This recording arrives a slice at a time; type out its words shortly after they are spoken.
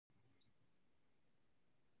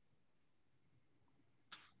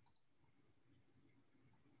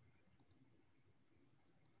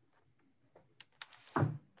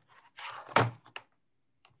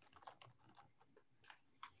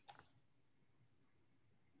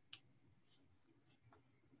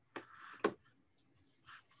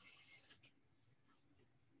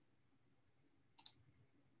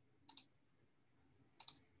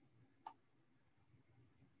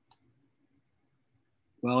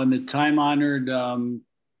Well, in the time-honored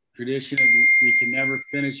tradition of we can never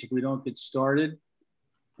finish if we don't get started,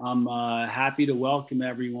 I'm happy to welcome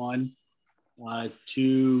everyone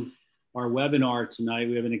to our webinar tonight.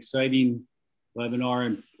 We have an exciting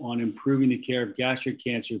webinar on improving the care of gastric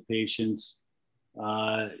cancer patients,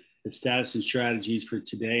 the status and strategies for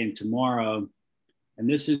today and tomorrow. And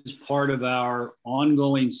this is part of our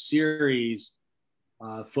ongoing series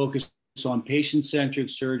focused on patient-centric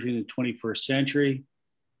surgery in the 21st century,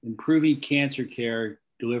 improving cancer care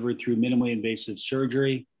delivered through minimally invasive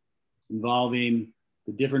surgery involving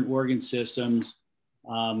the different organ systems.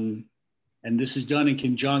 And this is done in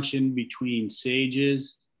conjunction between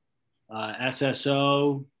SAGES,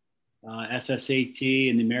 SSO, SSAT,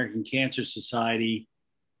 and the American Cancer Society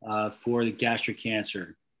for the gastric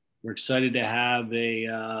cancer. We're excited to have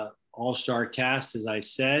a all-star cast, as I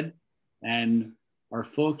said, and our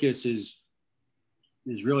focus is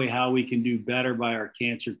really how we can do better by our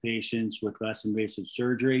cancer patients with less invasive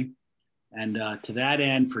surgery. And to that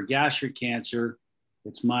end, for gastric cancer,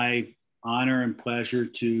 it's my honor and pleasure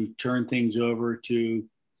to turn things over to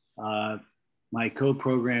my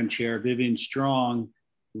co-program chair, Vivian Strong,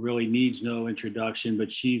 who really needs no introduction,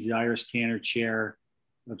 but she's the Iris Cantor Chair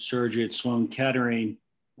of Surgery at Sloan Kettering.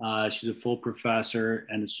 She's a full professor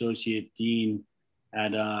and associate dean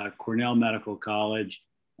at Cornell Medical College.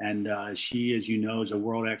 And she, as you know, is a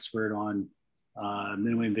world expert on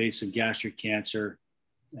minimally invasive gastric cancer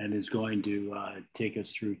and is going to take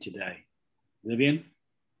us through today. Vivian?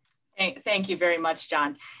 Thank you very much,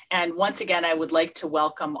 John. And once again, I would like to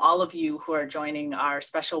welcome all of you who are joining our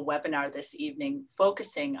special webinar this evening,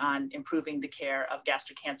 focusing on improving the care of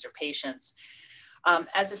gastric cancer patients.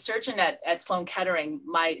 As a surgeon at Sloan Kettering,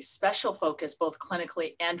 my special focus, both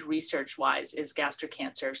clinically and research-wise, is gastric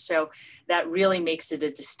cancer. So that really makes it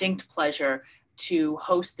a distinct pleasure to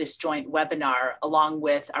host this joint webinar along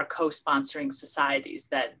with our co-sponsoring societies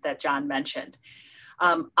that John mentioned.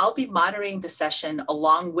 I'll be moderating the session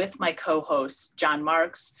along with my co-hosts, John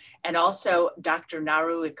Marks, and also Dr.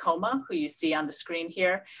 Naru Ikoma, who you see on the screen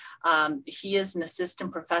here. He is an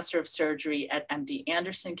assistant professor of surgery at MD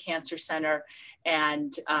Anderson Cancer Center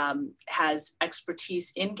and has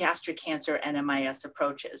expertise in gastric cancer and MIS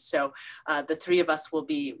approaches. So the three of us will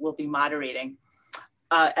be moderating.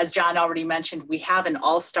 As John already mentioned, we have an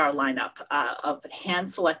all-star lineup of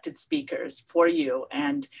hand-selected speakers for you,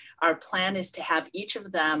 and our plan is to have each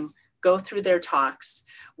of them go through their talks.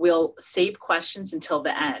 We'll save questions until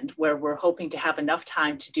the end, where we're hoping to have enough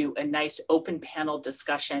time to do a nice open panel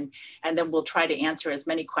discussion, and then we'll try to answer as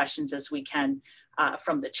many questions as we can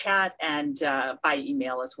from the chat and by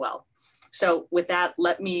email as well. So with that,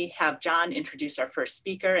 let me have John introduce our first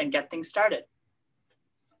speaker and get things started.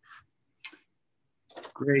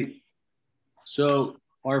 Great. So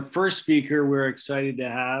our first speaker, we're excited to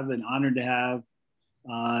have and honored to have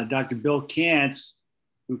Dr. Bill Kantz,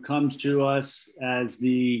 who comes to us as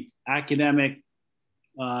the academic,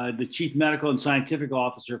 the Chief Medical and Scientific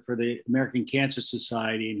Officer for the American Cancer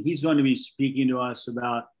Society. And he's going to be speaking to us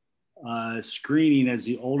about screening as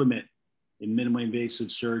the ultimate in minimally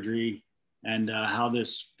invasive surgery and how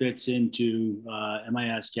this fits into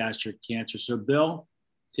MIS gastric cancer. So Bill,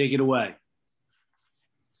 take it away.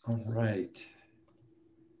 All right.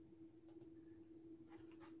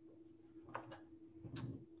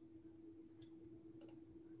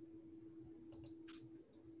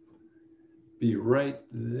 Be right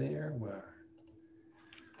there. Where?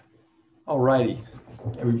 All righty.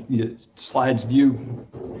 Slides view.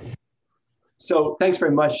 So thanks very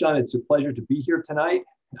much, John. It's a pleasure to be here tonight.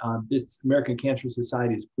 This American Cancer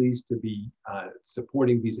Society is pleased to be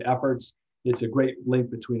supporting these efforts. It's a great link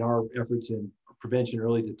between our efforts in prevention,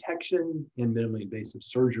 early detection, and minimally invasive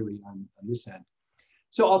surgery on this end.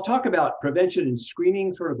 So I'll talk about prevention and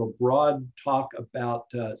screening, sort of a broad talk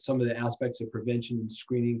about some of the aspects of prevention and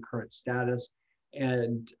screening, current status,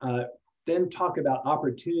 and then talk about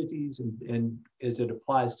opportunities and as it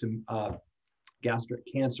applies to gastric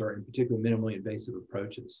cancer, in particular minimally invasive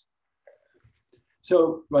approaches.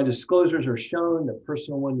 So my disclosures are shown, the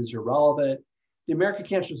personal one is irrelevant. The American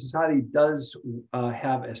Cancer Society does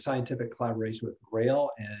have a scientific collaboration with GRAIL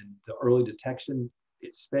and the early detection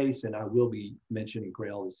space, and I will be mentioning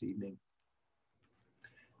GRAIL this evening.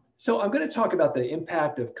 So I'm going to talk about the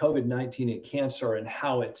impact of COVID-19 in cancer and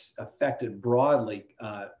how it's affected broadly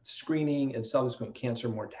screening and subsequent cancer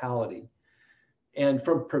mortality. And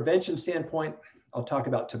from a prevention standpoint, I'll talk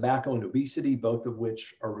about tobacco and obesity, both of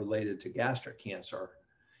which are related to gastric cancer.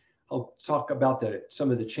 I'll talk about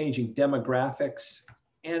some of the changing demographics,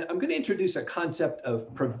 and I'm going to introduce a concept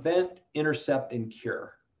of prevent, intercept, and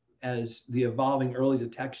cure as the evolving early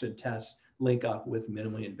detection tests link up with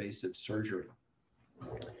minimally invasive surgery.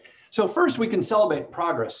 So first, we can celebrate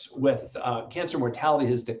progress with cancer mortality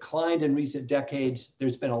has declined in recent decades.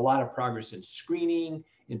 There's been a lot of progress in screening,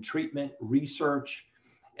 in treatment, research,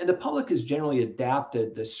 and the public has generally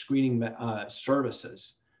adapted the screening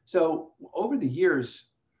services. So over the years,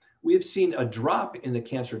 we have seen a drop in the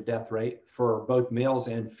cancer death rate for both males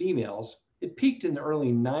and females. It peaked in the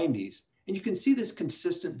early 90s, and you can see this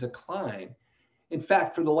consistent decline. In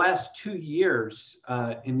fact, for the last 2 years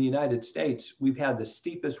in the United States, we've had the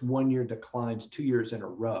steepest one-year declines 2 years in a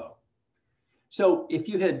row. So if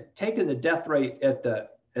you had taken the death rate at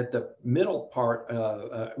the middle part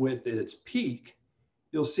with its peak,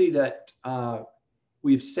 you'll see that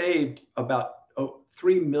we've saved about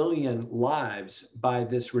 3 million lives by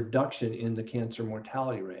this reduction in the cancer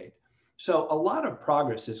mortality rate. So a lot of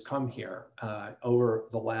progress has come here over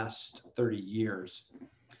the last 30 years.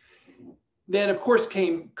 Then, of course,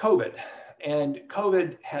 came COVID, and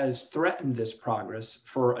COVID has threatened this progress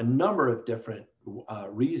for a number of different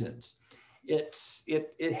reasons. It's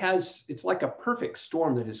like a perfect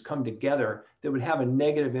storm that has come together that would have a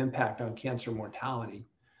negative impact on cancer mortality.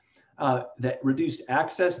 That reduced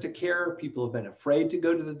access to care. People have been afraid to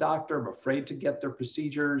go to the doctor, afraid to get their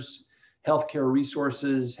procedures. Healthcare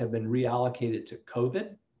resources have been reallocated to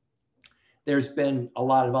COVID. There's been a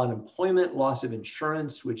lot of unemployment, loss of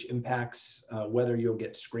insurance, which impacts whether you'll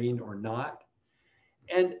get screened or not.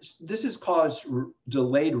 And this has caused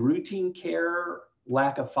delayed routine care,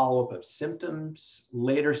 lack of follow-up of symptoms,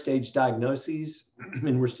 later stage diagnoses,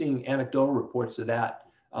 and we're seeing anecdotal reports of that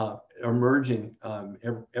emerging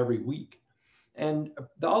every week. And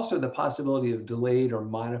also the possibility of delayed or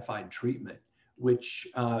modified treatment, which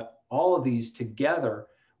all of these together,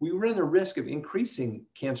 we run the risk of increasing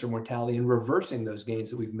cancer mortality and reversing those gains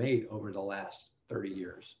that we've made over the last 30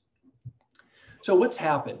 years. So what's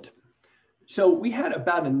happened? So we had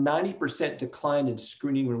about a 90% decline in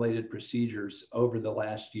screening-related procedures over the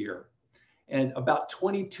last year, and about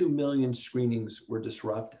 22 million screenings were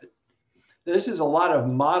disrupted. This is a lot of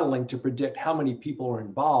modeling to predict how many people are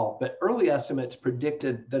involved, but early estimates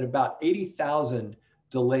predicted that about 80,000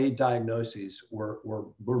 delayed diagnoses were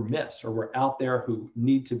missed or were out there who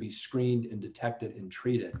need to be screened and detected and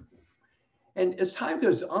treated. And as time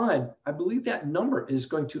goes on, I believe that number is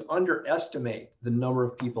going to underestimate the number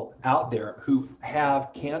of people out there who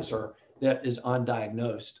have cancer that is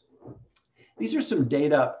undiagnosed. These are some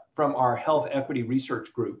data from our health equity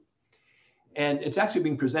research group. And it's actually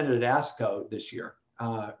being presented at ASCO this year,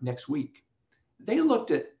 next week. They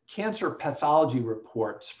looked at cancer pathology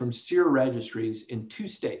reports from SEER registries in 2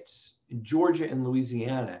 states, in Georgia and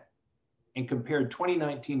Louisiana, and compared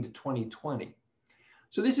 2019 to 2020.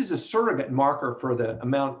 So this is a surrogate marker for the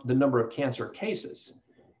number of cancer cases.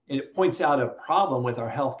 And it points out a problem with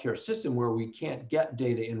our healthcare system where we can't get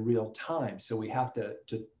data in real time. So we have to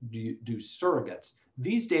do surrogates.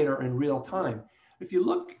 These data are in real time. If you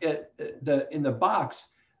look at in the box,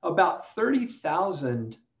 about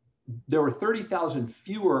 30,000, there were 30,000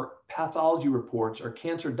 fewer pathology reports or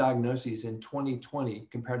cancer diagnoses in 2020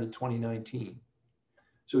 compared to 2019.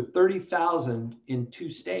 So 30,000 in 2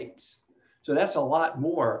 states. So that's a lot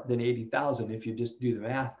more than 80,000 if you just do the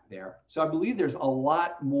math there. So I believe there's a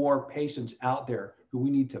lot more patients out there who we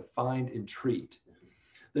need to find and treat.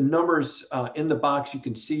 The numbers in the box, you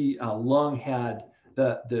can see lung had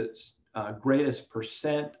the greatest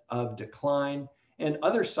percent of decline, and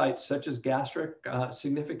other sites such as gastric,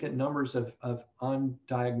 significant numbers of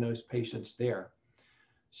undiagnosed patients there.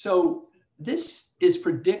 So this is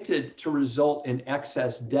predicted to result in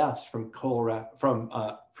excess deaths from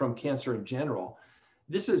cancer in general.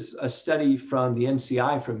 This is a study from the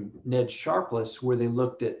NCI from Ned Sharpless, where they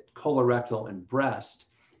looked at colorectal and breast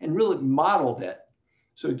and really modeled it.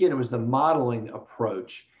 So again, it was the modeling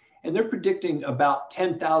approach. And they're predicting about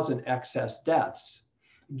 10,000 excess deaths.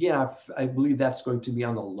 Again, I believe that's going to be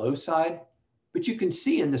on the low side, but you can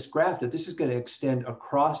see in this graph that this is going to extend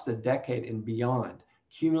across the decade and beyond,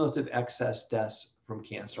 cumulative excess deaths from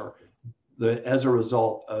cancer as a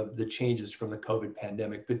result of the changes from the COVID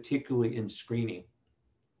pandemic, particularly in screening.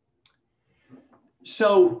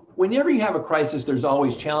 So whenever you have a crisis, there's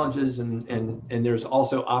always challenges and there's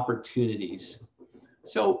also opportunities.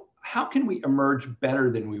 So how can we emerge better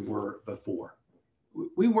than we were before?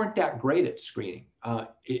 We weren't that great at screening.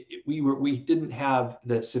 We didn't have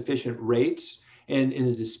the sufficient rates, and in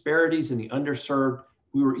the disparities in the underserved,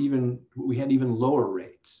 we had even lower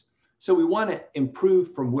rates. So we want to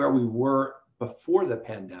improve from where we were before the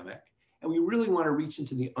pandemic, and we really want to reach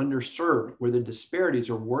into the underserved where the disparities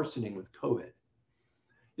are worsening with COVID.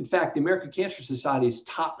 In fact, the American Cancer Society's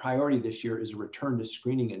top priority this year is a return to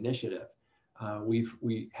screening initiative.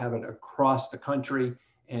 We have it across the country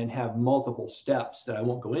and have multiple steps that I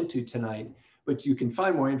won't go into tonight, but you can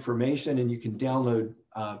find more information and you can download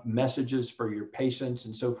messages for your patients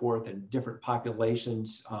and so forth in different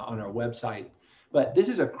populations on our website. But this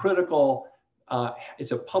is a critical,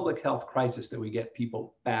 it's a public health crisis that we get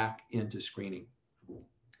people back into screening.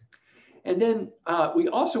 And then we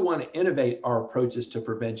also want to innovate our approaches to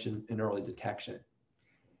prevention and early detection.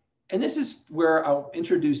 And this is where I'll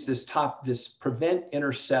introduce this prevent,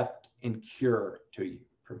 intercept, and cure to you.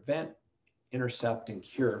 Prevent, intercept, and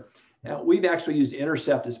cure. Now, we've actually used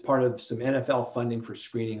intercept as part of some NFL funding for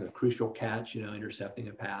screening, a crucial catch, you know, intercepting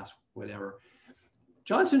a pass, whatever.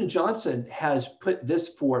 Johnson & Johnson has put this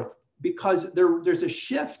forth because there's a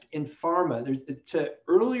shift in pharma to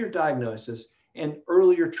earlier diagnosis and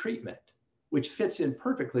earlier treatment, which fits in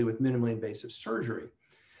perfectly with minimally invasive surgery.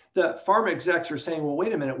 The pharma execs are saying, well,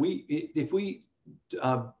 wait a minute, if we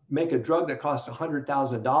make a drug that costs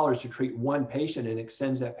 $100,000 to treat one patient and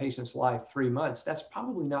extends that patient's life 3 months, that's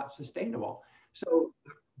probably not sustainable. So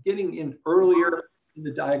getting in earlier in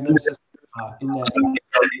the diagnosis,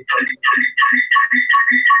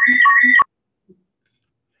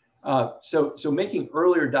 so making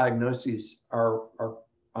earlier diagnoses are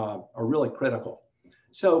really critical.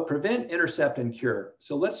 So prevent, intercept, and cure.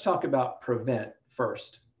 So let's talk about prevent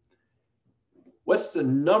first. What's the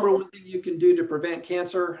number one thing you can do to prevent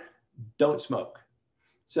cancer? Don't smoke.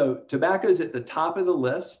 So tobacco is at the top of the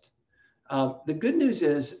list. The good news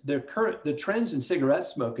is the trends in cigarette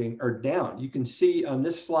smoking are down. You can see on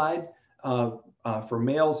this slide for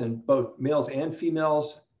males and both males and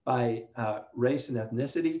females by race and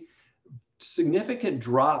ethnicity, significant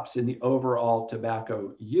drops in the overall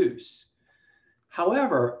tobacco use.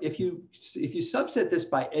 However, if you subset this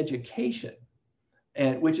by education,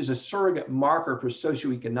 which is a surrogate marker for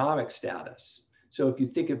socioeconomic status. So if you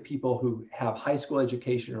think of people who have high school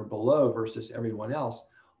education or below versus everyone else,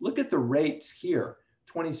 look at the rates here,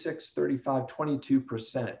 26, 35,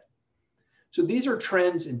 22%. So these are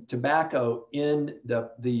trends in tobacco in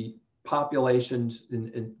the populations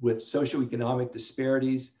with socioeconomic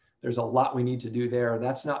disparities. There's a lot we need to do there.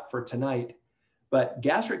 That's not for tonight, but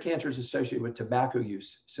gastric cancer is associated with tobacco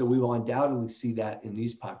use. So we will undoubtedly see that in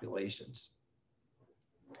these populations.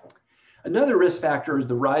 Another risk factor is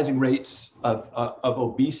the rising rates of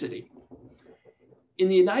obesity. In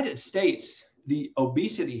the United States, the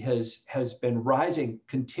obesity has been rising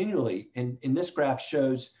continually. And this graph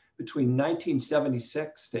shows between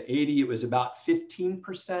 1976 to 80, it was about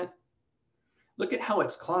 15%. Look at how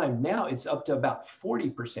it's climbed. Now it's up to about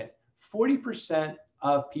 40%. 40%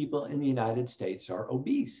 of people in the United States are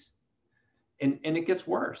obese. And it gets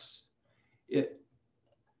worse.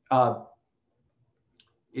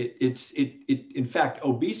 In fact,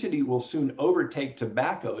 obesity will soon overtake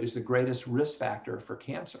tobacco as the greatest risk factor for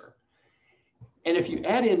cancer. And if you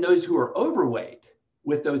add in those who are overweight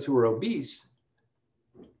with those who are obese,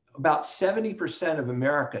 about 70% of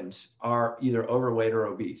Americans are either overweight or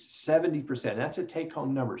obese. 70%. That's a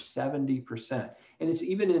take-home number, 70%. And it's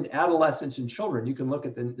even in adolescents and children. You can look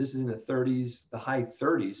at this is in the 30s, the high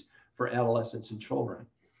 30s for adolescents and children.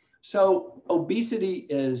 So obesity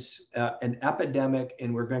is an epidemic,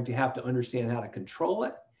 and we're going to have to understand how to control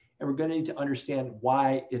it. And we're going to need to understand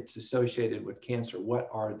why it's associated with cancer. What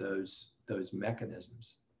are those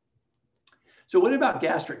mechanisms? So what about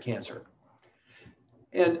gastric cancer?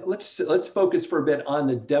 And let's focus for a bit on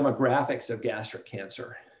the demographics of gastric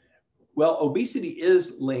cancer. Well, obesity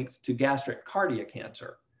is linked to gastric cardia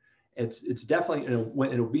cancer. It's definitely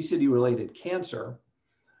an obesity-related cancer.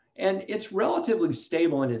 And it's relatively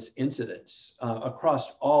stable in its incidence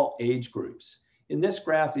across all age groups. In this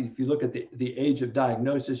graph, if you look at the age of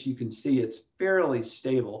diagnosis, you can see it's fairly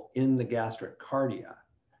stable in the gastric cardia.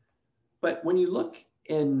 But when you look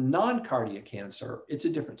in non-cardia cancer, it's a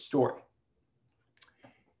different story.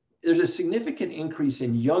 There's a significant increase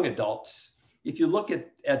in young adults. If you look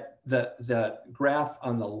at the graph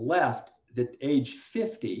on the left, that age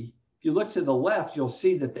 50, if you look to the left, you'll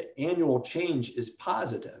see that the annual change is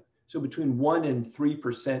positive. So between 1% and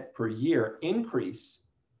 3% per year increase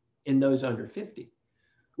in those under 50,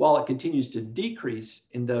 while it continues to decrease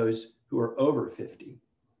in those who are over 50.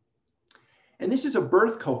 And this is a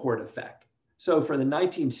birth cohort effect. So for the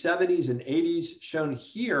 1970s and 80s shown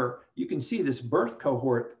here, you can see this birth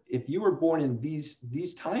cohort. If you were born in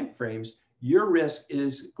these time frames, your risk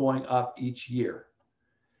is going up each year.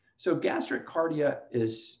 So gastric cardia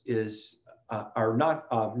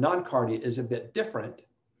non-cardia is a bit different.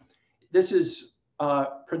 This is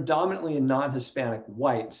predominantly in non-Hispanic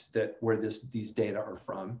whites where these data are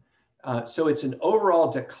from. So it's an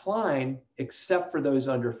overall decline, except for those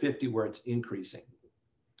under 50 where it's increasing.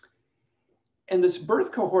 And this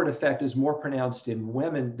birth cohort effect is more pronounced in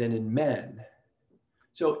women than in men.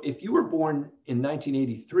 So if you were born in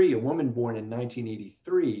 1983, a woman born in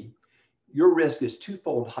 1983, your risk is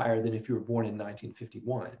twofold higher than if you were born in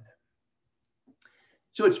 1951.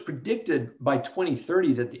 So it's predicted by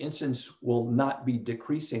 2030 that the incidence will not be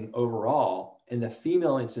decreasing overall, and the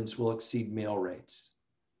female incidence will exceed male rates.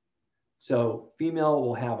 So females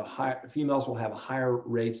will have higher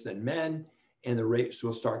rates than men, and the rates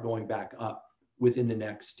will start going back up within the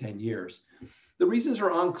next 10 years. The reasons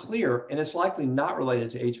are unclear, and it's likely not related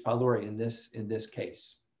to H. pylori in this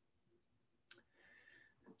case.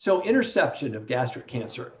 So interception of gastric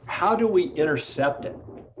cancer, how do we intercept it?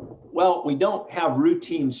 Well, we don't have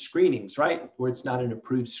routine screenings, right? Where it's not an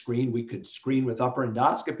approved screen. We could screen with upper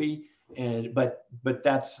endoscopy, but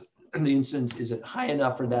that's, the incidence isn't high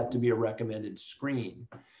enough for that to be a recommended screen.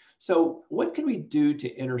 So what can we do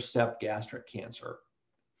to intercept gastric cancer?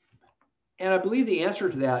 And I believe the answer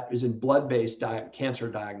to that is in blood-based cancer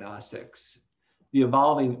diagnostics, the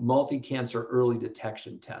evolving multi-cancer early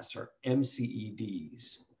detection tests, or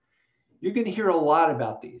MCEDs. You're going to hear a lot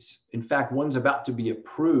about these. In fact, one's about to be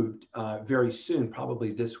approved very soon,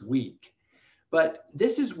 probably this week. But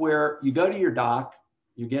this is where you go to your doc,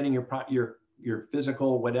 you're getting your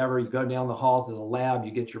physical, whatever, you go down the hall to the lab,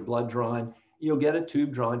 you get your blood drawn, you'll get a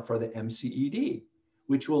tube drawn for the MCED,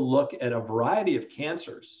 which will look at a variety of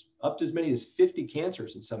cancers, up to as many as 50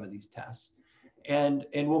 cancers in some of these tests, and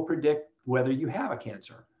will predict whether you have a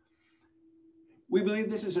cancer. We believe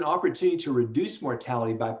this is an opportunity to reduce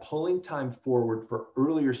mortality by pulling time forward for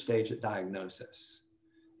earlier stage at diagnosis,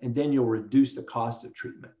 and then you'll reduce the cost of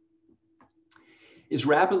treatment. It's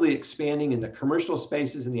rapidly expanding in the commercial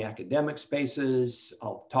spaces and the academic spaces.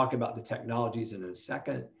 I'll talk about the technologies in a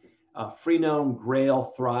second. Freenome,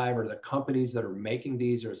 Grail, Thrive are the companies that are making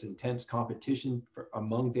these. There's intense competition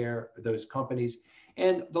among those companies.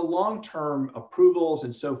 And the long-term approvals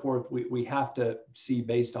and so forth, we have to see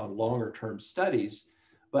based on longer-term studies.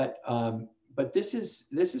 But this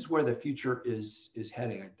is where the future is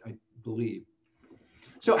heading, I believe.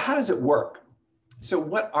 So how does it work? So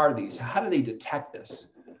what are these? How do they detect this?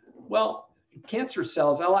 Well, cancer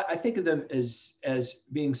cells, I think of them as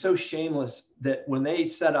being so shameless that when they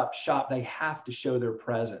set up shop, they have to show their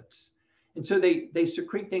presence. And so they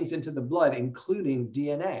secrete things into the blood, including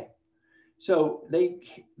DNA. So they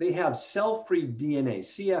have cell-free DNA,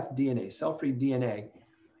 cfDNA, cell-free DNA,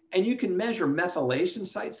 and you can measure methylation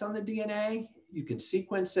sites on the DNA. You can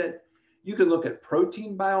sequence it. You can look at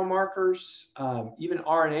protein biomarkers, even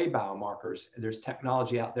RNA biomarkers. There's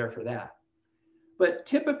technology out there for that. But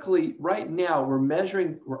typically, right now,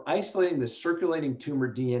 we're isolating the circulating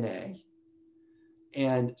tumor DNA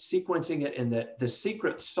and sequencing it. And the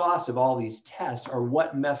secret sauce of all these tests are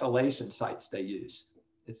what methylation sites they use.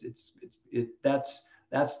 That's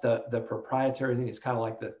the proprietary thing. It's kind of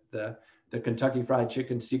like the Kentucky Fried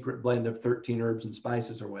Chicken secret blend of 13 herbs and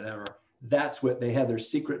spices or whatever. That's what they have, their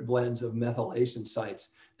secret blends of methylation sites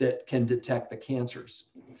that can detect the cancers.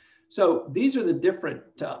 So these are the different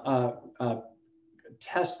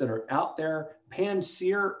tests that are out there.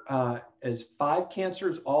 Pan-SEER is 5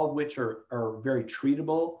 cancers, all of which are very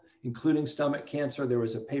treatable, including stomach cancer. There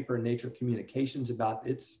was a paper in Nature Communications about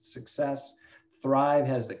its success. Thrive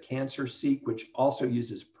has the Cancer-Seq, which also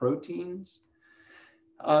uses proteins.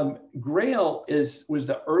 Grail was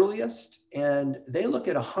the earliest, and they look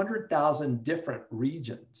at 100,000 different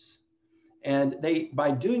regions. And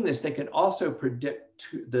by doing this, they can also predict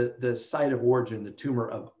the site of origin, the tumor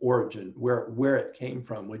of origin, where it came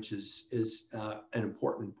from, which is an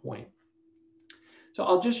important point. So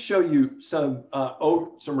I'll just show you some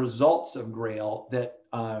results of Grail that,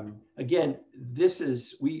 again,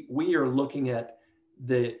 we are looking at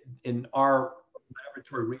in our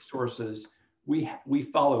laboratory resources, we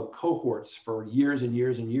follow cohorts for years and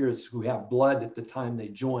years and years who have blood at the time they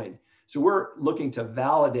join. So we're looking to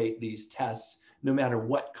validate these tests, no matter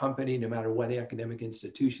what company, no matter what academic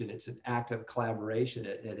institution. It's an active collaboration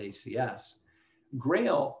at ACS.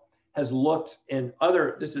 Grail has looked in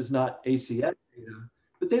this is not ACS data,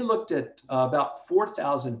 but they looked at about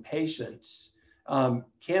 4,000 patients,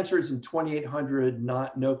 cancers in 2,800,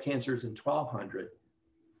 no cancers in 1,200.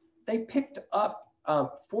 They picked up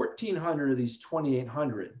 1,400 of these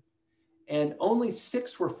 2,800, and only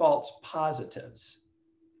 6 were false positives.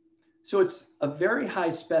 So it's a very high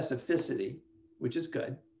specificity, which is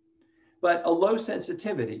good, but a low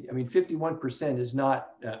sensitivity. I mean, 51% is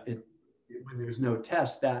not, when there's no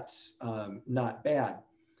test, that's not bad.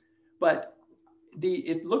 But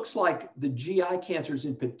it looks like the GI cancers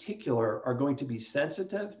in particular are going to be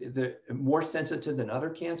sensitive, they're more sensitive than other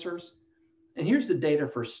cancers. And here's the data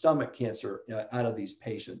for stomach cancer out of these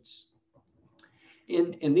patients.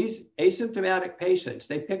 In these asymptomatic patients,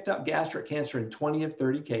 they picked up gastric cancer in 20 of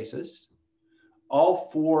 30 cases. All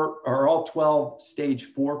 12 stage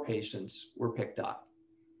 4 patients were picked up,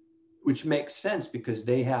 which makes sense because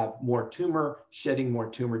they have more tumor, shedding more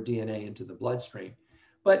tumor DNA into the bloodstream.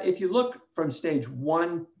 But if you look from stage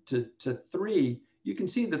 1 to 3, you can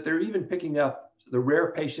see that they're even picking up the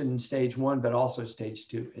rare patient in stage 1, but also stage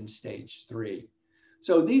 2 and stage 3.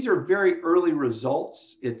 So these are very early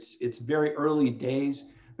results. It's very early days,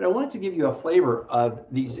 but I wanted to give you a flavor of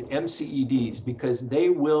these MCEDs because they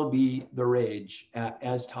will be the rage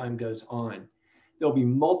as time goes on. There'll be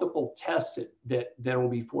multiple tests that will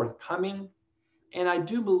be forthcoming. And I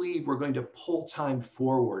do believe we're going to pull time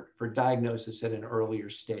forward for diagnosis at an earlier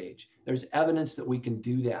stage. There's evidence that we can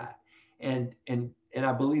do that. And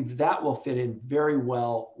I believe that will fit in very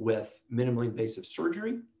well with minimally invasive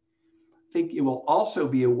surgery. I think it will also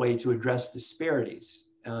be a way to address disparities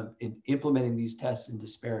in implementing these tests and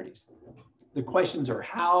disparities. The questions are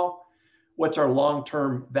how, what's our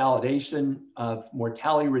long-term validation of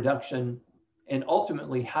mortality reduction, and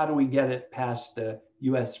ultimately, how do we get it past the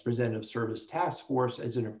U.S. Preventive Service Task Force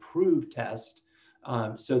as an approved test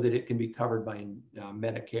so that it can be covered by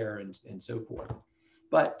Medicare and so forth.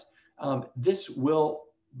 But this will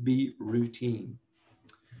be routine.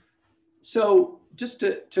 So just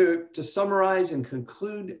to summarize and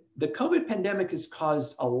conclude, the COVID pandemic has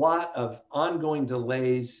caused a lot of ongoing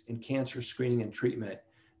delays in cancer screening and treatment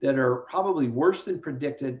that are probably worse than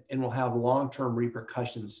predicted and will have long-term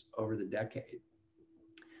repercussions over the decade.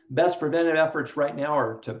 Best preventive efforts right now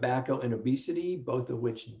are tobacco and obesity, both of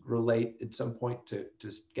which relate at some point to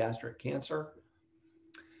gastric cancer.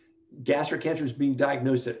 Gastric cancer is being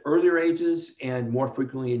diagnosed at earlier ages and more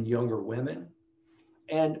frequently in younger women.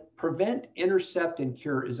 And prevent, intercept, and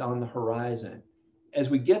cure is on the horizon. As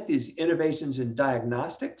we get these innovations in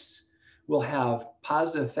diagnostics, we'll have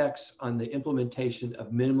positive effects on the implementation of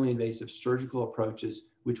minimally invasive surgical approaches,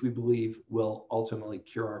 which we believe will ultimately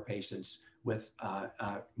cure our patients with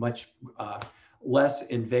much less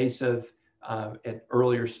invasive and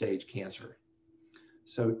earlier stage cancer.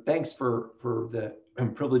 So thanks for the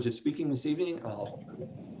privilege of speaking this evening. I'll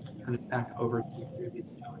turn it back over to you,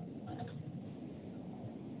 John.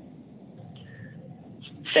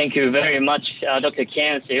 Thank you very much, Dr.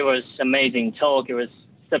 Kans. It was amazing talk. It was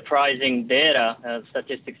surprising data,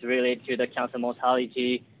 statistics related to the cancer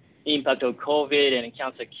mortality, impact of COVID and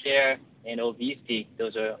cancer care and obesity.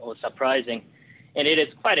 Those are all surprising. And it is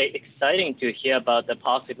quite exciting to hear about the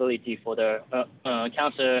possibility for the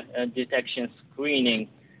cancer detection screening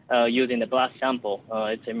using the blood sample.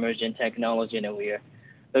 It's emerging technology, and we are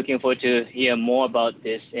looking forward to hear more about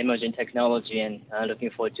this emerging technology and looking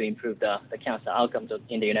forward to improve the cancer outcomes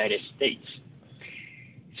in the United States.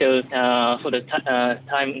 So for the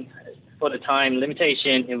time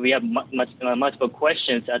limitation, we have multiple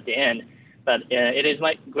questions at the end, but it is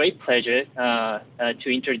my great pleasure to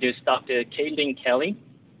introduce Dr. Kaylin Kelly,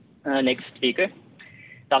 next speaker.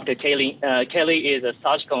 Dr. Kelly is a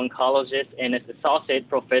surgical oncologist and is associate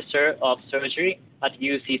professor of surgery at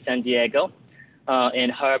UC San Diego.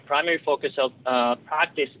 And her primary focus of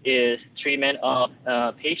practice is treatment of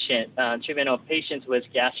patients with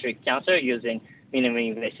gastric cancer using minimally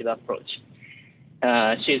invasive approach.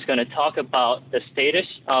 She's going to talk about the status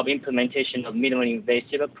of implementation of minimally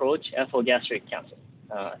invasive approach for gastric cancer.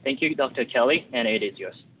 Thank you, Dr. Kelly, and it is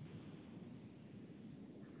yours.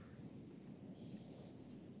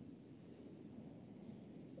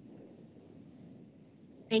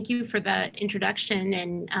 Thank you for the introduction,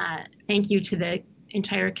 and thank you to the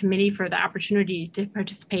entire committee for the opportunity to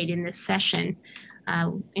participate in this session.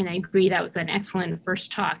 And I agree that was an excellent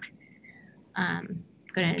first talk. I'm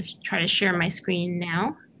going to try to share my screen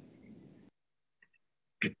now.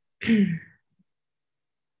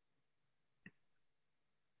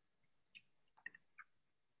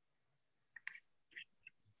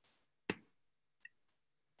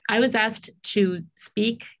 I was asked to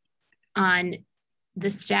speak on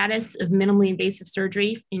the status of minimally invasive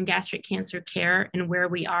surgery in gastric cancer care and where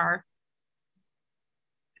we are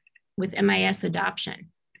with MIS adoption.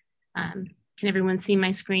 Can everyone see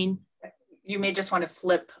my screen? You may just want to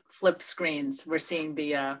flip screens. We're seeing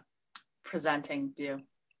the presenting view.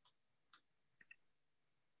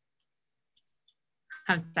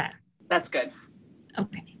 How's that? That's good.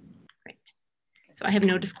 Okay, great. So I have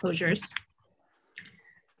no disclosures.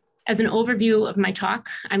 As an overview of my talk,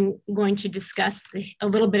 I'm going to discuss a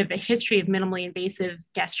little bit of the history of minimally invasive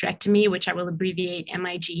gastrectomy, which I will abbreviate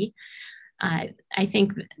MIG. I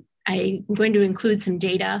think I'm going to include some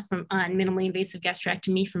data on minimally invasive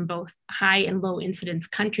gastrectomy from both high and low incidence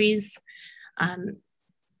countries,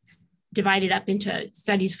 divided up into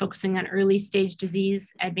studies focusing on early stage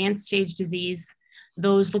disease, advanced stage disease,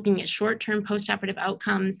 those looking at short-term postoperative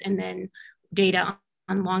outcomes, and then data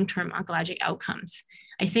on long-term oncologic outcomes.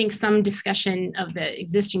 I think some discussion of the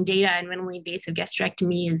existing data in minimally invasive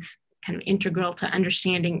gastrectomy is kind of integral to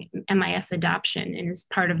understanding MIS adoption and is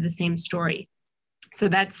part of the same story. So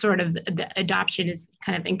that's sort of the adoption is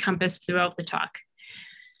kind of encompassed throughout the talk.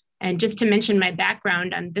 And just to mention my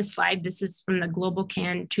background on this slide, this is from the Global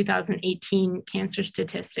Can 2018 cancer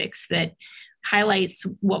statistics that highlights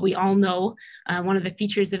what we all know. One of the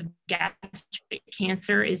features of gastric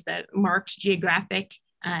cancer is the marked geographic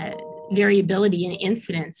variability in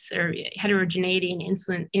incidence or heterogeneity in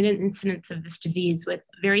incidence of this disease, with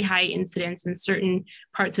very high incidence in certain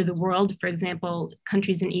parts of the world. For example,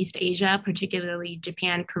 countries in East Asia, particularly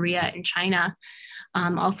Japan, Korea, and China.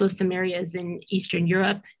 Also some areas in Eastern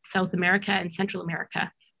Europe, South America, and Central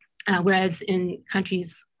America. Whereas in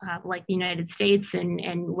countries like the United States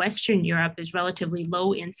and Western Europe, there's relatively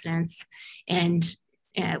low incidence, and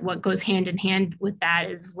what goes hand in hand with that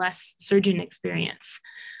is less surgeon experience.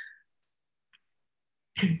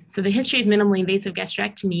 So the history of minimally invasive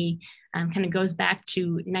gastrectomy kind of goes back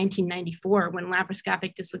to 1994, when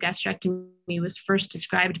laparoscopic distal gastrectomy was first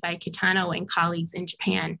described by Kitano and colleagues in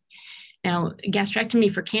Japan. Now,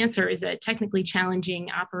 gastrectomy for cancer is a technically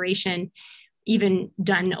challenging operation, even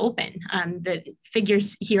done open. The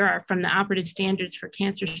figures here are from the Operative Standards for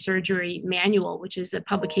Cancer Surgery Manual, which is a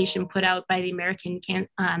publication put out by the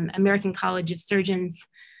American College of Surgeons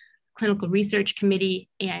Clinical Research Committee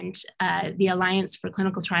and the Alliance for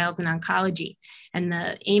Clinical Trials in Oncology. And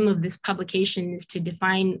the aim of this publication is to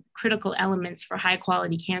define critical elements for high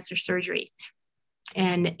quality cancer surgery.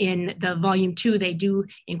 And in the volume 2, they do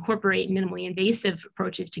incorporate minimally invasive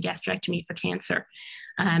approaches to gastrectomy for cancer.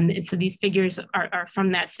 And so these figures are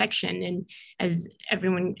from that section. And as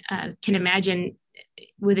everyone can imagine,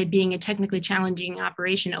 with it being a technically challenging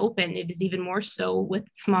operation open, it is even more so with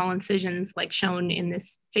small incisions like shown in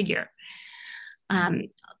this figure.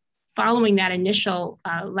 Following that initial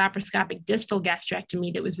laparoscopic distal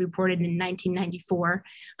gastrectomy that was reported in 1994,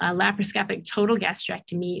 laparoscopic total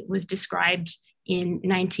gastrectomy was described in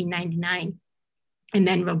 1999. And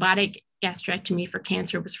then robotic gastrectomy for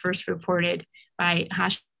cancer was first reported by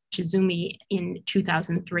Hashizumi in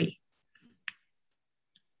 2003.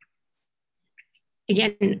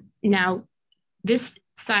 Again, now this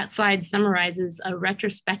slide summarizes a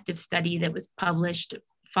retrospective study that was published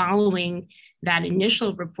following that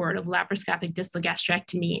initial report of laparoscopic distal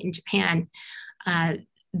gastrectomy in Japan.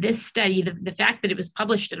 This study, the fact that it was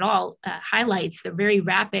published at all, highlights the very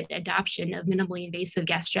rapid adoption of minimally invasive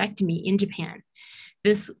gastrectomy in Japan.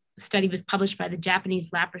 This study was published by the Japanese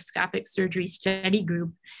Laparoscopic Surgery Study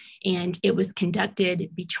Group, and it was conducted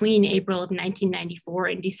between April of 1994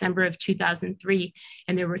 and December of 2003,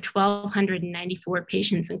 and there were 1,294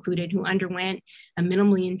 patients included who underwent a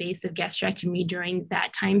minimally invasive gastrectomy during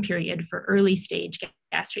that time period for early stage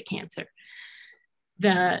gastric cancer.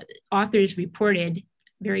 The authors reported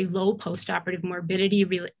very low postoperative morbidity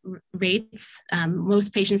rates.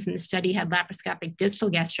 Most patients in the study had laparoscopic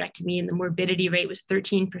distal gastrectomy, and the morbidity rate was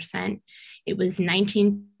 13%. It was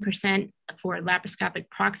 19% for laparoscopic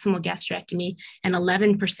proximal gastrectomy and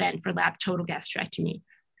 11% for lap total gastrectomy.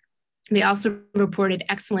 They also reported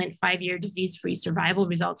excellent 5-year disease-free survival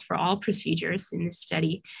results for all procedures in this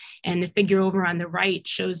study. And the figure over on the right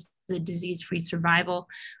shows the disease-free survival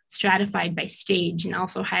stratified by stage, and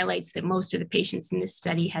also highlights that most of the patients in this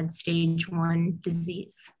study had stage 1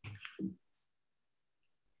 disease.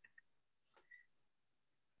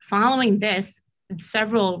 Following this,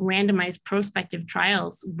 several randomized prospective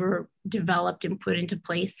trials were developed and put into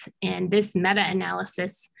place, and this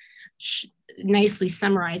meta-analysis nicely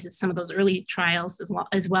summarizes some of those early trials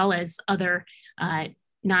as well as other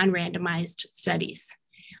non-randomized studies.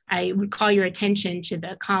 I would call your attention to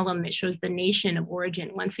the column that shows the nation of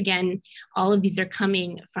origin. Once again, all of these are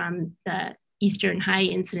coming from the Eastern high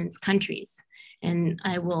incidence countries. And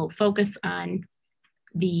I will focus on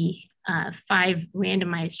the 5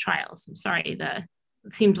 randomized trials. I'm sorry,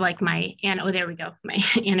 it seems like oh, there we go. My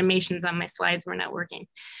animations on my slides were not working.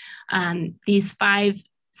 These 5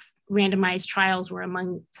 randomized trials were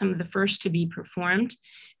among some of the first to be performed.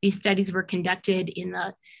 These studies were conducted in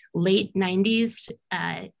the late 90s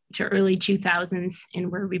to early 2000s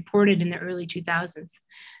and were reported in the early 2000s.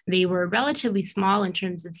 They were relatively small in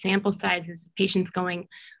terms of sample sizes of patients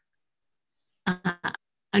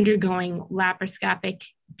undergoing laparoscopic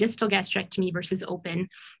distal gastrectomy versus open,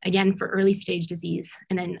 again, for early stage disease.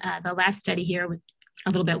 And then the last study here was a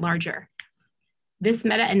little bit larger. This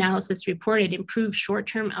meta-analysis reported improved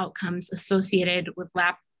short-term outcomes associated with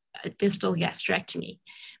distal gastrectomy.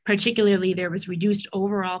 Particularly, there was reduced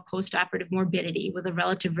overall postoperative morbidity with a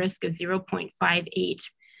relative risk of 0.58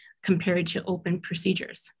 compared to open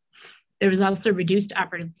procedures. There was also reduced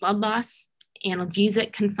operative blood loss,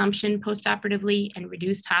 analgesic consumption postoperatively, and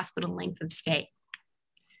reduced hospital length of stay.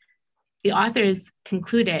 The authors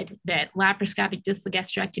concluded that laparoscopic distal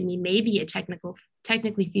gastrectomy may be a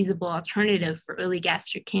technically feasible alternative for early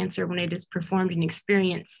gastric cancer when it is performed in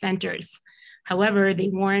experienced centers. However, they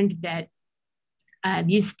warned that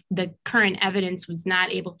the current evidence was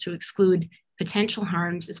not able to exclude potential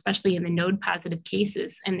harms, especially in the node-positive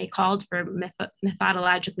cases, and they called for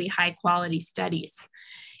methodologically high-quality studies.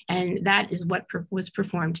 And that is what was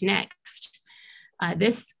performed next.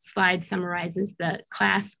 This slide summarizes the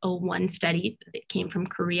Class 01 study that came from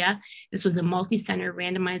Korea. This was a multi-center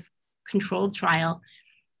randomized controlled trial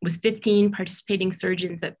with 15 participating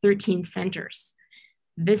surgeons at 13 centers.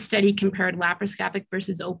 This study compared laparoscopic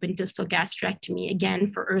versus open distal gastrectomy, again,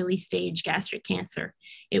 for early stage gastric cancer.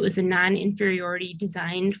 It was a non-inferiority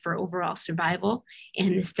designed for overall survival,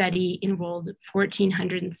 and the study enrolled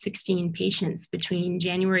 1,416 patients between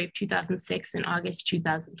January of 2006 and August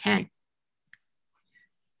 2010.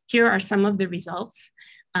 Here are some of the results.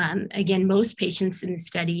 Again, most patients in the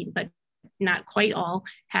study, but not quite all,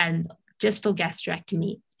 had distal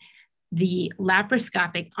gastrectomy. The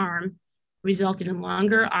laparoscopic arm resulted in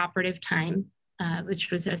longer operative time,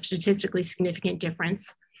 which was a statistically significant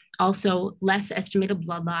difference. Also, less estimated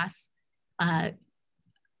blood loss.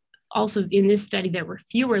 Also, in this study, there were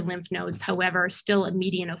fewer lymph nodes, however, still a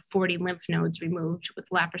median of 40 lymph nodes removed with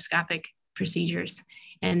laparoscopic procedures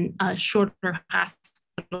and a shorter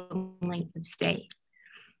hospital length of stay.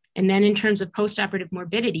 And then in terms of postoperative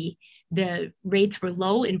morbidity, the rates were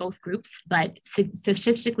low in both groups, but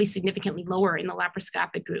statistically significantly lower in the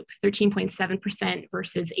laparoscopic group, 13.7%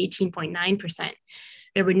 versus 18.9%.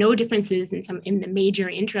 There were no differences in the major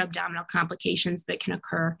intra-abdominal complications that can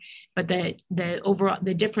occur, but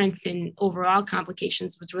the difference in overall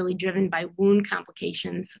complications was really driven by wound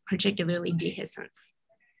complications, particularly dehiscence.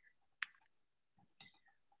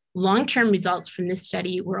 Long-term results from this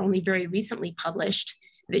study were only very recently published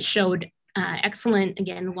that showed excellent,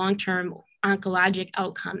 again, long-term oncologic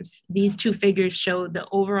outcomes. These two figures show the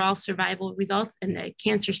overall survival results and the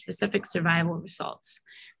cancer-specific survival results.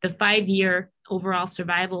 The 5-year overall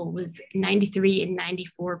survival was 93 and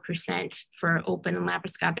 94% for open and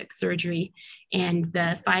laparoscopic surgery, and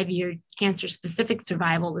the 5-year cancer-specific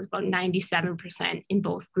survival was about 97% in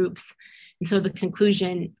both groups. And so the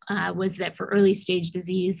conclusion was that for early stage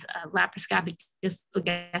disease, laparoscopic distal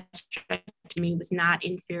gastrectomy was not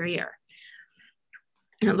inferior.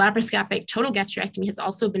 Laparoscopic total gastrectomy has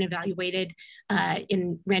also been evaluated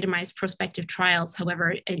in randomized prospective trials,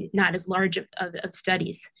 however, not as large of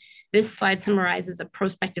studies. This slide summarizes a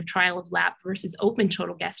prospective trial of lap versus open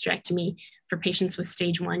total gastrectomy for patients with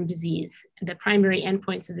stage 1 disease. The primary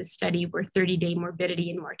endpoints of this study were 30-day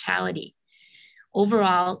morbidity and mortality.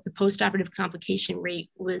 Overall, the postoperative complication rate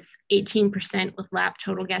was 18% with lap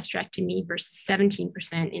total gastrectomy versus 17%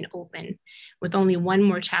 in open, with only one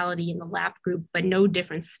mortality in the lap group, but no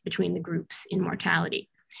difference between the groups in mortality.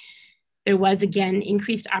 There was, again,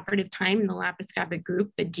 increased operative time in the laparoscopic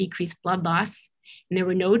group, but decreased blood loss. And there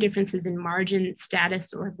were no differences in margin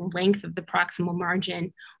status or the length of the proximal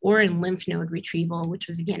margin or in lymph node retrieval, which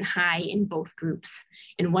was again high in both groups.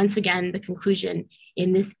 And once again, the conclusion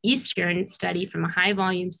in this Eastern study from a high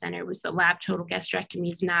volume center was that lap total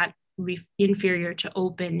gastrectomy is not inferior to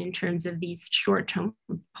open in terms of these short-term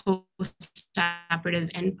post-operative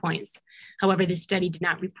endpoints. However, this study did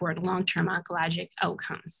not report long-term oncologic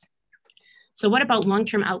outcomes. So what about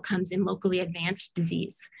long-term outcomes in locally advanced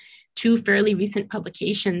disease? Two fairly recent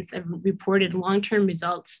publications have reported long-term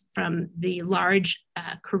results from the large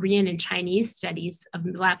Korean and Chinese studies of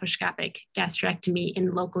laparoscopic gastrectomy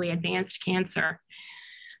in locally advanced cancer.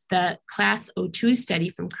 The Class 02 study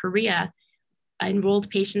from Korea enrolled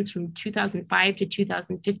patients from 2005 to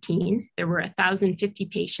 2015. There were 1,050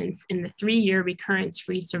 patients, and the 3-year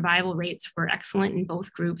recurrence-free survival rates were excellent in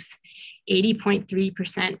both groups,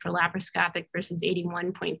 80.3% for laparoscopic versus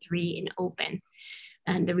 81.3% in open.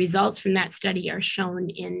 And the results from that study are shown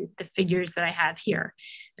in the figures that I have here.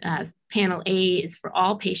 Panel A is for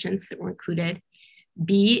all patients that were included.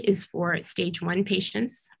 B is for stage 1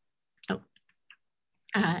 patients.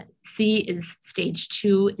 C is stage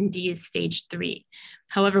 2, and D is stage 3.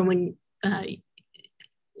 However, when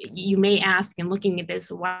you may ask, in looking at this,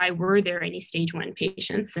 why were there any stage 1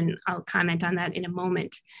 patients? And I'll comment on that in a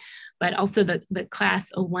moment. But also the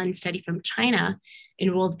class 01 study from China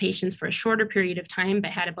enrolled patients for a shorter period of time, but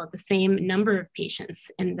had about the same number of patients.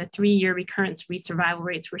 And the 3-year recurrence-free survival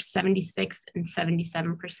rates were 76 and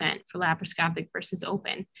 77% for laparoscopic versus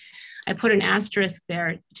open. I put an asterisk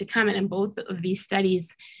there to comment on both of these studies.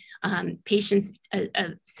 Patients, a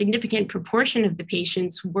significant proportion of the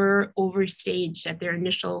patients were overstaged at their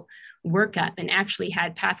initial workup and actually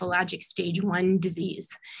had pathologic stage 1 disease.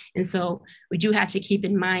 And so we do have to keep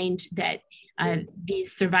in mind that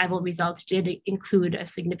these survival results did include a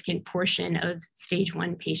significant portion of stage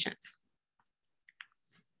 1 patients.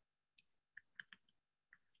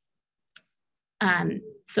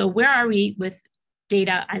 So where are we with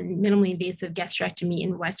data on minimally invasive gastrectomy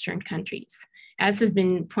in Western countries? As has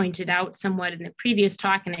been pointed out somewhat in the previous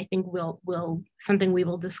talk, and I think something we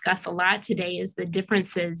will discuss a lot today, is the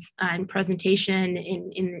differences in presentation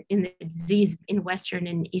in the disease in Western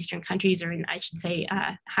and Eastern countries, or in, I should say,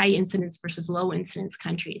 high incidence versus low incidence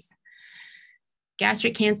countries.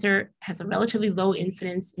 Gastric cancer has a relatively low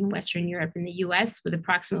incidence in Western Europe and the US, with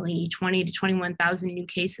approximately 20 to 21,000 new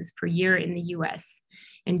cases per year in the US.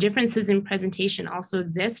 And differences in presentation also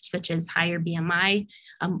exist, such as higher BMI,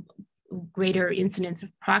 greater incidence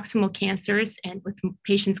of proximal cancers, and with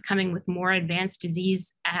patients coming with more advanced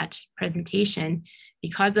disease at presentation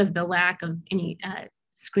because of the lack of any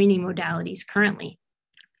screening modalities currently.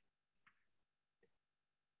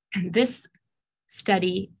 And this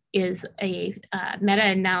study is a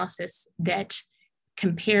meta-analysis that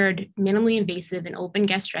compared minimally invasive and open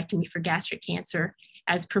gastrectomy for gastric cancer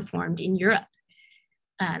as performed in Europe.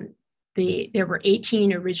 There were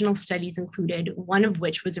 18 original studies included, one of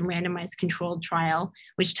which was a randomized controlled trial,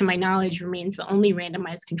 which to my knowledge remains the only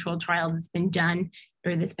randomized controlled trial that's been done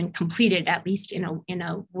or that's been completed, at least in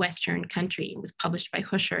a Western country. It was published by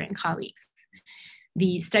Huscher and colleagues.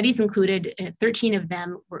 The studies included, 13 of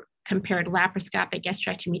them compared laparoscopic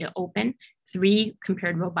gastrectomy to open, 3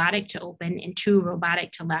 compared robotic to open, and 2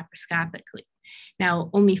 robotic to laparoscopically. Now,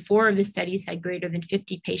 only 4 of the studies had greater than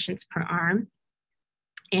 50 patients per arm.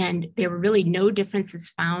 And there were really no differences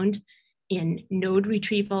found in node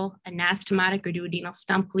retrieval, anastomotic or duodenal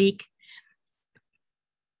stump leak.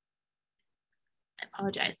 I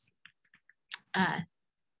apologize.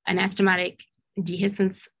 Anastomotic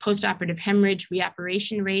dehiscence, postoperative hemorrhage,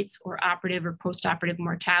 reoperation rates, or operative or postoperative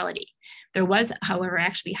mortality. There was, however,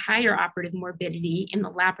 actually higher operative morbidity in the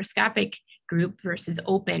laparoscopic group versus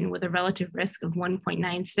open, with a relative risk of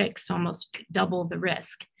 1.96, so almost double the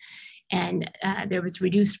risk. And there was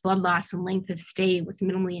reduced blood loss and length of stay with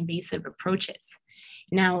minimally invasive approaches.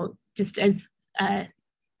 Now, just as an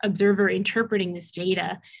observer interpreting this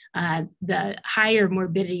data, the higher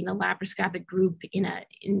morbidity in the laparoscopic group in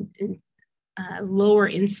lower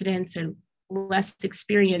incidence or less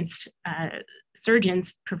experienced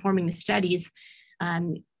surgeons performing the studies,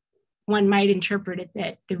 one might interpret it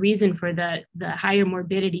that the reason for the higher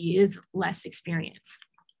morbidity is less experience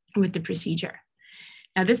with the procedure.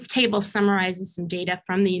 Now, this table summarizes some data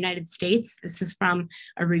from the United States. This is from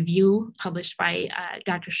a review published by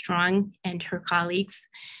Dr. Strong and her colleagues.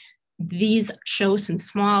 These show some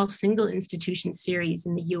small single institution series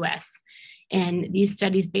in the US. And these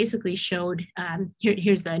studies basically showed,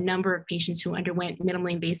 here's the number of patients who underwent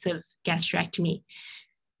minimally invasive gastrectomy.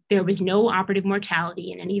 There was no operative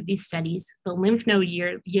mortality in any of these studies. The lymph node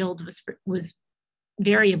yield was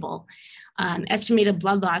variable. Estimated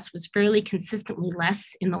blood loss was fairly consistently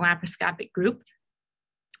less in the laparoscopic group.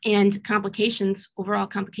 And complications, overall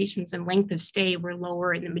complications and length of stay were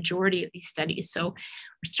lower in the majority of these studies. So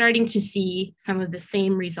we're starting to see some of the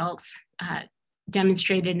same results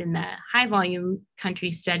demonstrated in the high volume country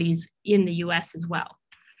studies in the US as well.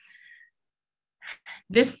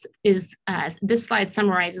 This slide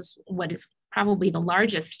summarizes what is probably the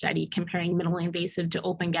largest study comparing minimally invasive to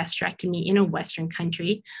open gastrectomy in a Western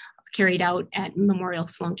country, carried out at Memorial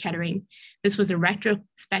Sloan Kettering. This was a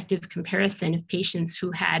retrospective comparison of patients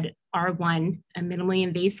who had R1, a minimally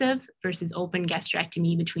invasive, versus open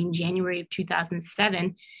gastrectomy between January of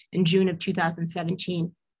 2007 and June of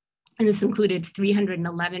 2017. And this included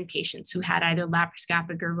 311 patients who had either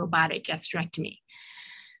laparoscopic or robotic gastrectomy.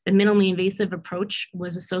 The minimally invasive approach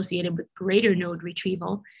was associated with greater node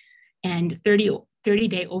retrieval, and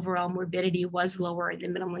 30-day overall morbidity was lower in the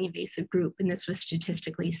minimally invasive group, and this was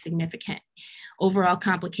statistically significant. Overall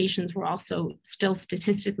complications were also still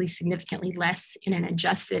statistically significantly less in an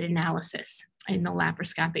adjusted analysis in the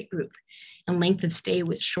laparoscopic group, and length of stay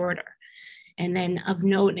was shorter. And then of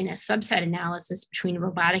note, in a subset analysis between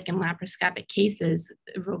robotic and laparoscopic cases,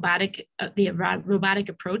 the robotic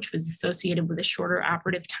approach was associated with a shorter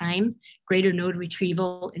operative time, greater node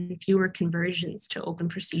retrieval, and fewer conversions to open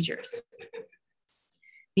procedures.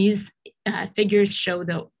 These figures show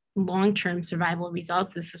the long-term survival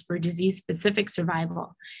results. This is for disease-specific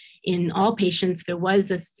survival. In all patients, there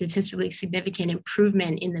was a statistically significant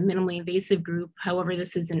improvement in the minimally invasive group. However,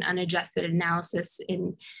 this is an unadjusted analysis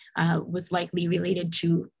and was likely related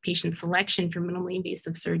to patient selection for minimally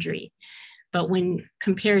invasive surgery. But when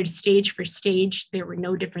compared stage for stage, there were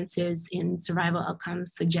no differences in survival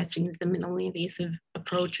outcomes, suggesting that the minimally invasive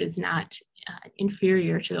approach is not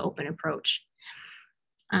inferior to the open approach.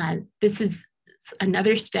 This is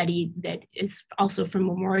another study that is also from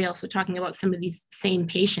Memorial, so talking about some of these same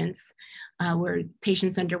patients, where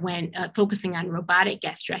patients underwent focusing on robotic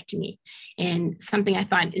gastrectomy. And something I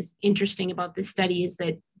thought is interesting about this study is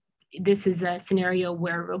that this is a scenario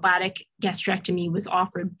where robotic gastrectomy was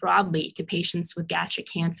offered broadly to patients with gastric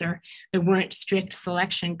cancer. There weren't strict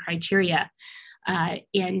selection criteria.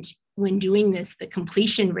 And when doing this, the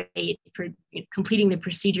completion rate for completing the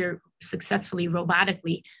procedure successfully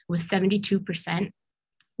robotically was 72%.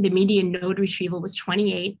 The median node retrieval was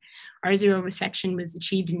 28. R0 resection was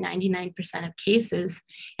achieved in 99% of cases,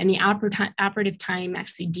 and the operative time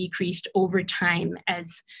actually decreased over time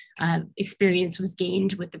as experience was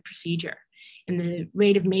gained with the procedure. And the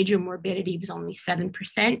rate of major morbidity was only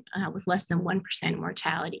 7%, with less than 1%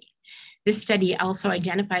 mortality. This study also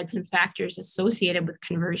identified some factors associated with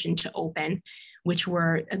conversion to open, which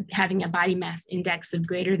were having a body mass index of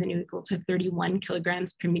greater than or equal to 31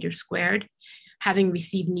 kilograms per meter squared, having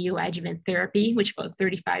received neoadjuvant therapy, which about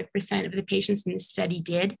 35% of the patients in the study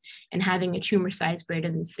did, and having a tumor size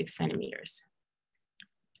greater than 6 centimeters.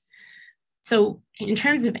 So in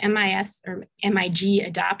terms of MIS or MIG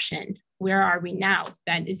adoption, where are we now?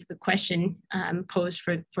 That is the question posed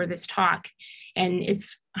for this talk. And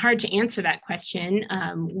it's hard to answer that question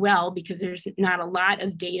well, because there's not a lot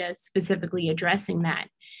of data specifically addressing that.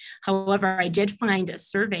 However, I did find a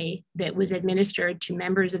survey that was administered to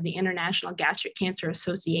members of the International Gastric Cancer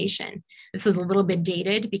Association. This is a little bit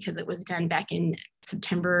dated because it was done back in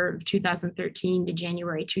September of 2013 to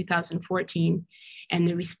January 2014. And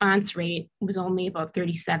the response rate was only about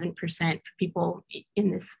 37% for people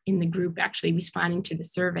in the group actually responding to the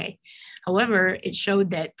survey. However, it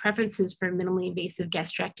showed that preferences for minimally invasive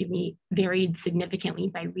gastrectomy varied significantly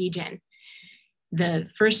by region. The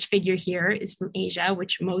first figure here is from Asia,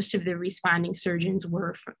 which most of the responding surgeons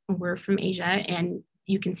were from Asia. And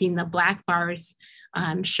you can see in the black bars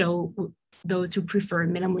show those who prefer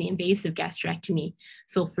minimally invasive gastrectomy.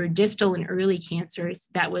 So for distal and early cancers,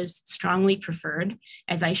 that was strongly preferred.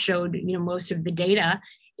 As I showed, most of the data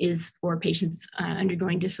is for patients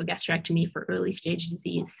undergoing distal gastrectomy for early stage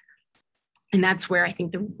disease. And that's where I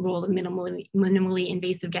think the role of minimally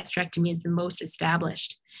invasive gastrectomy is the most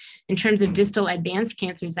established. In terms of distal advanced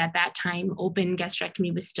cancers at that time, open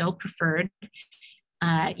gastrectomy was still preferred,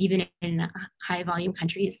 even in high volume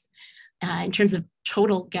countries. In terms of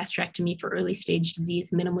total gastrectomy for early stage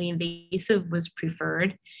disease, minimally invasive was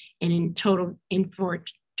preferred. And for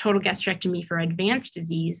total gastrectomy for advanced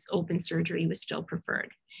disease, open surgery was still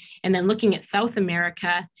preferred. And then looking at South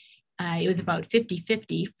America, it was about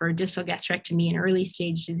 50-50 for distal gastrectomy in early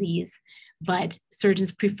stage disease, but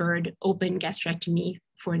surgeons preferred open gastrectomy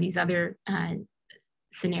for these other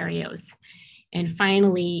scenarios. And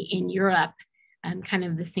finally, in Europe, kind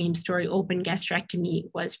of the same story, open gastrectomy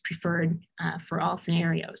was preferred for all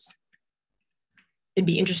scenarios. It'd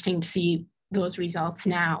be interesting to see those results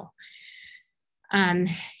now.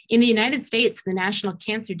 In the United States, the National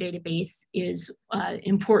Cancer Database is an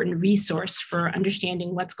important resource for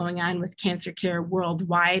understanding what's going on with cancer care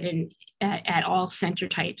worldwide and at all center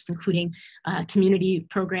types, including community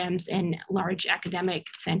programs and large academic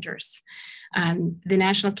centers. The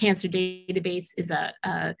National Cancer Database is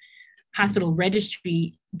a hospital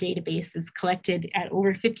registry database that's collected at over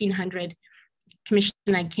 1,500 Commission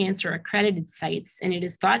on Cancer accredited sites, and it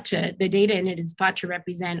is thought to, the data in it is thought to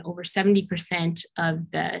represent over 70% of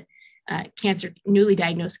the newly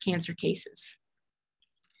diagnosed cancer cases.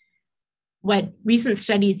 What recent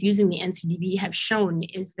studies using the NCDB have shown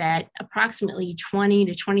is that approximately 20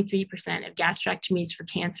 to 23% of gastrectomies for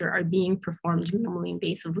cancer are being performed minimally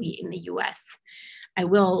invasively in the US. I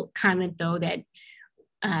will comment though that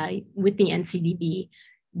with the NCDB,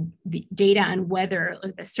 the data on whether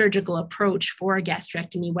the surgical approach for a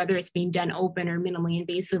gastrectomy, whether it's being done open or minimally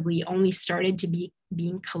invasively, only started to be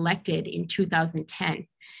being collected in 2010.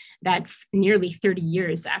 That's nearly 30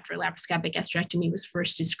 years after laparoscopic gastrectomy was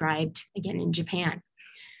first described, again in Japan.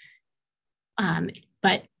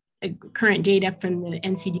 But current data from the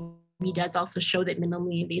NCDB does also show that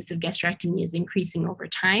minimally invasive gastrectomy is increasing over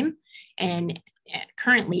time. And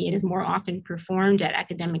currently, it is more often performed at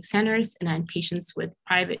academic centers and on patients with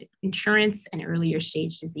private insurance and earlier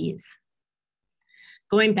stage disease.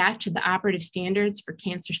 Going back to the operative standards for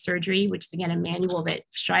cancer surgery, which is again a manual that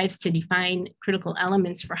strives to define critical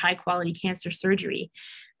elements for high quality cancer surgery,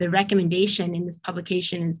 the recommendation in this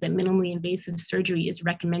publication is that minimally invasive surgery is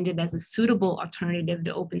recommended as a suitable alternative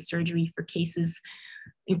to open surgery for cases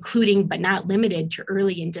including but not limited to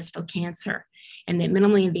early and distal cancer, and that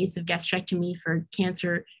minimally invasive gastrectomy for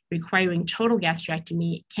cancer requiring total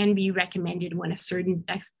gastrectomy can be recommended when a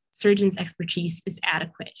surgeon's expertise is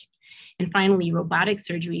adequate. And finally, robotic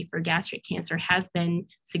surgery for gastric cancer has been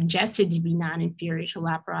suggested to be non-inferior to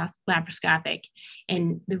laparoscopic,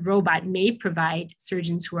 and the robot may provide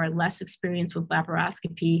surgeons who are less experienced with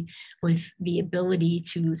laparoscopy with the ability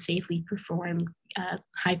to safely perform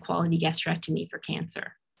high-quality gastrectomy for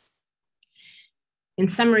cancer. In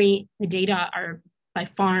summary, the data are by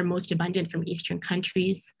far most abundant from Eastern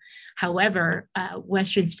countries. However,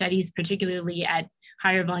 Western studies, particularly at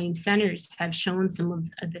higher volume centers, have shown some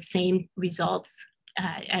of the same results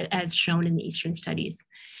as shown in the Eastern studies.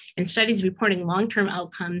 And studies reporting long-term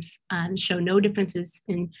outcomes show no differences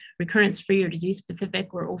in recurrence-free or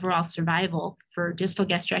disease-specific or overall survival for distal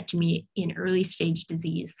gastrectomy in early stage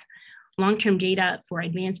disease. Long-term data for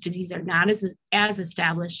advanced disease are not as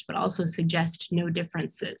established, but also suggest no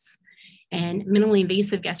differences. And minimally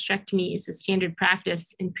invasive gastrectomy is a standard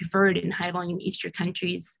practice and preferred in high volume Eastern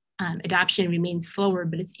countries. Adoption remains slower,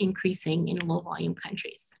 but it's increasing in low volume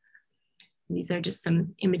countries. And these are just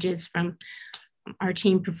some images from our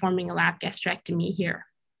team performing a lap gastrectomy here.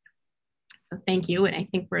 So thank you, and I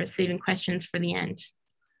think we're saving questions for the end.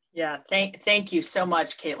 Yeah, thank you so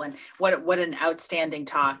much, Caitlin. What an outstanding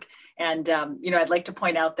talk. And I'd like to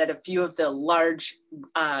point out that a few of the large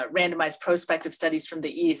randomized prospective studies from the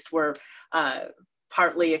East were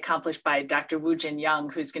partly accomplished by Dr. Woo-Jin Young,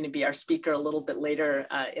 who's going to be our speaker a little bit later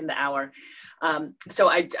in the hour. So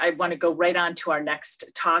I want to go right on to our next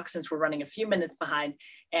talk since we're running a few minutes behind.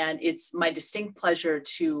 And it's my distinct pleasure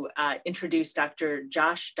to introduce Dr.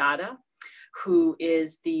 Josh Dada, who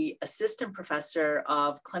is the Assistant Professor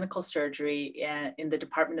of Clinical Surgery in the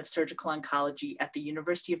Department of Surgical Oncology at the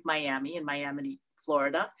University of Miami in Miami,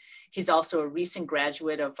 Florida. He's also a recent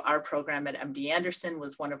graduate of our program at MD Anderson,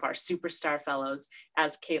 was one of our superstar fellows,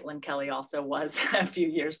 as Caitlin Kelly also was a few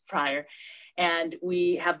years prior. And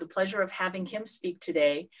we have the pleasure of having him speak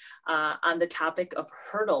today on the topic of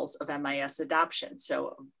hurdles of MIS adoption.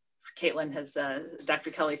 So Caitlin has,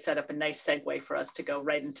 Dr. Kelly set up a nice segue for us to go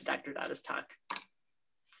right into Dr. Dada's talk.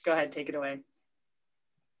 Go ahead, take it away.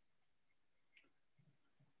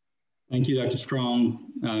 Thank you, Dr.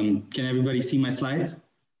 Strong. Can everybody see my slides?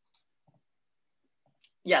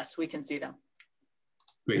 Yes, we can see them.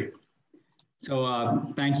 Great. So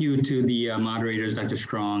thank you to the moderators, Dr.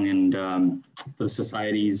 Strong, and for the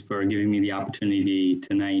societies for giving me the opportunity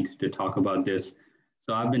tonight to talk about this.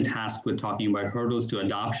 So I've been tasked with talking about hurdles to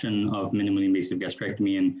adoption of minimally invasive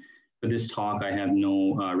gastrectomy, and for this talk, I have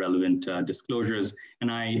no relevant disclosures.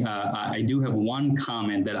 And I do have one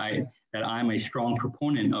comment that I'm a strong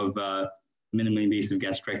proponent of minimally invasive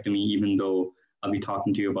gastrectomy, even though I'll be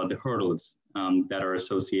talking to you about the hurdles that are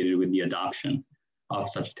associated with the adoption of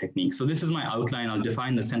such a technique. So this is my outline. I'll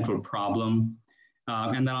define the central problem,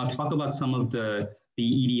 and then I'll talk about some of the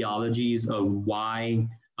etiologies of why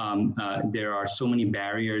there are so many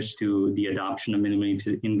barriers to the adoption of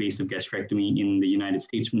minimally invasive gastrectomy in the United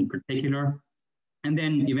States in particular. And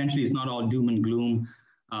then eventually, it's not all doom and gloom.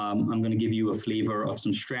 I'm going to give you a flavor of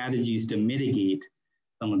some strategies to mitigate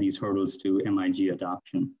some of these hurdles to MIG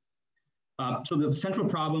adoption. So the central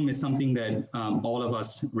problem is something that all of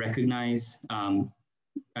us recognize.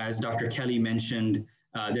 As Dr. Kelly mentioned,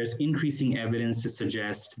 there's increasing evidence to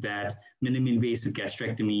suggest that minimally invasive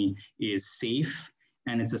gastrectomy is safe,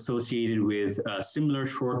 and it's associated with similar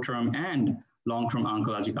short-term and long-term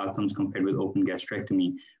oncologic outcomes compared with open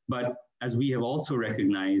gastrectomy. But as we have also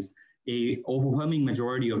recognized, an overwhelming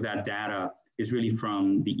majority of that data is really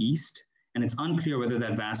from the East, and it's unclear whether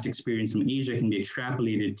that vast experience from Asia can be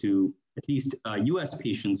extrapolated to at least US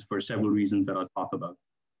patients for several reasons that I'll talk about.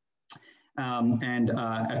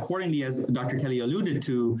 Accordingly, as Dr. Kelly alluded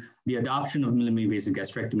to, the adoption of minimally invasive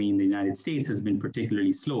gastrectomy in the United States has been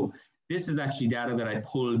particularly slow. This is actually data that I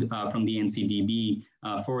pulled from the NCDB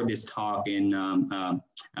for this talk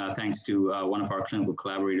thanks to one of our clinical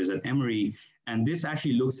collaborators at Emory. And this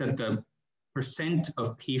actually looks at the percent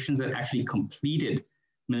of patients that actually completed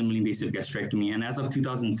minimally invasive gastrectomy. And as of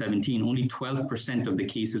 2017, only 12% of the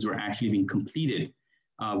cases were actually being completed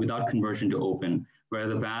without conversion to open, where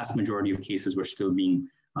the vast majority of cases were still being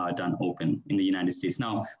done open in the United States.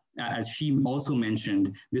 Now, as she also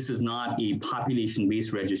mentioned, this is not a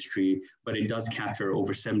population-based registry, but it does capture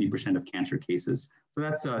over 70% of cancer cases. So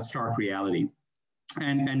that's a stark reality.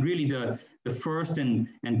 And really the first and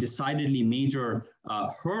decidedly major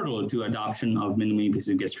hurdle to adoption of minimally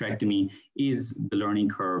invasive gastrectomy is the learning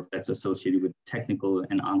curve that's associated with technical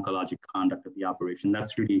and oncologic conduct of the operation.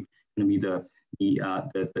 That's really going to be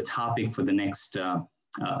the topic for the next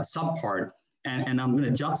subpart. And I'm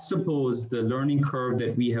going to juxtapose the learning curve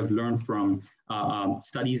that we have learned from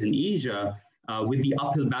studies in Asia with the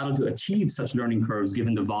uphill battle to achieve such learning curves,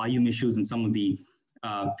 given the volume issues and some of the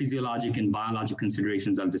physiologic and biologic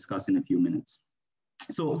considerations I'll discuss in a few minutes.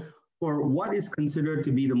 So for what is considered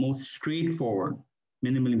to be the most straightforward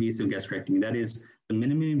minimally invasive gastrectomy, that is the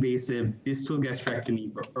minimally invasive distal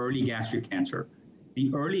gastrectomy for early gastric cancer,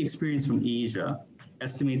 the early experience from Asia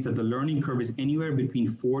estimates that the learning curve is anywhere between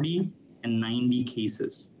 40 and 90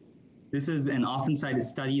 cases. This is an often cited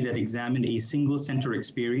study that examined a single center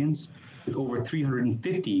experience with over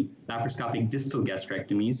 350 laparoscopic distal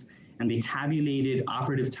gastrectomies, and they tabulated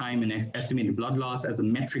operative time and estimated blood loss as a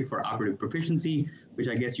metric for operative proficiency, which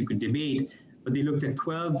I guess you could debate, but they looked at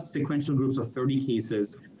 12 sequential groups of 30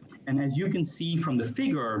 cases. And as you can see from the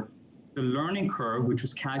figure, the learning curve, which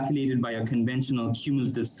was calculated by a conventional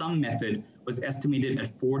cumulative sum method, was estimated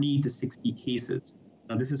at 40 to 60 cases.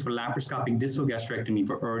 Now, this is for laparoscopic distal gastrectomy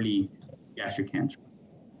for early gastric cancer.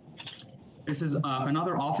 This is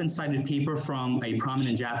another often cited paper from a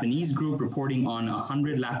prominent Japanese group reporting on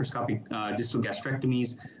 100 laparoscopic distal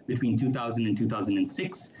gastrectomies between 2000 and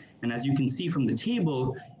 2006. And as you can see from the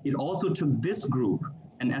table, it also took this group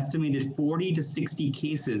an estimated 40 to 60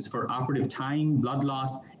 cases for operative time, blood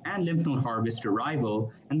loss, and lymph node harvest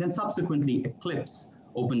arrival, and then subsequently eclipse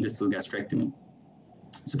open distal gastrectomy.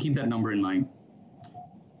 So keep that number in mind.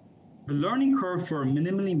 The learning curve for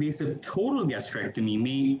minimally invasive total gastrectomy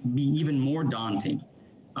may be even more daunting.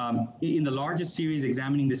 In the largest series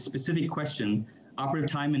examining this specific question, operative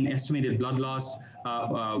time and estimated blood loss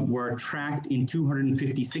were tracked in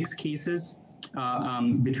 256 cases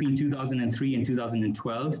between 2003 and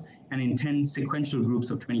 2012, and in 10 sequential groups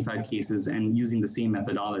of 25 cases, and using the same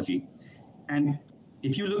methodology. And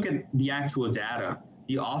if you look at the actual data,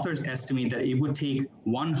 the authors estimate that it would take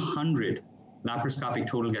 100 laparoscopic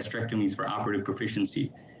total gastrectomies for operative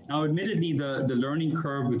proficiency. Now, admittedly, the learning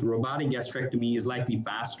curve with robotic gastrectomy is likely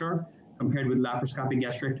faster compared with laparoscopic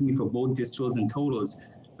gastrectomy for both distals and totals.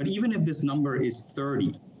 But even if this number is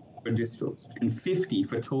 30 for distals and 50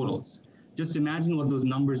 for totals, just imagine what those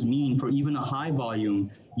numbers mean for even a high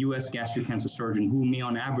volume US gastric cancer surgeon who may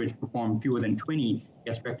on average perform fewer than 20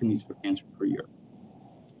 gastrectomies for cancer per year.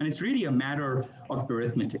 And it's really a matter of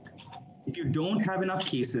arithmetic. If you don't have enough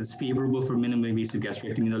cases favorable for minimally invasive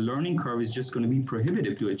gastrectomy, the learning curve is just going to be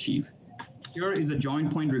prohibitive to achieve. Here is a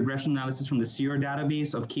joint point regression analysis from the SEER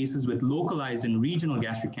database of cases with localized and regional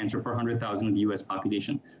gastric cancer per 100,000 of the US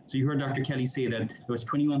population. So you heard Dr. Kelly say that there was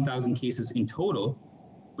 21,000 cases in total,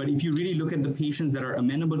 but if you really look at the patients that are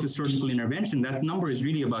amenable to surgical intervention, that number is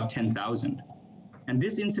really about 10,000. And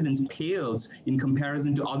this incidence pales in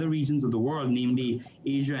comparison to other regions of the world, namely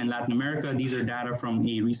Asia and Latin America. These are data from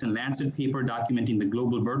a recent Lancet paper documenting the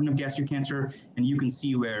global burden of gastric cancer. And you can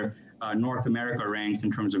see where North America ranks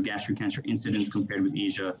in terms of gastric cancer incidence compared with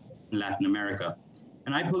Asia and Latin America.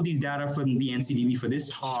 And I pulled these data from the NCDB for this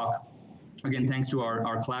talk, again, thanks to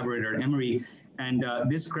our collaborator, Emery. And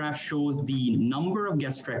this graph shows the number of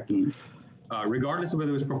gastrectomies, regardless of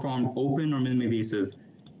whether it was performed open or minimally invasive,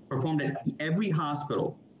 performed at every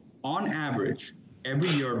hospital on average every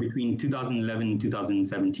year between 2011 and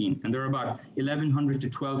 2017. And there are about 1,100 to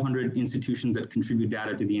 1,200 institutions that contribute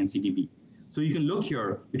data to the NCDB. So you can look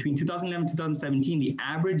here, between 2011 and 2017, the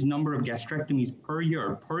average number of gastrectomies per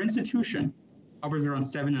year, per institution, hovers around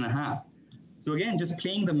 7.5. So again, just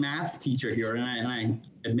playing the math teacher here, and I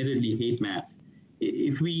admittedly hate math.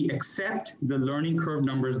 If we accept the learning curve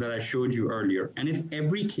numbers that I showed you earlier, and if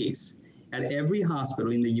every case at every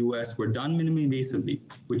hospital in the US were done minimally invasively,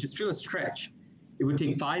 which is still a stretch, it would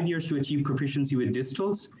take 5 years to achieve proficiency with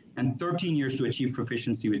distals and 13 years to achieve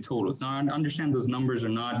proficiency with totals. Now, I understand those numbers are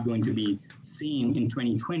not going to be same in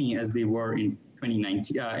 2020 as they were in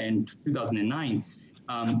 2019 and 2009,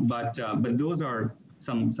 but those are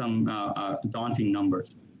some daunting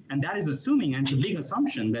numbers. And that is assuming, and it's a big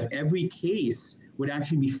assumption, that every case would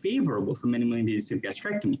actually be favorable for minimally invasive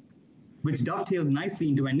gastrectomy, which dovetails nicely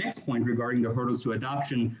into my next point regarding the hurdles to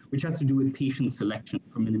adoption, which has to do with patient selection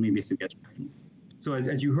for minimally invasive gastrectomy. So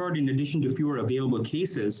as you heard, in addition to fewer available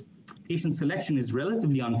cases, patient selection is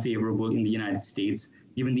relatively unfavorable in the United States,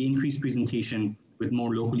 given the increased presentation with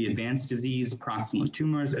more locally advanced disease, proximal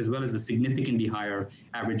tumors, as well as a significantly higher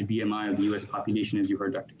average BMI of the US population, as you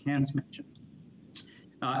heard Dr. Kantz mention.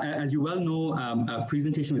 As you well know,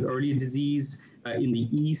 presentation with earlier disease in the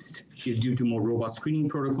East is due to more robust screening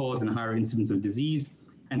protocols and higher incidence of disease.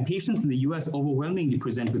 And patients in the US overwhelmingly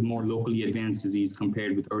present with more locally advanced disease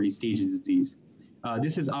compared with early stage disease.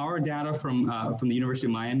 This is our data from the University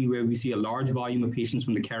of Miami, where we see a large volume of patients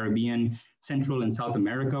from the Caribbean, Central and South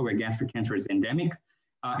America, where gastric cancer is endemic.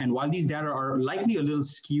 And while these data are likely a little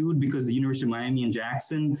skewed because the University of Miami and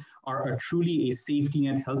Jackson are truly a safety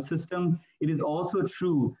net health system, it is also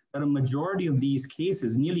true that a majority of these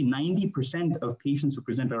cases, nearly 90% of patients who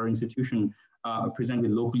present at our institution present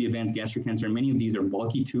with locally advanced gastric cancer, and many of these are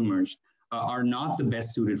bulky tumors, are not the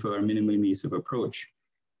best suited for our minimally invasive approach.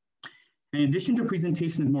 In addition to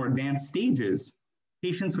presentation at more advanced stages,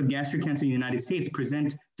 patients with gastric cancer in the United States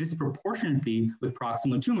present disproportionately with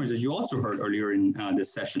proximal tumors, as you also heard earlier in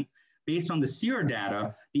this session. Based on the SEER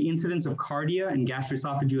data, the incidence of cardia and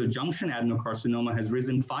gastroesophageal junction adenocarcinoma has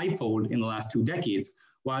risen 5-fold in the last 2 decades,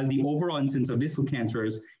 while the overall incidence of distal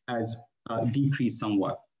cancers has decreased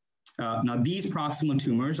somewhat. Now, these proximal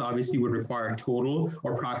tumors obviously would require total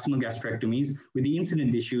or proximal gastrectomies, with the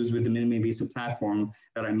incident issues with the minimally invasive platform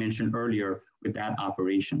that I mentioned earlier with that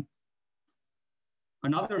operation.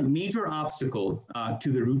 Another major obstacle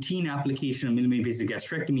to the routine application of minimally invasive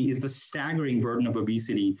gastrectomy is the staggering burden of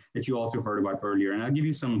obesity that you also heard about earlier. And I'll give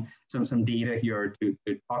you some data here to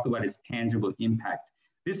talk about its tangible impact.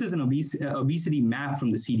 This is an obesity map from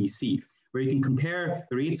the CDC, where you can compare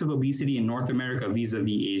the rates of obesity in North America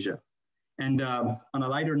vis-a-vis Asia. And on a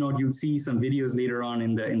lighter note, you'll see some videos later on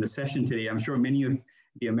in the session today. I'm sure many of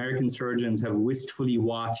the American surgeons have wistfully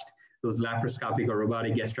watched those laparoscopic or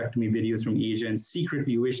robotic gastrectomy videos from Asia and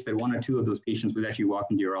secretly wish that 1 or 2 of those patients would actually walk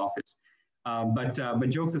into your office. But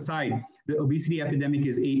jokes aside, the obesity epidemic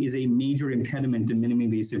is a major impediment to minimally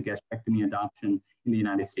invasive gastrectomy adoption in the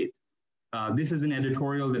United States. This is an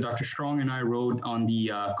editorial that Dr. Strong and I wrote on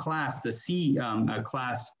the C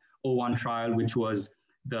class 01 trial, which was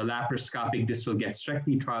the laparoscopic distal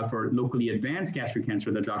gastrectomy trial for locally advanced gastric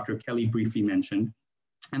cancer that Dr. Kelly briefly mentioned.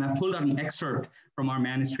 And I pulled out an excerpt from our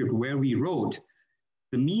manuscript where we wrote,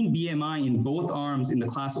 the mean BMI in both arms in the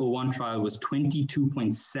class 01 trial was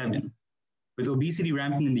 22.7. With obesity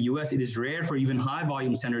rampant in the US, it is rare for even high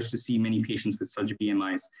volume centers to see many patients with such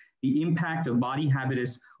BMIs. The impact of body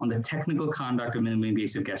habitus on the technical conduct of minimally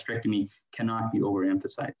invasive gastrectomy cannot be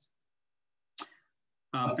overemphasized.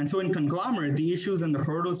 And so in conglomerate, the issues and the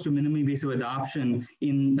hurdles to minimally invasive adoption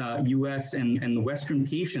in US and Western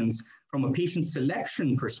patients from a patient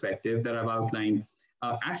selection perspective that I've outlined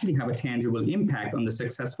actually have a tangible impact on the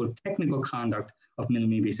successful technical conduct of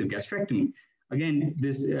minimally invasive gastrectomy. Again,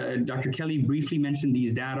 this Dr. Kelly briefly mentioned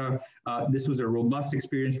these data. This was a robust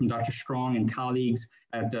experience from Dr. Strong and colleagues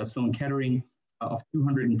at Sloan Kettering of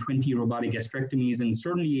 220 robotic gastrectomies, and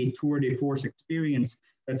certainly a tour de force experience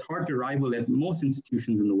that's hard to rival at most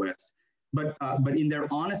institutions in the West. But in their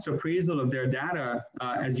honest appraisal of their data,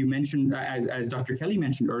 as you mentioned, as Dr. Kelly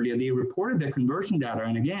mentioned earlier, they reported their conversion data.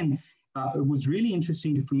 And again, it was really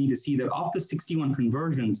interesting for me to see that of the 61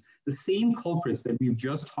 conversions, the same culprits that we've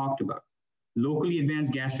just talked about, locally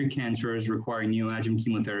advanced gastric cancers requiring neoadjuvant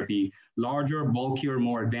chemotherapy, larger, bulkier,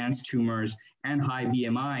 more advanced tumors, and high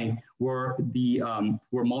BMI were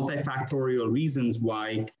multifactorial reasons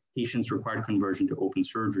why patients required conversion to open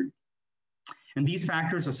surgery. And these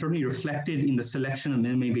factors are certainly reflected in the selection of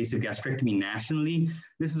minimally invasive gastrectomy nationally.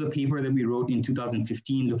 This is a paper that we wrote in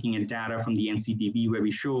 2015 looking at data from the NCDB, where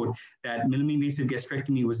we showed that minimally invasive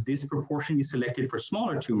gastrectomy was disproportionately selected for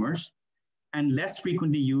smaller tumors and less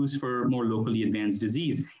frequently used for more locally advanced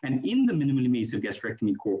disease. And in the minimally invasive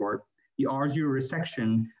gastrectomy cohort, the R0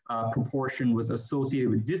 resection proportion was associated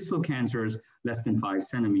with distal cancers less than 5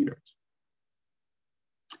 centimeters.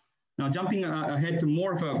 Now, jumping ahead to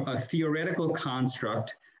more of a theoretical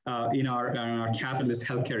construct in our capitalist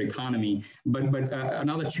healthcare economy, but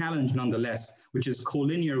another challenge nonetheless, which is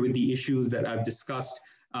collinear with the issues that I've discussed,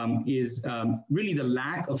 is really the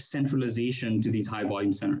lack of centralization to these high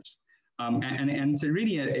volume centers. And it's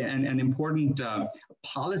really an important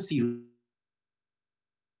policy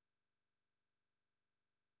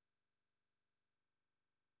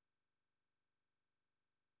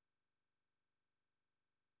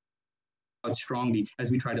strongly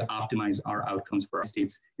as we try to optimize our outcomes for our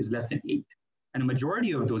states is less than 8. And a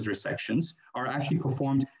majority of those resections are actually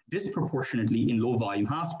performed disproportionately in low volume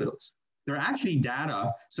hospitals. there are actually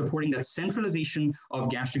data supporting that centralization of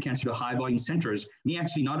gastric cancer to high volume centers may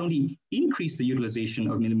actually not only increase the utilization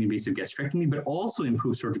of minimally invasive gastrectomy, but also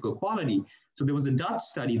improve surgical quality. So there was a Dutch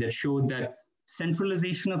study that showed that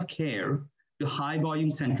centralization of care to high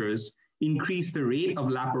volume centers increased the rate of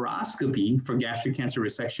laparoscopy for gastric cancer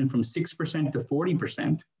resection from 6% to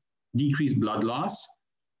 40%, decreased blood loss,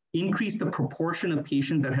 increased the proportion of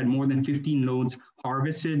patients that had more than 15 loads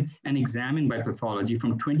harvested and examined by pathology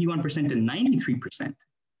from 21% to 93%,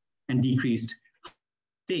 and decreased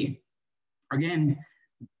stay. Again,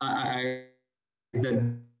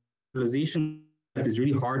 the utilization is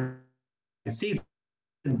really hard to say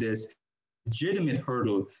this legitimate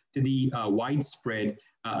hurdle to the widespread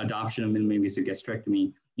adoption of minimally invasive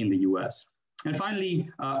gastrectomy in the US. And finally,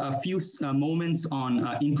 a few moments on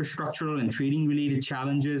infrastructural and training related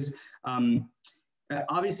challenges.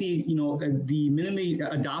 Obviously, the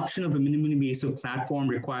adoption of a minimally invasive platform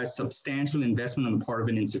requires substantial investment on the part of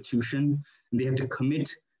an institution. And they have to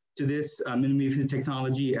commit to this minimally invasive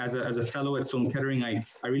technology. As a fellow at Sloan Kettering, I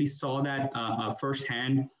really saw that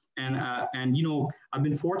firsthand. And I've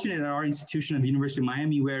been fortunate at our institution at the University of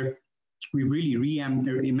Miami, where we really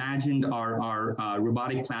reimagined our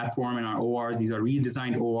robotic platform and our ORs. These are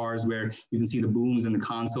redesigned ORs where you can see the booms and the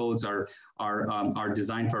consoles are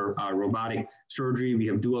designed for robotic surgery. We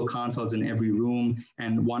have dual consoles in every room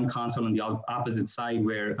and one console on the opposite side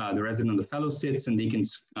where the resident or the fellow sits, and they can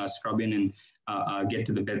scrub in and get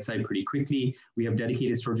to the bedside pretty quickly. We have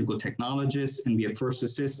dedicated surgical technologists, and we have first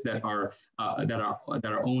assists that are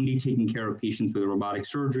only taking care of patients with robotic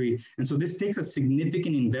surgery. And so this takes a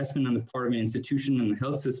significant investment on the part of an institution and the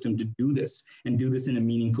health system to do this and do this in a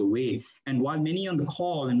meaningful way. And while many on the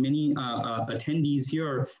call and many attendees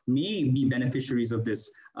here may be beneficiaries of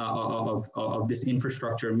this this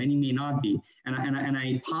infrastructure, many may not be. And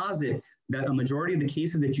I posit that a majority of the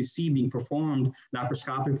cases that you see being performed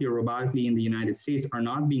laparoscopically or robotically in the United States are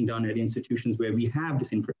not being done at institutions where we have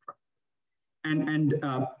this infrastructure. And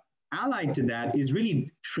allied to that is really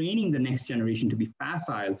training the next generation to be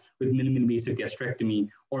facile with minimally invasive gastrectomy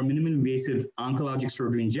or minimally invasive oncologic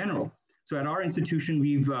surgery in general. So at our institution,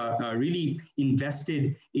 we've really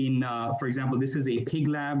invested in, for example, this is a pig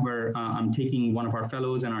lab where I'm taking one of our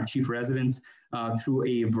fellows and our chief residents through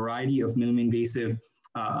a variety of minimally invasive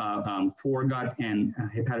foregut and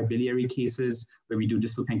hepatobiliary cases where we do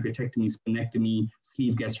distal pancreatectomy, splenectomy,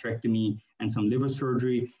 sleeve gastrectomy, and some liver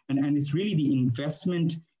surgery. And it's really the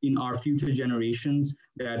investment in our future generations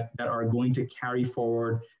that are going to carry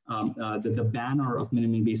forward the banner of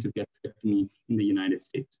minimally invasive gastrectomy in the United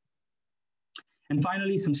States. And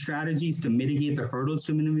finally, some strategies to mitigate the hurdles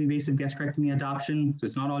to minimally invasive gastrectomy adoption. So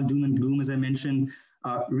it's not all doom and gloom, as I mentioned.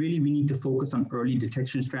 Really, we need to focus on early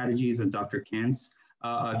detection strategies, as Dr. Kantz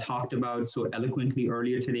talked about so eloquently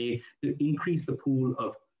earlier today, to increase the pool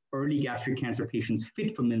of early gastric cancer patients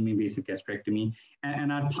fit for minimally invasive gastrectomy.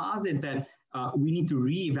 And I'd posit that we need to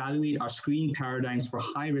reevaluate our screening paradigms for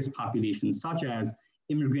high-risk populations, such as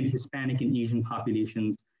immigrant Hispanic and Asian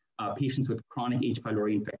populations, patients with chronic H.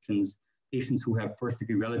 pylori infections, patients who have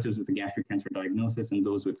first-degree relatives with a gastric cancer diagnosis, and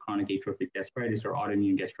those with chronic atrophic gastritis or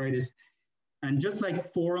autoimmune gastritis. And just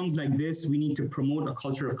like forums like this, we need to promote a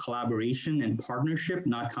culture of collaboration and partnership,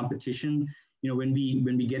 not competition. When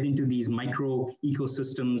we get into these micro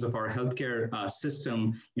ecosystems of our healthcare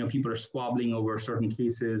system, people are squabbling over certain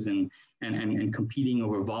cases and competing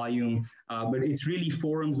over volume. But it's really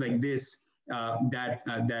forums like this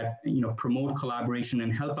that promote collaboration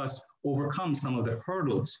and help us overcome some of the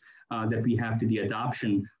hurdles that we have to the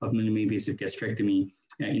adoption of minimally invasive gastrectomy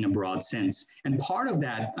in a broad sense. And part of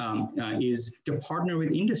that is to partner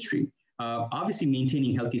with industry, obviously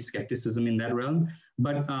maintaining healthy skepticism in that realm,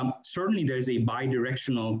 but certainly there's a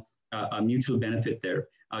bi-directional mutual benefit there,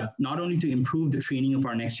 not only to improve the training of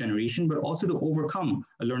our next generation, but also to overcome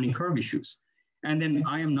learning curve issues. And then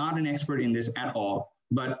I am not an expert in this at all,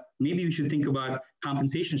 but maybe we should think about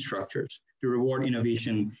compensation structures to reward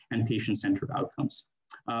innovation and patient-centered outcomes.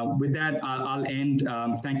 With that, I'll end.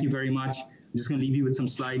 Thank you very much. I'm just going to leave you with some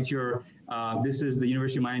slides here. This is the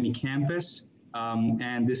University of Miami campus,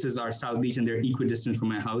 and this is our South Beach, and they're equidistant from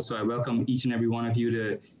my house. So I welcome each and every one of you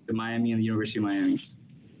to Miami and the University of Miami.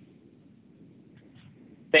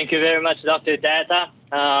 Thank you very much, Dr. Datta.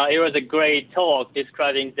 It was a great talk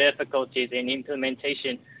describing difficulties in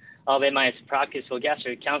implementation of MIS practice for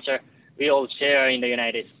gastric cancer we all share in the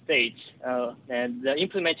United States. And the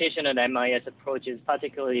implementation of the MIS approach is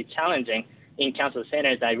particularly challenging in cancer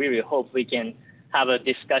centers. I really hope we can have a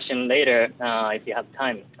discussion later if you have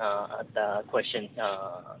time at the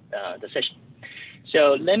the session.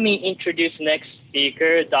 So let me introduce next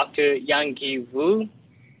speaker, Dr. Yang-Gi Wu.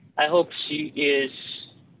 I hope she is.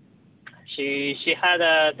 She had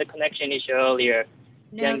the connection issue earlier.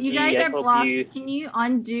 No, you guys are blocked.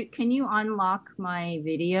 Can you unlock my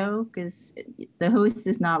video? Because the host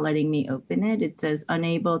is not letting me open it. It says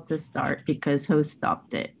unable to start because host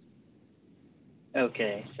stopped it.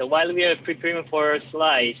 Okay, so while we are preparing for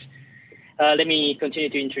slides, let me continue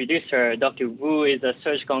to introduce her. Dr. Wu is a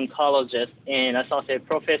surgical oncologist and associate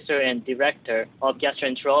professor and director of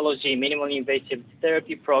gastroenterology minimally invasive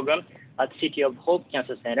therapy program at City of Hope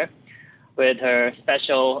Cancer Center, with her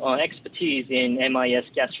special expertise in MIS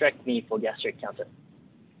gastrectomy for gastric cancer.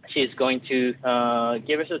 She's going to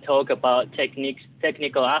give us a talk about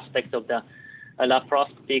technical aspects of the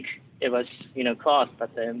laparoscopic, class, but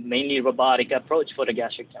mainly robotic approach for the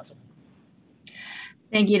gastric cancer.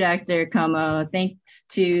 Thank you, Dr. Como. Thanks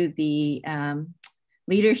to the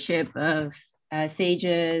leadership of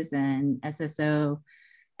SAGES and SSO,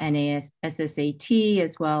 NASSAT,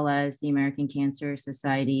 as well as the American Cancer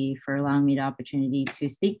Society for allowing me the opportunity to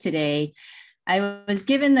speak today. I was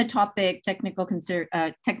given the topic technical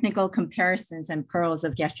comparisons and pearls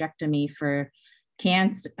of gastrectomy for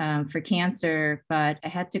cancer, but I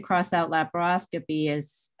had to cross out laparoscopy,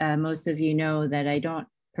 as most of you know that I don't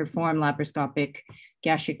perform laparoscopic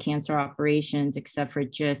gastric cancer operations except for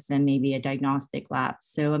GIST and maybe a diagnostic lab.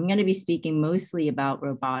 So I'm going to be speaking mostly about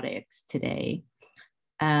robotics today.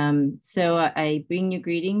 So I bring you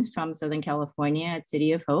greetings from Southern California at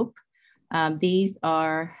City of Hope. These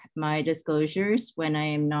are my disclosures. When I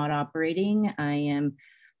am not operating, I am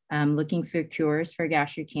looking for cures for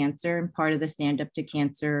gastric cancer. I'm part of the Stand Up to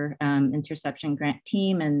Cancer Interception Grant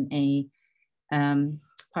team and a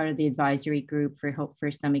part of the advisory group for Hope for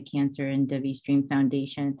Stomach Cancer and Devi's Dream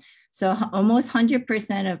Foundation. So almost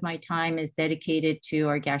 100% of my time is dedicated to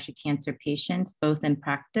our gastric cancer patients, both in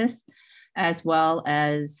practice as well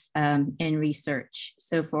as in research.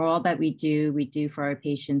 So for all that we do for our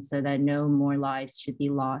patients so that no more lives should be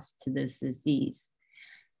lost to this disease.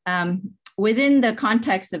 Within the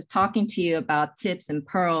context of talking to you about tips and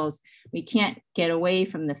pearls, we can't get away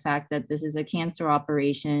from the fact that this is a cancer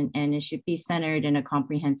operation and it should be centered in a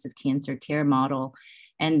comprehensive cancer care model.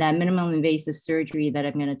 And that minimal invasive surgery that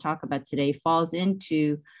I'm going to talk about today falls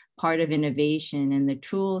into part of innovation and the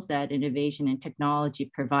tools that innovation and technology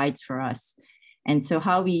provides for us. And so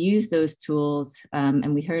how we use those tools,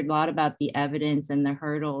 and we heard a lot about the evidence and the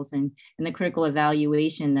hurdles and the critical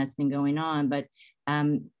evaluation that's been going on, but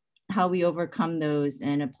how we overcome those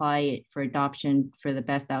and apply it for adoption for the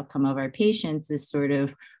best outcome of our patients is sort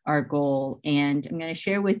of our goal. And I'm going to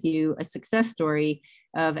share with you a success story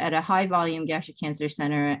of at a high volume gastric cancer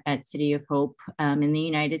center at City of Hope in the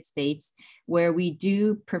United States, where we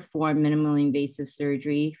do perform minimally invasive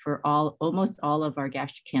surgery for almost all of our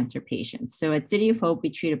gastric cancer patients. So at City of Hope, we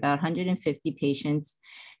treat about 150 patients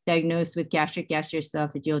diagnosed with gastric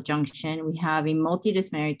gastroesophageal junction. We have a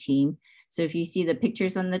multidisciplinary team. So if you see the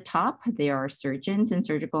pictures on the top, they are surgeons and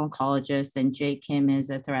surgical oncologists, and Jay Kim is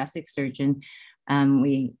a thoracic surgeon.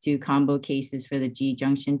 We do combo cases for the G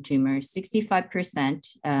junction tumors.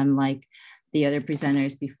 65%, like the other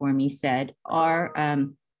presenters before me said, are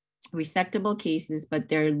resectable cases, but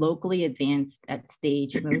they're locally advanced at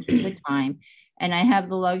stage most of the time. And I have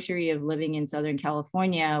the luxury of living in Southern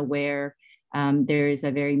California, where there is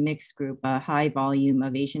a very mixed group, a high volume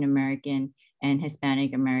of Asian American and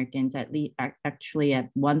Hispanic Americans. At least actually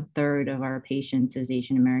at 1/3 of our patients is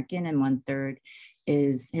Asian American and 1/3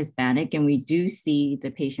 is Hispanic. And we do see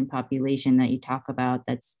the patient population that you talk about,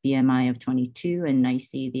 that's BMI of 22, and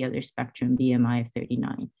NICE, the other spectrum, BMI of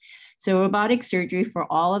 39. So robotic surgery for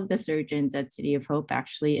all of the surgeons at City of Hope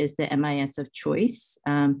actually is the MIS of choice.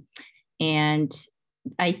 And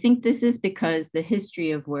I think this is because the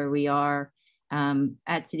history of where we are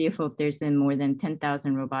at City of Hope, there's been more than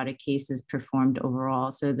 10,000 robotic cases performed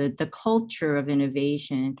overall. So the culture of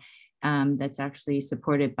innovation that's actually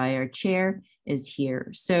supported by our chair is here.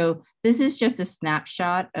 So this is just a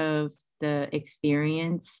snapshot of the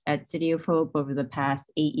experience at City of Hope over the past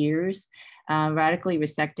 8 years. Radically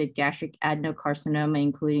resected gastric adenocarcinoma,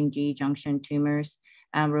 including G junction tumors.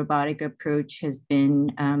 Robotic approach has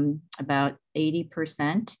been about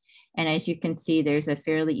 80%. And as you can see, there's a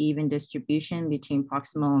fairly even distribution between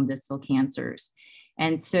proximal and distal cancers.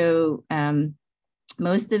 And so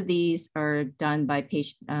most of these are done by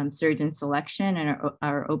patient surgeon selection, and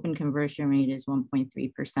our open conversion rate is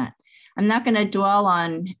 1.3%. I'm not going to dwell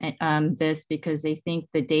on this because I think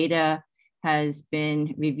the data has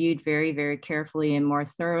been reviewed very, very carefully and more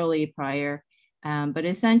thoroughly prior. But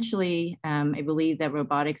essentially, I believe that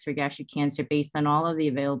robotics for gastric cancer, based on all of the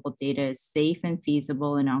available data, is safe and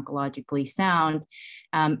feasible and oncologically sound.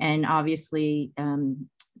 And obviously,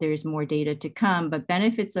 there's more data to come, but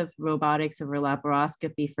benefits of robotics over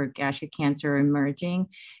laparoscopy for gastric cancer are emerging.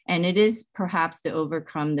 And it is perhaps to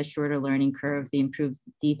overcome the shorter learning curve, the improved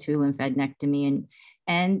D2 lymphadenectomy,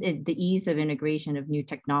 and the ease of integration of new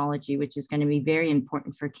technology, which is going to be very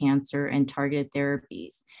important for cancer and targeted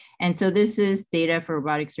therapies. And so this is data for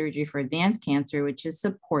robotic surgery for advanced cancer, which is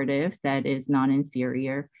supportive, that is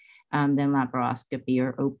non-inferior than laparoscopy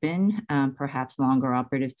or open, perhaps longer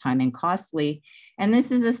operative time and costly. And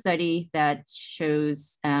this is a study that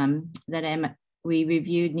shows that we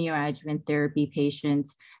reviewed neoadjuvant therapy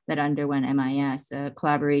patients that underwent MIS, a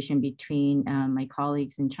collaboration between my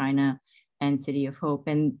colleagues in China and City of Hope.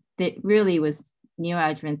 And it really was,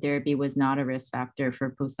 neoadjuvant therapy was not a risk factor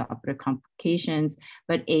for postoperative complications,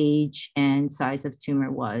 but age and size of tumor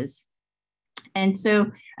was. And so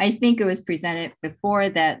I think it was presented before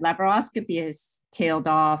that laparoscopy has tailed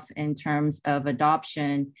off in terms of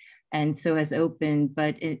adoption, and so has opened,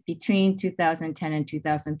 but between 2010 and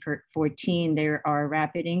 2014, there are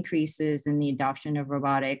rapid increases in the adoption of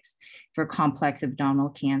robotics for complex abdominal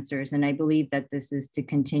cancers, and I believe that this is to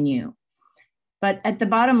continue. But at the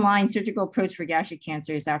bottom line, surgical approach for gastric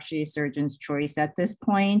cancer is actually a surgeon's choice at this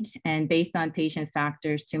point. And based on patient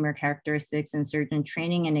factors, tumor characteristics, and surgeon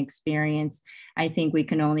training and experience, I think we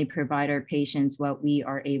can only provide our patients what we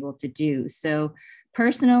are able to do. So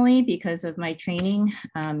personally, because of my training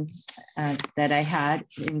that I had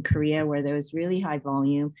in Korea, where there was really high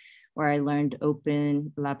volume, where I learned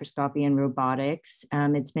open laparoscopy and robotics,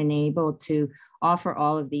 it's been able to offer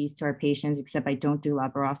all of these to our patients, except I don't do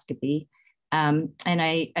laparoscopy. And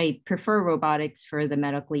I prefer robotics for the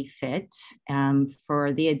medically fit,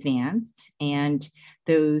 for the advanced, and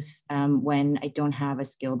those when I don't have a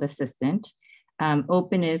skilled assistant.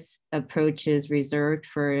 Openness approach is reserved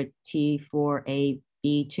for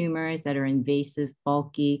T4AB tumors that are invasive,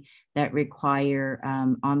 bulky, that require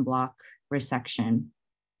en bloc resection,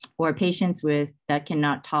 or patients that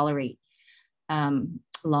cannot tolerate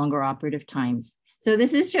longer operative times. So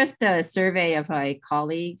this is just a survey of my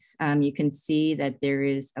colleagues. You can see that there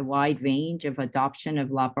is a wide range of adoption of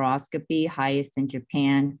laparoscopy, highest in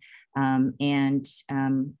Japan, and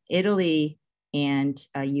Italy and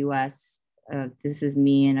US. This is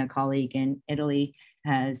me and a colleague in Italy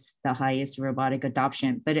has the highest robotic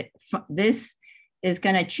adoption. But this is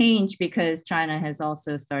going to change because China has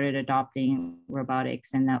also started adopting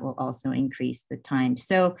robotics, and that will also increase the time.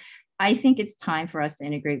 So I think it's time for us to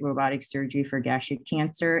integrate robotic surgery for gastric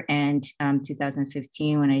cancer. And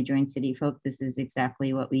 2015, when I joined City of Hope, this is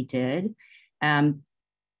exactly what we did.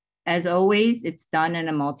 As always, it's done in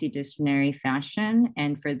a multidisciplinary fashion.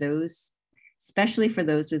 And for those, especially for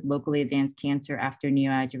those with locally advanced cancer after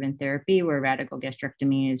neoadjuvant therapy, where radical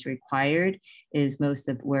gastrectomy is required, is most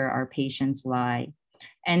of where our patients lie.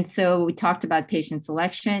 And so we talked about patient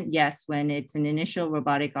selection. Yes, when it's an initial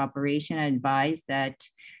robotic operation, I advise that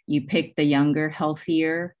you pick the younger,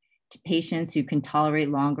 healthier patients who can tolerate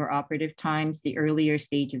longer operative times, the earlier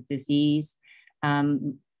stage of disease.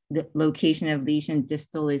 The location of lesion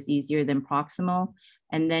distal is easier than proximal.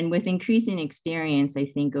 And then with increasing experience, I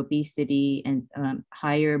think obesity and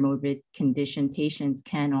higher morbid condition patients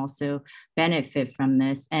can also benefit from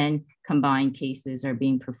this, and combined cases are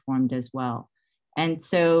being performed as well. And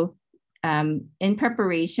so in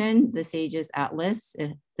preparation, the SAGES Atlas,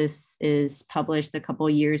 this is published a couple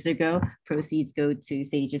of years ago, proceeds go to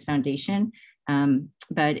SAGES Foundation,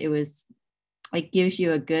 but it gives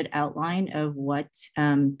you a good outline of what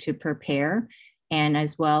to prepare, and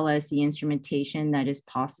as well as the instrumentation that is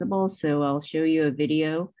possible. So I'll show you a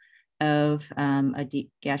video of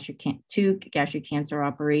two gastric cancer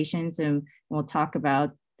operations, and we'll talk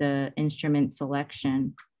about the instrument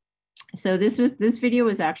selection. So this video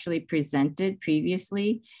was actually presented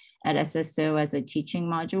previously at SSO as a teaching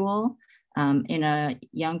module in a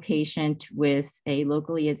young patient with a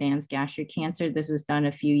locally advanced gastric cancer. This was done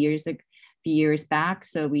a few years back.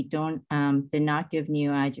 So we did not give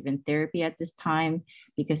neoadjuvant therapy at this time,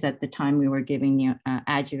 because at the time we were giving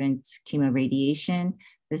adjuvant chemoradiation.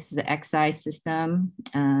 This is the XI system.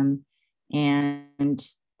 And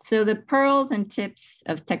so the pearls and tips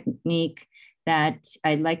of technique that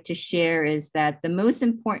I'd like to share is that the most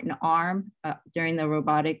important arm during the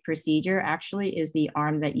robotic procedure actually is the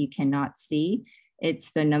arm that you cannot see.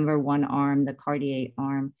 It's the number one arm, the cardiac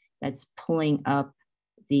arm, that's pulling up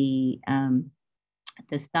the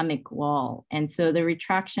stomach wall. And so the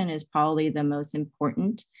retraction is probably the most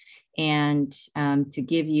important. And to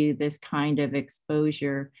give you this kind of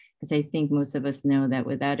exposure, because I think most of us know that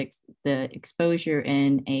without the exposure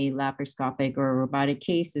in a laparoscopic or a robotic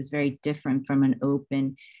case is very different from an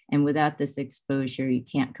open. And without this exposure, you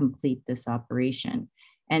can't complete this operation.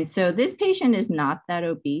 And so this patient is not that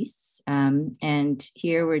obese. And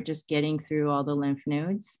here we're just getting through all the lymph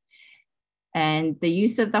nodes. And the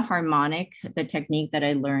use of the harmonic, the technique that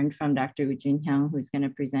I learned from Dr. Woojin Hyung, who's going to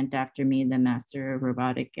present after me, the master of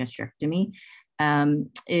robotic gastrectomy,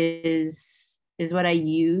 is what I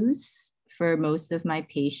use for most of my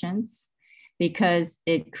patients, because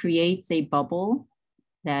it creates a bubble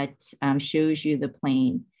that shows you the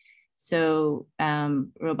plane. So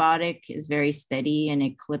robotic is very steady and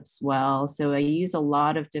it clips well. So I use a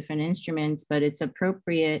lot of different instruments, but it's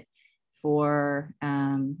appropriate for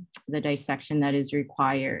the dissection that is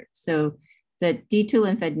required. So the D2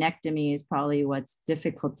 lymphadenectomy is probably what's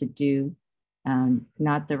difficult to do,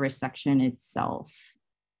 not the resection itself.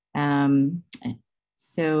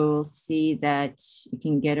 So see that you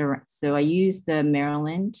can get around. So I use the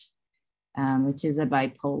Maryland, which is a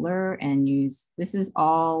bipolar, and this is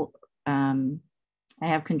all, I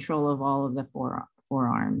have control of all of the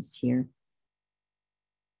forearms here.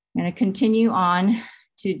 I'm going to continue on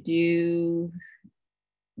to do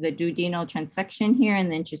the duodenal transection here. In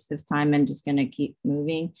the interest of time, I'm just going to keep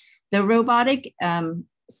moving. The robotic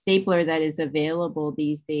stapler that is available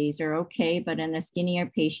these days are okay, but in a skinnier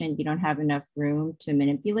patient, you don't have enough room to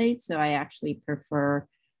manipulate. So I actually prefer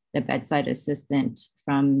the bedside assistant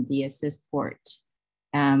from the assist port.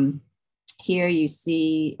 Here you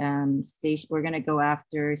see we're going to go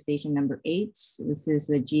after station number 8. This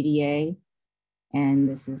is a GDA. And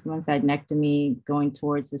this is lymphadenectomy going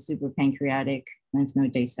towards the suprapancreatic lymph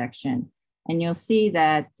node dissection. And you'll see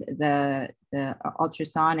that the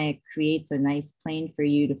ultrasonic creates a nice plane for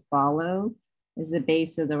you to follow. This is the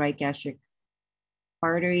base of the right gastric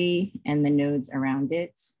artery and the nodes around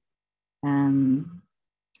it.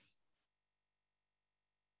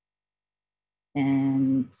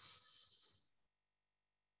 And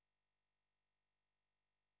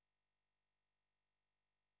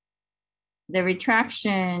the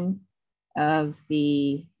retraction of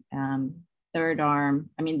the third arm,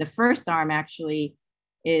 the first arm actually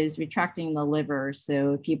is retracting the liver.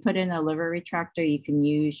 So if you put in a liver retractor, you can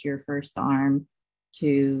use your first arm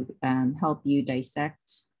to help you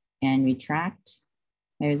dissect and retract.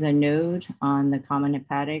 There's a node on the common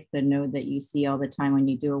hepatic, the node that you see all the time when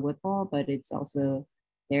you do a Whipple, but it's also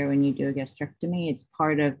there when you do a gastrectomy. It's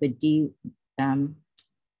part of the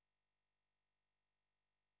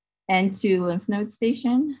N2 lymph node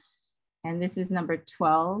station. And this is number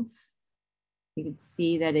 12. You can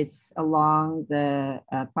see that it's along the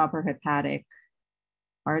proper hepatic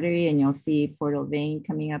artery, and you'll see portal vein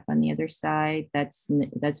coming up on the other side. That's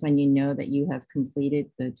when you know that you have completed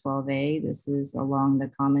the 12A. This is along the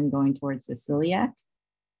common going towards the celiac.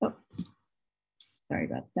 Oh, sorry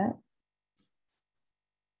about that.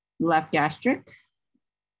 Left gastric.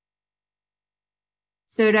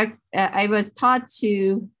 So I was taught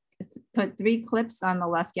to put 3 clips on the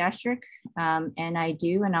left gastric, and I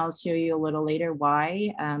do, and I'll show you a little later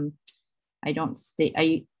why.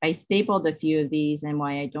 I stapled a few of these and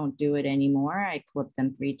why I don't do it anymore. I clip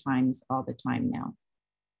them 3 times all the time now.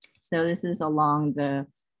 So this is along the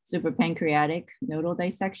suprapancreatic nodal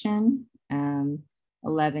dissection,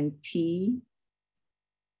 11P,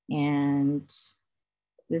 and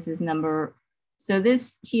this is so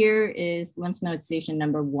this here is lymph node station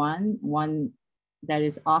number 1 that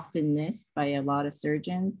is often missed by a lot of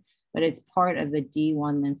surgeons, but it's part of the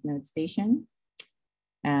D1 lymph node station.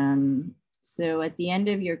 So at the end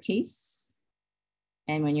of your case,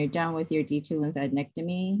 and when you're done with your D2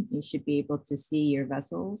 lymphadenectomy, you should be able to see your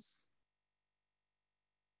vessels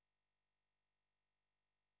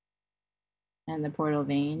and the portal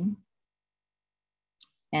vein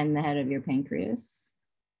and the head of your pancreas.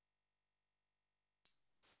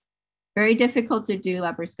 Very difficult to do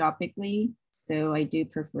laparoscopically, so I do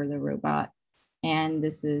prefer the robot. And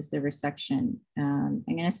this is the resection. I'm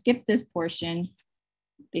going to skip this portion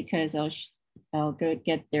because I'll go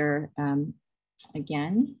get there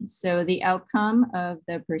again. So the outcome of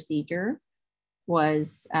the procedure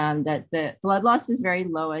was that the blood loss is very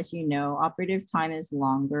low, as you know. Operative time is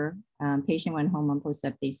longer. Patient went home on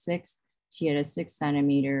post-op day 6. She had a 6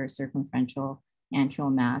 centimeter circumferential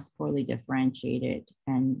antral mass, poorly differentiated.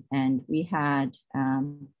 And we had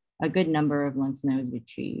a good number of lymph nodes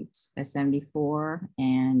retrieved, 74,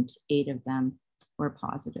 and 8 of them were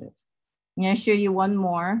positive. I'm going to show you one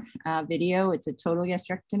more video. It's a total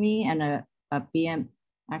gastrectomy and a BM,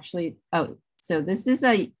 actually, so this is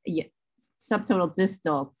a subtotal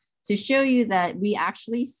distal to show you that we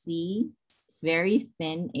actually see very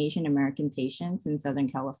thin Asian American patients in Southern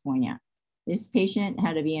California. This patient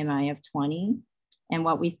had a BMI of 20, and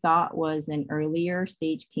what we thought was an earlier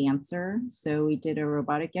stage cancer. So we did a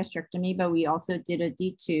robotic gastrectomy, but we also did a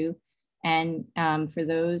D2. And for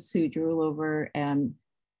those who drool over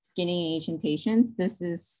skinny Asian patients,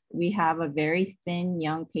 we have a very thin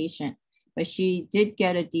young patient, but she did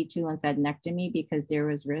get a D2 lymphadenectomy because there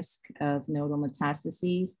was risk of nodal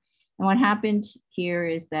metastases. And what happened here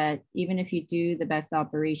is that even if you do the best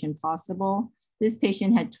operation possible, this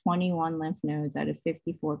patient had 21 lymph nodes out of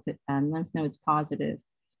 54 lymph nodes positive,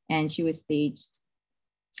 and she was staged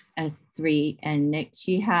as 3. And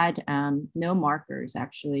she had no markers,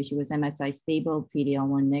 actually. She was MSI stable,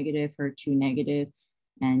 PD-L1 negative, HER2 negative,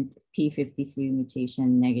 and P53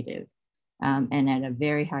 mutation negative, and at a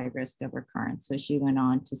very high risk of recurrence. So she went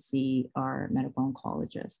on to see our medical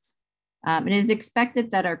oncologist. It is expected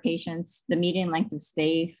that our patients, the median length of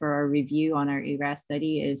stay for our review on our ERAS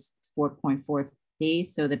study is 4.4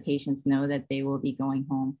 days. So the patients know that they will be going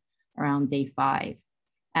home around day 5.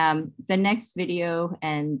 The next video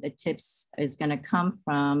and the tips is going to come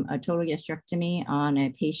from a total gastrectomy on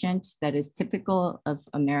a patient that is typical of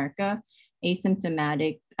America,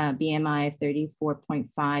 asymptomatic, BMI of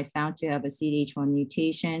 34.5, found to have a CDH1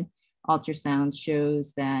 mutation. Ultrasound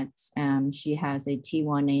shows that she has a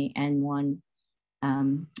T1A-N1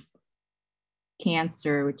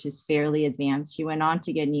 cancer, which is fairly advanced. She went on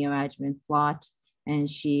to get neoadjuvant FLOT, and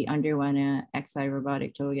she underwent a XI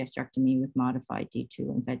robotic total gastrectomy with modified D2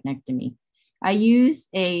 lymphadenectomy. I used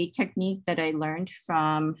a technique that I learned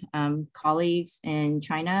from colleagues in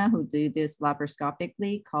China who do this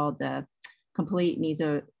laparoscopically called the complete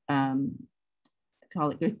mesocolic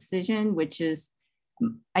excision, which is,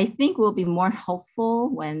 I think, will be more helpful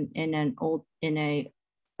when in a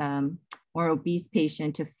more obese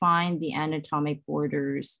patient to find the anatomic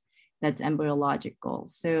borders that's embryological.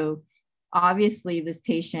 So obviously this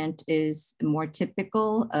patient is more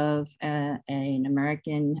typical of an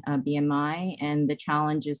American BMI and the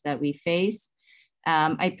challenges that we face.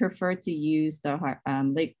 I prefer to use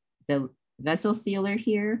the vessel sealer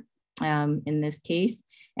here in this case.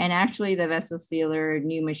 And actually the vessel sealer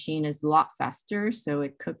new machine is a lot faster, so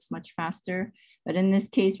it cooks much faster. But in this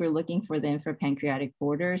case, we're looking for the infrapancreatic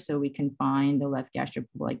border so we can find the left gastric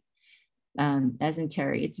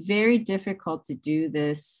mesentery. It's very difficult to do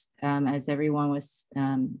this, as everyone was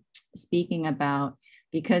speaking about,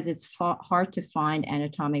 because it's hard to find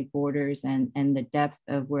anatomic borders and the depth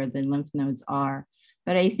of where the lymph nodes are.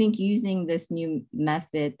 But I think using this new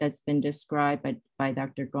method that's been described by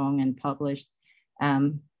Dr. Gong and published,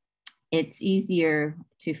 it's easier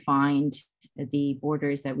to find the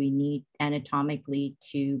borders that we need anatomically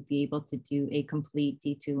to be able to do a complete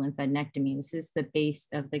D2 lymphadenectomy. This is the base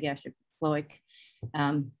of the gastric left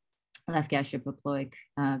gastric papilloic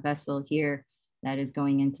vessel here that is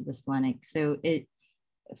going into the splenic. So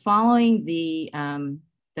following the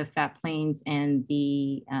fat planes and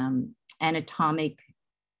the anatomic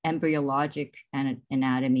embryologic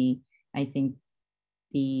anatomy, I think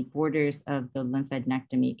the borders of the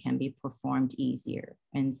lymphadenectomy can be performed easier.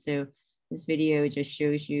 And so this video just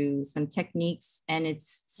shows you some techniques, and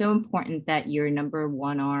it's so important that your number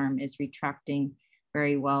 1 arm is retracting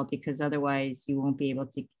very well, because otherwise you won't be able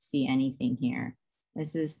to see anything here.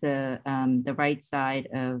 This is the right side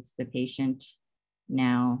of the patient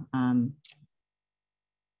now.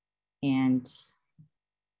 And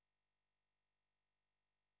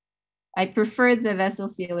I prefer the vessel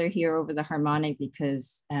sealer here over the harmonic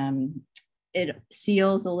because it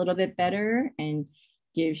seals a little bit better and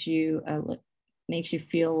gives you makes you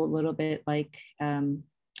feel a little bit like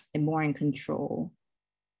more in control.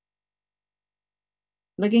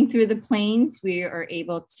 Looking through the planes, we are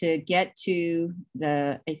able to get to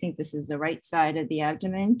I think this is the right side of the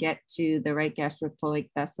abdomen, get to the right gastropapilloic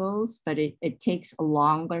vessels, but it takes a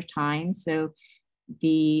longer time. So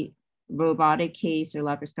the robotic case or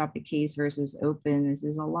laparoscopic case versus open, this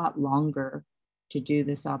is a lot longer to do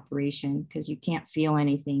this operation because you can't feel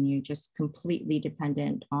anything. You're just completely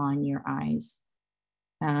dependent on your eyes.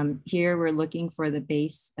 Here we're looking for the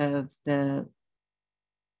base of the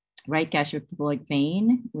right gastropapilloic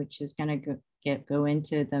vein, which is going to go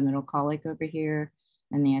into the middle colic over here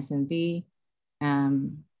and the SMV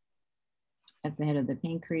at the head of the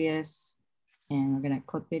pancreas. And we're going to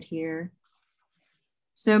clip it here.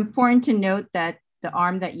 So important to note that the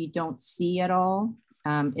arm that you don't see at all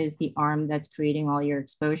is the arm that's creating all your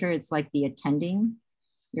exposure. It's like the attending.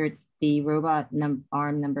 The robot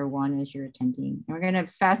arm number 1 is your attending. And we're going to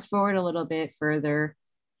fast forward a little bit further,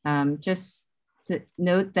 just to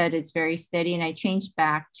note that it's very steady. And I changed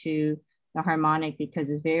back to the harmonic because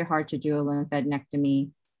it's very hard to do a lymphadenectomy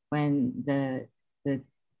when the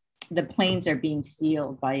planes are being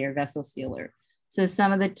sealed by your vessel sealer. So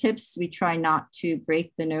some of the tips, we try not to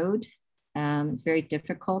break the node. It's very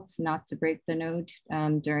difficult not to break the node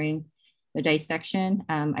during the dissection.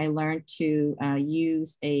 I learned to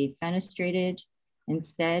use a fenestrated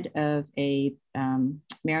instead of a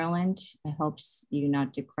Maryland. It helps you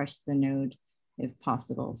not to crush the node if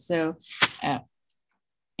possible. So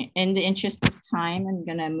in the interest of time, I'm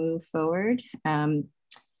gonna move forward.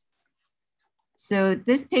 So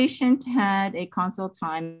this patient had a consult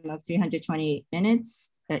time of 328 minutes.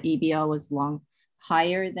 The EBL was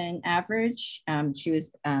higher than average. She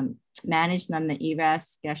was managed on the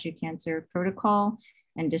ERAS gastric cancer protocol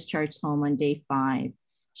and discharged home on day 5.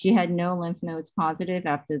 She had no lymph nodes positive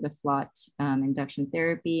after the FLOT induction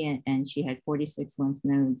therapy, and she had 46 lymph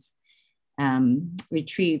nodes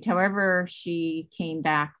retrieved. However, she came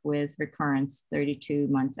back with recurrence 32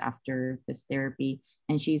 months after this therapy,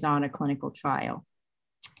 and she's on a clinical trial.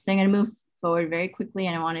 So I'm going to move forward very quickly,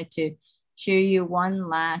 and I wanted to show you one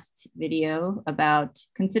last video about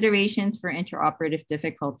considerations for intraoperative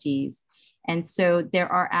difficulties. And so there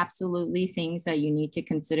are absolutely things that you need to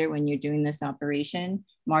consider when you're doing this operation.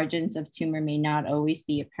 Margins of tumor may not always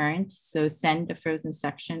be apparent, so send a frozen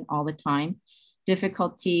section all the time.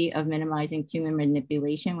 Difficulty of minimizing tumor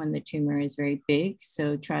manipulation when the tumor is very big.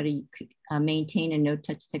 So try to maintain a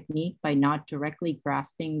no-touch technique by not directly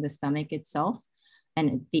grasping the stomach itself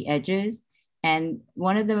and the edges. And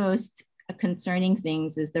one of the most concerning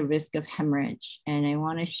things is the risk of hemorrhage. And I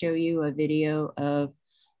want to show you a video of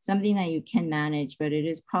something that you can manage, but it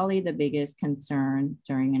is probably the biggest concern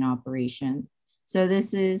during an operation. So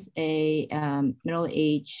this is a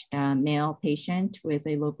middle-aged male patient with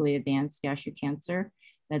a locally advanced gastric cancer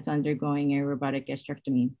that's undergoing a robotic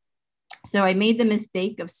gastrectomy. So I made the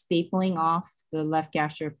mistake of stapling off the left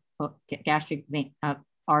gastric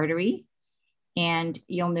artery. And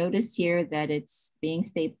you'll notice here that it's being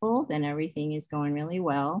stapled and everything is going really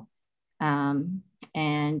well.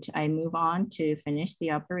 And I move on to finish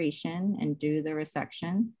the operation and do the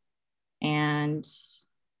resection. And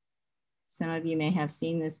some of you may have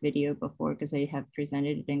seen this video before because I have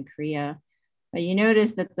presented it in Korea. But you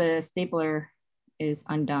notice that the stapler is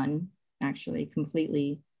undone, actually,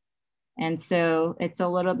 completely. And so it's a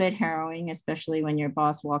little bit harrowing, especially when your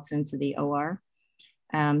boss walks into the OR.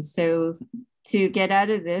 So to get out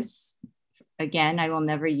of this, again, I will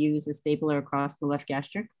never use a stapler across the left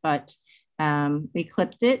gastric, but we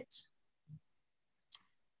clipped it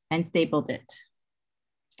and stapled it.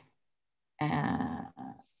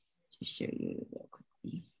 To show you real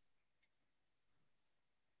quickly.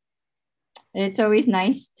 And it's always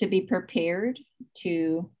nice to be prepared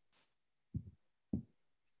to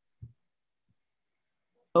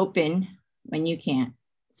open when you can't.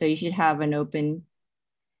 So you should have an open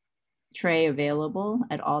tray available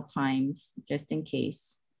at all times, just in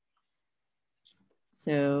case.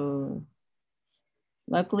 So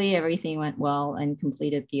luckily everything went well and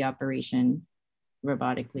completed the operation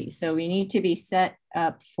robotically. So we need to be set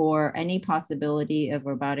up for any possibility of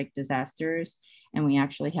robotic disasters. And we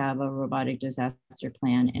actually have a robotic disaster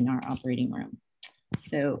plan in our operating room.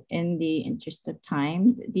 So in the interest of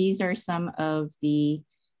time, these are some of the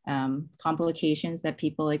complications that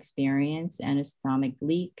people experience: anastomostic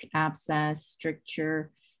leak, abscess,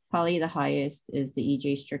 stricture. Probably the highest is the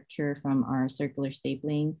EJ stricture from our circular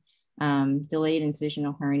stapling, delayed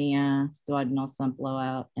incisional hernia, duodenal sump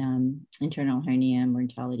blowout, internal hernia,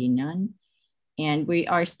 mortality none. And we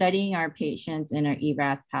are studying our patients in our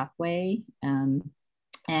ERAS pathway,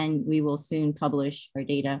 and we will soon publish our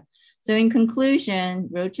data. So in conclusion,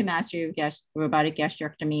 road to mastery of robotic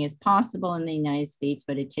gastrectomy is possible in the United States,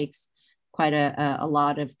 but it takes quite a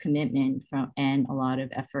lot of commitment and a lot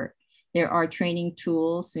of effort. There are training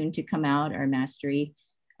tools soon to come out, our mastery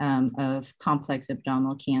of complex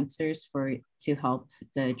abdominal cancers to help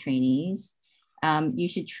the trainees. You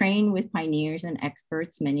should train with pioneers and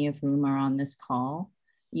experts, many of whom are on this call.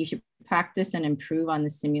 You should practice and improve on the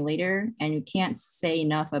simulator, and you can't say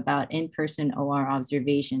enough about in-person OR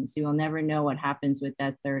observations. You will never know what happens with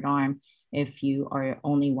that third arm if you are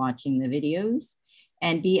only watching the videos.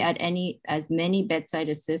 And be at as many bedside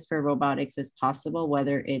assists for robotics as possible,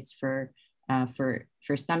 whether it's for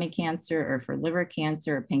stomach cancer or for liver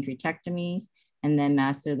cancer or pancreatectomies, and then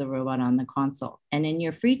master the robot on the console. And in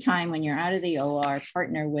your free time, when you're out of the OR,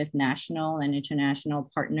 partner with national and international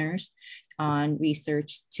partners on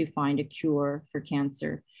research to find a cure for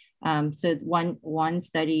cancer. So one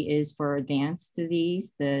study is for advanced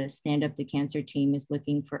disease. The Stand Up to Cancer team is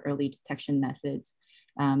looking for early detection methods,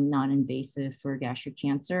 non-invasive for gastric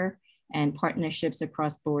cancer. And partnerships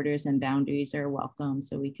across borders and boundaries are welcome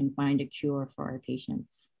so we can find a cure for our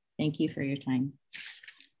patients. Thank you for your time.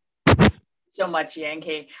 so much,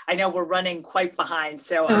 Yankee. I know we're running quite behind,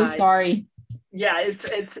 so sorry. Yeah,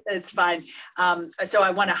 it's fine. So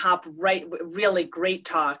I want to hop right, really great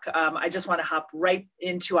talk. I just want to hop right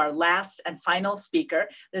into our last and final speaker.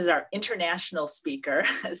 This is our international speaker.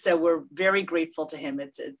 So we're very grateful to him.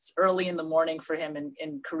 It's early in the morning for him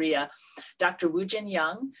in Korea. Dr. Woo-Jin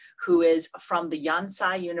Young, who is from the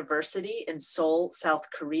Yonsei University in Seoul, South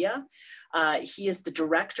Korea. He is the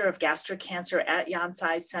director of gastric cancer at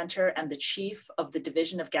Yonsei Center and the chief of the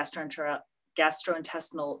Division of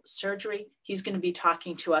Gastrointestinal Surgery. He's going to be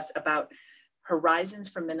talking to us about horizons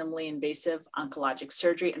for minimally invasive oncologic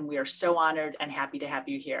surgery, and we are so honored and happy to have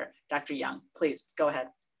you here. Dr. Young, please go ahead.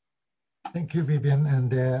 Thank you, Vivian,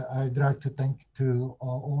 and I'd like to thank to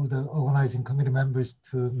all the organizing committee members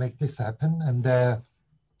to make this happen. And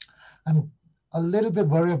I'm a little bit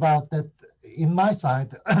worried about that in my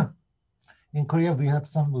side. In Korea, we have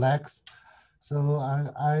some lags, so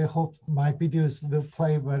I hope my videos will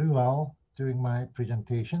play very well during my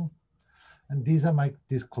presentation. And these are my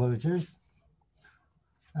disclosures.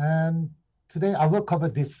 And today I will cover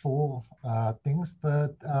these four things,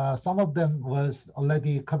 but some of them was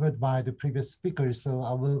already covered by the previous speakers, so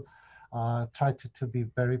I will try to be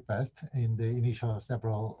very fast in the initial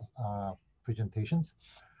several presentations.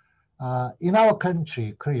 In our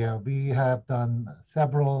country, Korea, we have done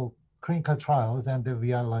several clinical trials, and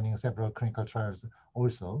we are running several clinical trials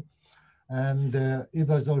also. And it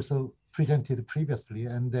was also presented previously.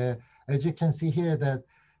 And as you can see here, that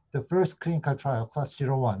the first clinical trial, class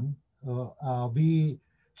 01, we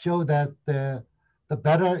show that the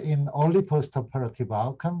better in early postoperative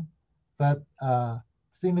outcome, but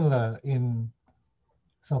similar in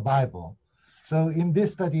survival. So in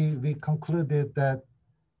this study, we concluded that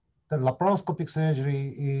the laparoscopic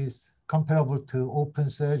surgery is comparable to open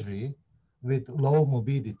surgery with low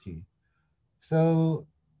morbidity. So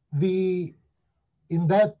in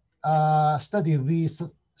that study, we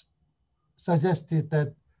suggested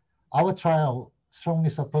that our trial strongly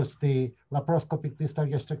supports the laparoscopic distal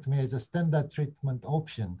gastrectomy as a standard treatment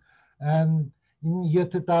option. And in year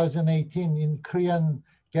 2018, in Korean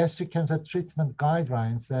gastric cancer treatment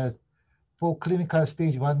guidelines, says for clinical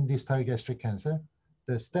stage 1 distal gastric cancer,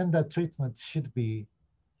 the standard treatment should be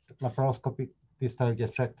laparoscopic distal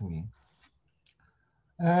gastrectomy.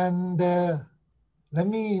 And let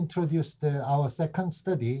me introduce our second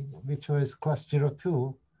study, which was class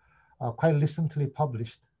 02, quite recently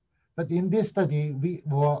published. But in this study, we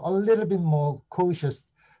were a little bit more cautious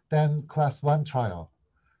than class 1 trial.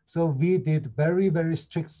 So we did very, very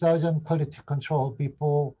strict surgeon quality control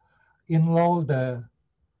before enroll the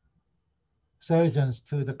surgeons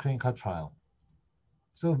to the clinical trial.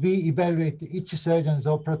 So we evaluate each surgeon's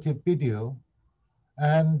operative video,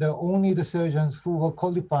 and only the surgeons who were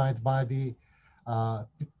qualified by the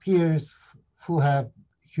peers who have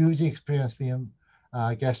huge experience in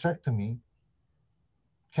gastrectomy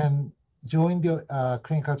can join the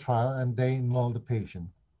clinical trial, and they enroll the patient.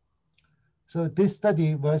 So this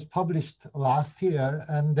study was published last year,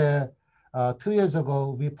 and 2 years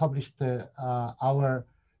ago, we published our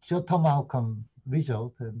short-term outcome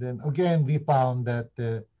result. And then again, we found that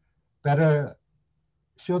the better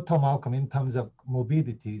short-term outcome in terms of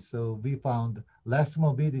morbidity. So we found less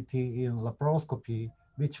morbidity in laparoscopy,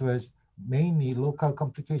 which was mainly local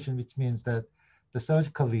complication, which means that the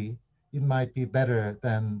surgically, it might be better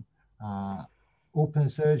than open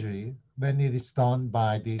surgery when it is done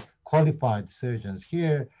by the qualified surgeons.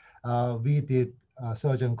 Here, we did a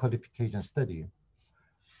surgeon qualification study.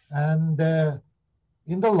 And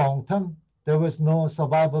in the long term, there was no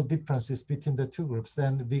survival differences between the two groups.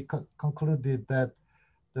 And we concluded that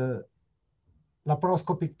the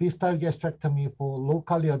laparoscopic distal gastrectomy for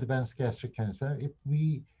locally advanced gastric cancer, if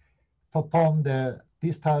we perform the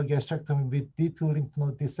distal gastrectomy with D2 lymph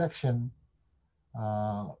node dissection,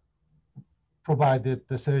 provided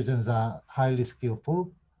the surgeons are highly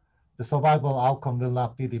skillful, the survival outcome will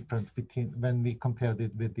not be different between when we compared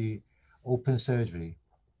it with the open surgery.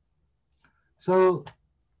 So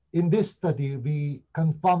in this study, we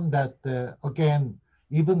confirmed that, again,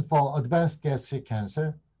 even for advanced gastric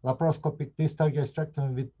cancer, laparoscopic distal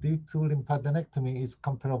gastrectomy with D2 lymphadenectomy is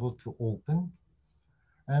comparable to open.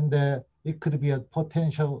 And it could be a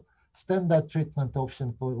potential standard treatment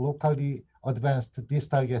option for locally advanced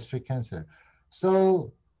distal gastric cancer.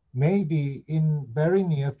 So maybe in very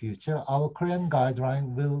near future, our Korean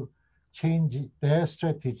guideline will change their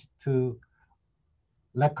strategy to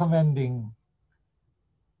recommending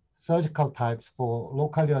surgical types for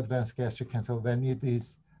locally advanced gastric cancer when it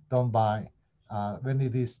is done by, when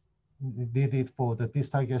it is needed for the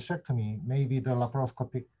distal gastrectomy, maybe the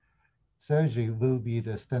laparoscopic surgery will be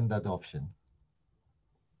the standard option.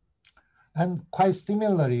 And quite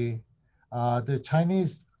similarly, the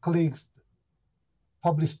Chinese colleagues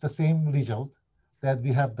published the same result that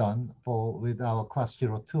we have done with our class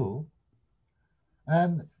 02.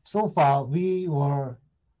 And so far, we were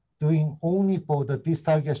doing only for the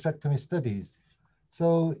distal gastrectomy studies.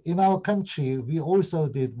 So in our country, we also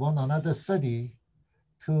did another study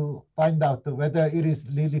to find out whether it is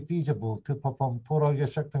really feasible to perform total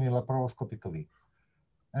gastrectomy laparoscopically.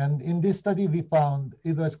 And in this study, we found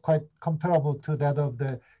it was quite comparable to that of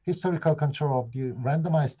the historical control of the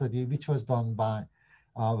randomized study, which was done by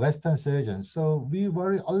Western surgeons. So we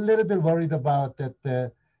were a little bit worried about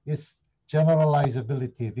that its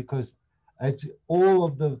generalizability, because as all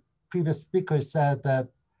of the previous speakers said that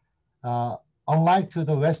unlike to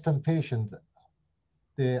the Western patients,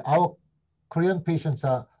 our Korean patients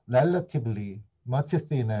are relatively much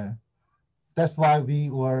thinner. That's why we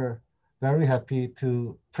were very happy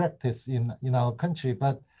to practice in our country.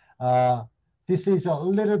 But this is a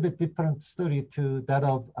little bit different story to that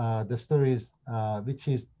of the stories which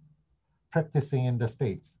is practicing in the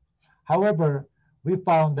States. However, we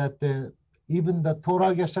found that even the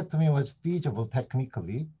total gastrectomy was feasible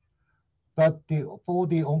technically, but for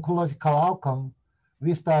the oncological outcome,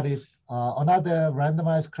 we started another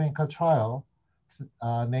randomized clinical trial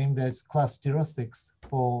named as class 06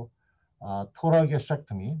 for total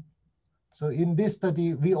gastrectomy. So in this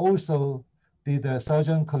study, we also did a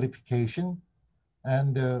surgeon qualification,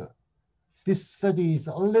 and this study is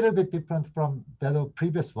a little bit different from the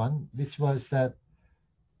previous one, which was that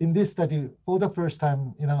in this study, for the first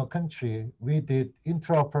time in our country, we did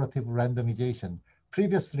intraoperative randomization.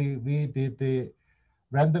 Previously, we did the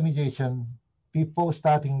randomization before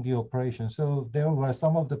starting the operation. So there were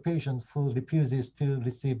some of the patients who refuses to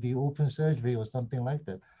receive the open surgery or something like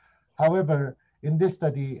that. However, in this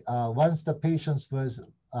study, once the patients was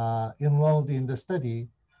enrolled in the study,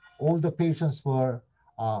 all the patients were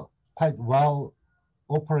quite well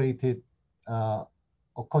operated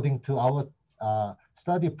according to our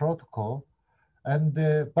study protocol. And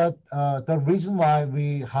but the reason why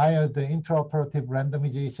we hired the intraoperative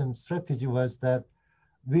randomization strategy was that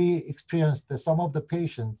we experienced that some of the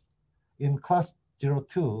patients in class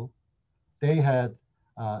 02, they had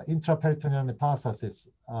intraperitoneal metastasis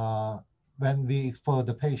when we exposed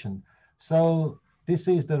the patient. So this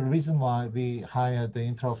is the reason why we hired the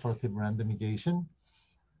intraoperative randomization.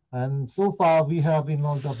 And so far we have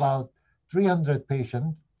enrolled about 300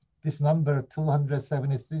 patients. This number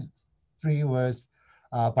 273 was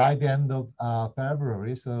by the end of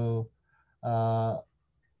February. So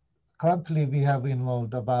currently we have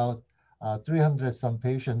enrolled about 300 some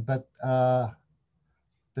patients, but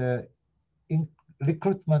the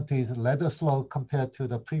recruitment is rather slow compared to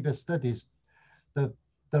the previous studies.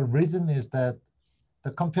 The reason is that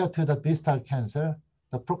compared to the distal cancer,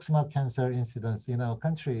 the proximal cancer incidence in our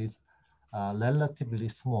country is relatively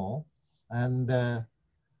small, and the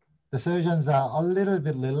surgeons are a little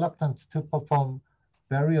bit reluctant to perform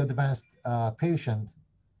very advanced patients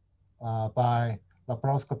by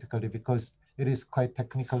laparoscopically because it is quite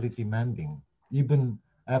technically demanding, even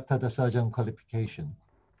after the surgeon qualification.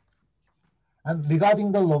 And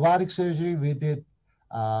regarding the robotic surgery, we did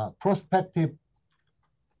prospective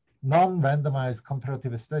non-randomized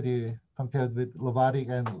comparative study compared with robotic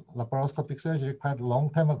and laparoscopic surgery quite a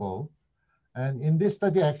long time ago. And in this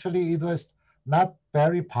study, actually, it was not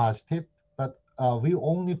very positive, but we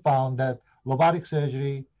only found that robotic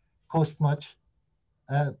surgery costs much,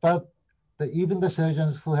 but even the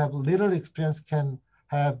surgeons who have little experience can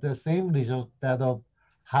have the same result that of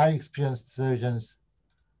highly experienced surgeons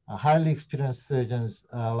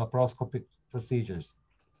laparoscopic procedures.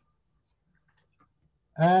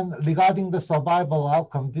 And regarding the survival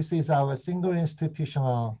outcome, this is our single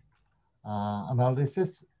institutional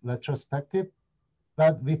analysis, retrospective,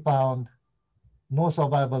 but we found no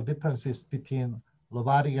survival differences between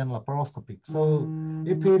robotic and laparoscopic. So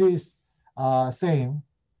if it is same,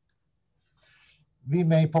 we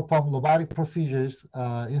may perform robotic procedures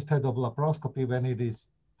instead of laparoscopy when it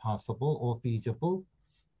is possible or feasible.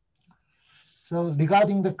 So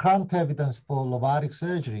regarding the current evidence for robotic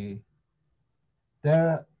surgery,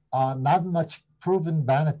 there are not much proven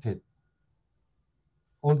benefit,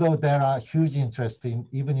 although there are huge interest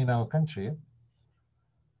even in our country.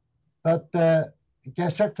 But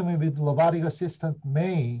gastrectomy with robotic assistant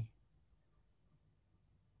may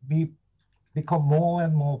become more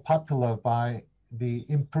and more popular by the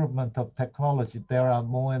improvement of technology. There are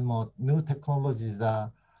more and more new technologies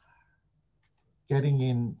getting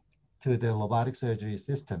into the robotic surgery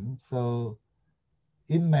system. So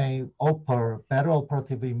it may offer better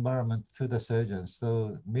operative environment to the surgeons.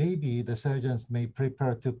 So maybe the surgeons may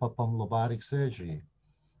prepare to perform robotic surgery.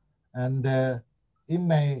 And it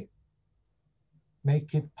may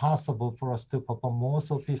make it possible for us to perform more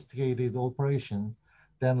sophisticated operation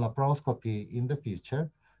than laparoscopy in the future.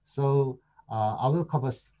 So I will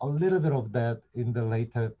cover a little bit of that in the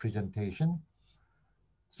later presentation.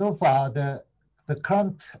 So far, the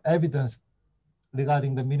current evidence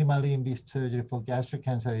regarding the minimally invasive surgery for gastric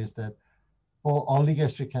cancer is that for early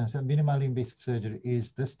gastric cancer, minimally invasive surgery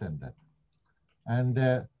is the standard. And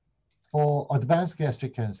for advanced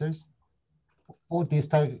gastric cancers, for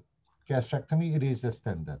distal gastrectomy, it is a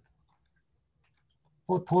standard.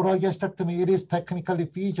 For total gastrectomy, it is technically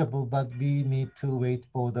feasible, but we need to wait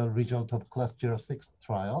for the result of class 06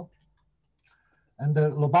 trial. And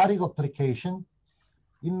the robotic application,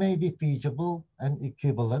 it may be feasible and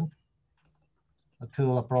equivalent to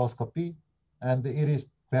laparoscopy, and it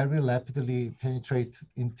is very rapidly penetrate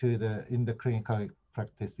into in the clinical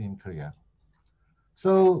practice in Korea.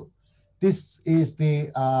 So this is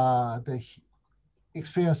the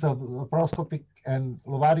experience of laparoscopic and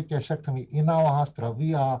robotic gastrectomy in our hospital.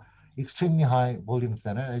 We are extremely high volume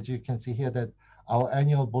center. As you can see here that our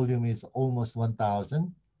annual volume is almost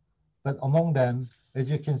 1,000. But among them,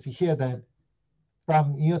 as you can see here that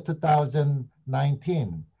from year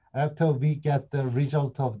 2019, after we get the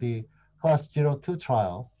result of the class 02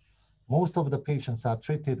 trial, most of the patients are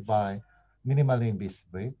treated by minimally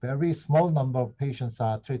invasive way. Very small number of patients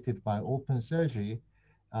are treated by open surgery.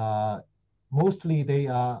 Mostly they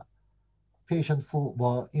are patients who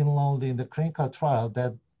were enrolled in the clinical trial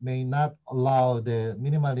that may not allow the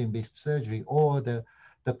minimally invasive surgery, or the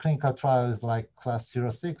clinical trials like class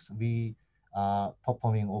 06, we are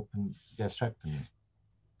performing open gastrectomy.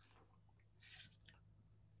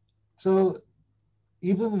 So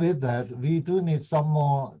even with that, we do need some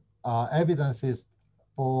more evidences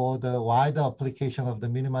for the wider application of the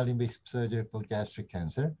minimally invasive surgery for gastric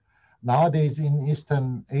cancer. Nowadays in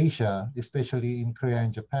Eastern Asia, especially in Korea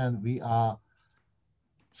and Japan, we are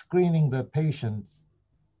screening the patients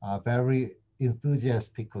very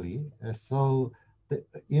enthusiastically. So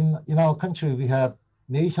in our country, we have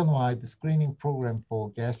nationwide screening program for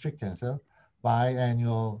gastric cancer,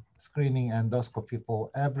 biannual screening endoscopy for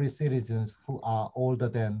every citizens who are older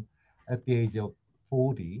than at the age of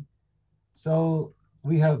 40. So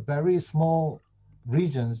we have very small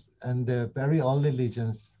regions and very early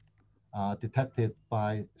lesions detected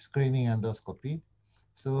by screening endoscopy.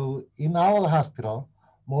 So in our hospital,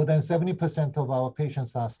 more than 70% of our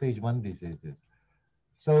patients are stage 1 diseases.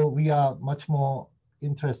 So we are much more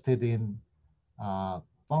interested in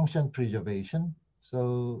function preservation.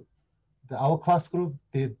 So our class group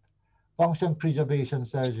did function preservation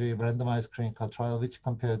surgery randomized clinical trial, which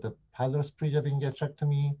compared the pilus preserving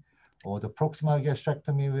gastrectomy or the proximal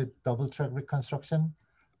gastrectomy with double track reconstruction.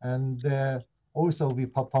 And also we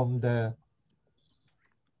performed the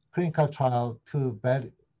clinical trial to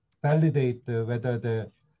validate whether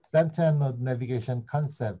the sentinel node navigation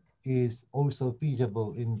concept is also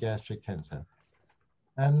feasible in gastric cancer.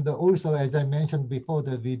 And also, as I mentioned before,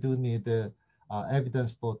 that we do need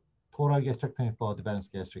evidence for total gastrectomy for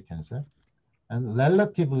advanced gastric cancer. And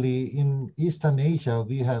relatively in Eastern Asia,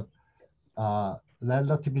 we have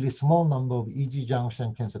relatively small number of EG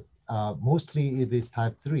junction cancer. Mostly it is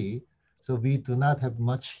type 3. So we do not have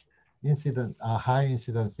much high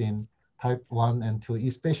incidence in type 1 and 2,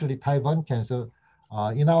 especially type 1 cancer.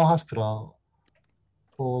 In our hospital,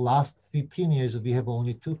 for last 15 years, we have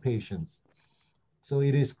only 2 patients. So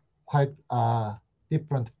it is quite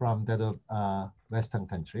different from that of Western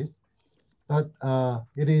countries. But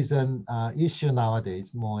it is an issue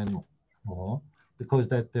nowadays more and more, because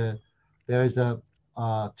that there is a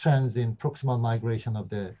trend in proximal migration of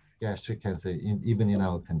the gastric cancer even in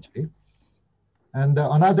our country. And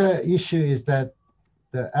another issue is that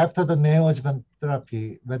after the neoadjuvant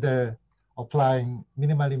therapy, whether applying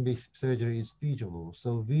minimally invasive surgery is feasible.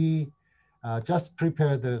 So we just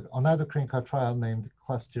prepared another clinical trial named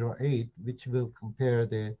class 08, which will compare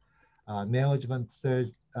the neoadjuvant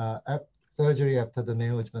surgery after the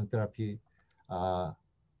neoadjuvant therapy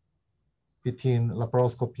between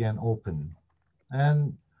laparoscopy and open.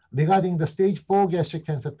 And regarding the stage 4 gastric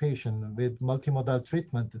cancer patient with multimodal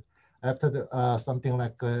treatment, after something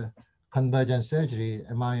like convergent surgery,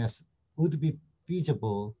 MIS would be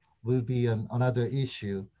feasible, will be another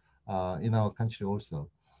issue in our country also.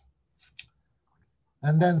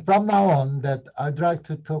 And then from now on, that I'd like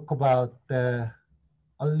to talk about a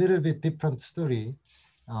little bit different story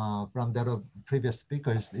from that of previous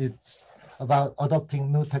speakers. It's about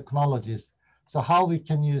adopting new technologies. So how we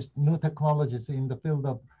can use new technologies in the field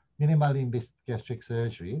of minimally invasive gastric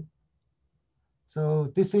surgery. So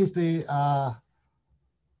this is the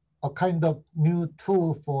a kind of new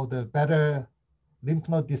tool for the better lymph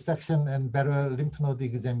node dissection and better lymph node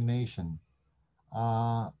examination.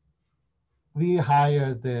 We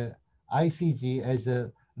hired the ICG as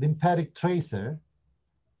a lymphatic tracer,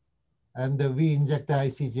 and we inject the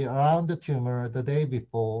ICG around the tumor the day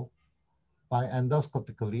before by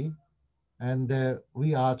endoscopically. And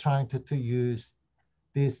we are trying to use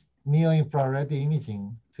this near-infrared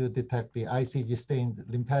imaging to detect the ICG-stained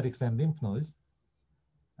lymphatics and lymph nodes.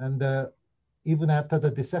 And even after the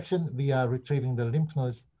dissection, we are retrieving the lymph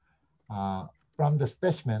nodes from the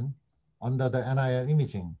specimen under the NIR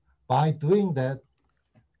imaging. By doing that,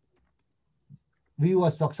 we were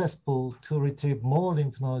successful to retrieve more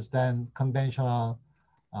lymph nodes than conventional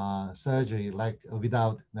surgery, like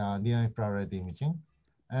without near-infrared imaging.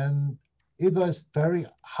 And it was very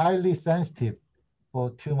highly sensitive for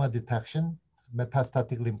tumor detection,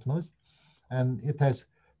 metastatic lymph nodes. And it has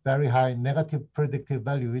very high negative predictive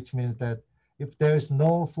value, which means that if there's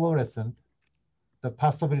no fluorescent, the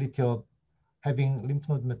possibility of having lymph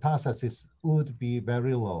node metastasis would be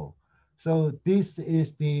very low. So this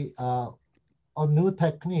is the a new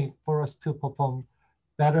technique for us to perform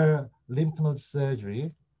better lymph node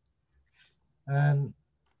surgery. And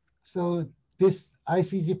so this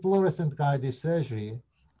ICG fluorescent guided surgery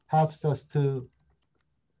helps us to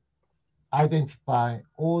identify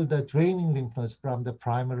all the draining lymph nodes from the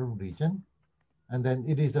primary region. And then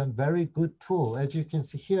it is a very good tool. As you can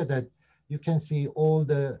see here, that you can see all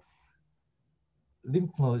the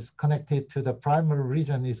lymph nodes connected to the primary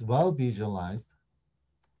region is well visualized.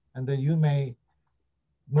 And then you may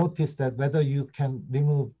notice that whether you can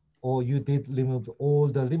remove or you did remove all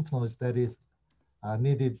the lymph nodes that is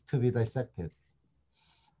needed to be dissected.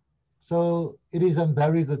 So it is a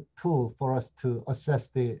very good tool for us to assess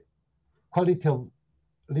the quality of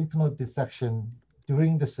lymph node dissection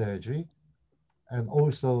during the surgery. And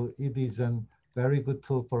also it is a very good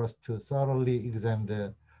tool for us to thoroughly examine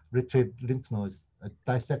the retrieved lymph nodes,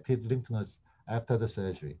 dissected lymph nodes after the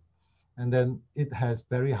surgery. And then it has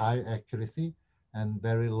very high accuracy and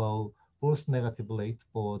very low false negative rate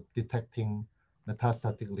for detecting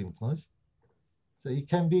metastatic lymph nodes. So it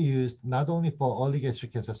can be used not only for early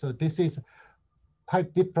gastric cancer. So this is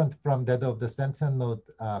quite different from that of the sentinel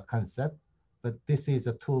node concept, but this is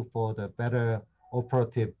a tool for the better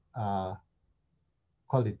operative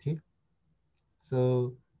quality.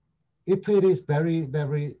 So if it is very,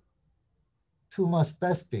 very tumor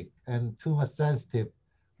specific and tumor sensitive,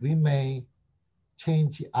 we may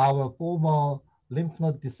change our formal lymph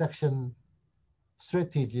node dissection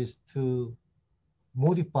strategies to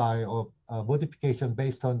modify or modification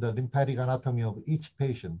based on the lymphatic anatomy of each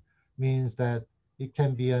patient. Means that it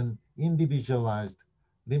can be an individualized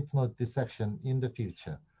lymph node dissection in the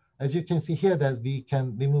future. As you can see here, that we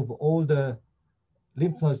can remove all the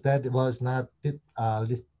lymph nodes that was not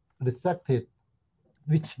resected,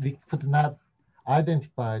 which we could not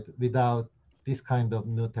identify without this kind of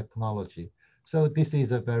new technology. So this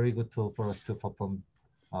is a very good tool for us to perform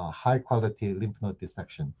high quality lymph node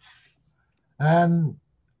dissection. And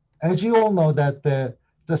as you all know that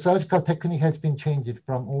the surgical technique has been changed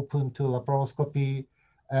from open to laparoscopy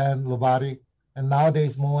and robotic. And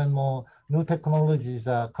nowadays more and more new technologies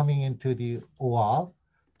are coming into the OR.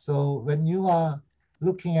 So when you are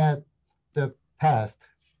looking at the past,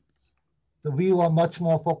 we were much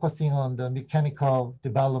more focusing on the mechanical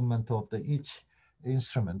development of each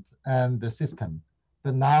instrument and the system.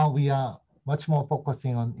 But now we are much more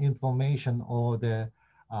focusing on information or the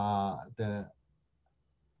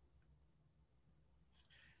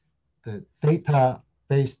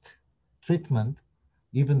data-based treatment,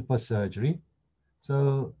 even for surgery.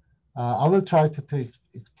 So I will try to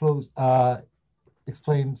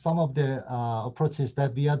explain some of the approaches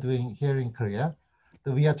that we are doing here in Korea.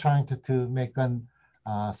 That we are trying to make an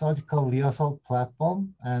surgical rehearsal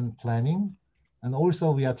platform and planning. And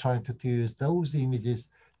also we are trying to use those images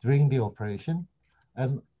during the operation.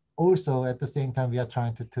 And also at the same time, we are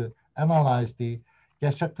trying to analyze the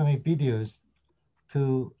gastrectomy videos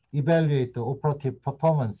to evaluate the operative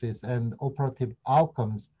performances and operative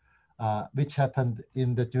outcomes which happened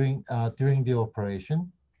during the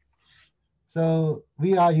operation. So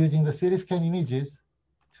we are using the CT scan images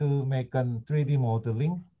to make a 3D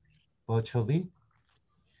modeling virtually.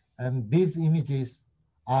 And these images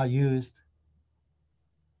are used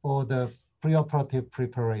for the preoperative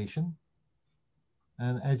preparation.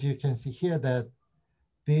 And as you can see here, that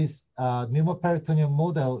this pneumoperitoneum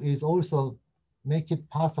model is also make it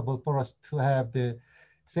possible for us to have the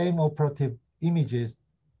same operative images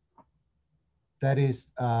that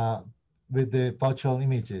is with the virtual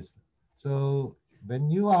images. So when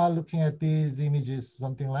you are looking at these images,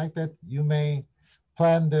 something like that, you may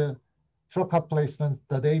plan the trocar placement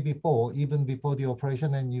the day before, even before the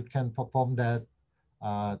operation, and you can perform that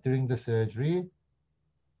during the surgery.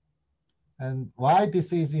 And why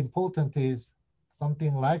this is important is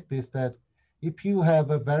something like this, that if you have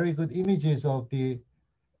a very good images of the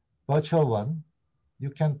virtual one, you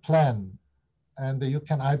can plan and you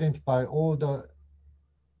can identify all the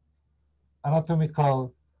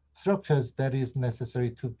anatomical structures that is necessary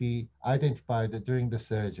to be identified during the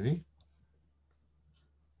surgery.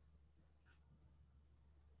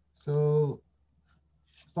 So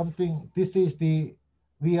this is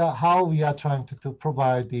how we are trying to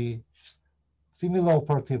provide the similar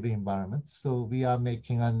operative environment. So we are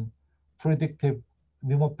making a predictive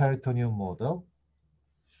pneumoperitoneum model.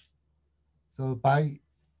 So by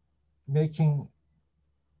making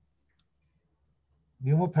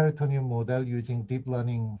pneumoperitoneum model using deep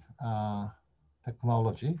learning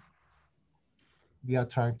technology, we are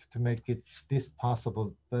trying to make it this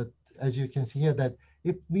possible. But as you can see here, that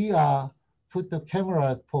if we put the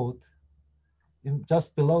camera port in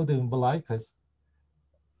just below the umbilicus,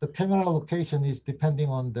 the camera location is depending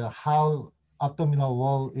on how abdominal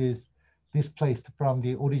wall is displaced from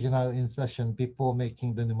the original insertion before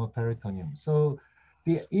making the pneumoperitoneum. So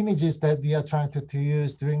the images that we are trying to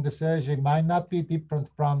use during the surgery might not be different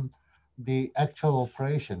from the actual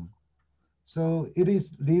operation. So it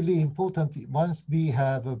is really important once we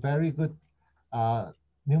have a very good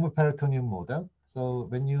pneumoperitoneum model. So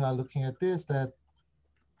when you are looking at this, that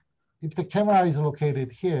if the camera is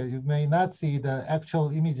located here, you may not see the actual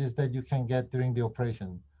images that you can get during the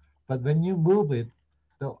operation. But when you move it,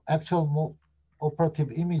 the actual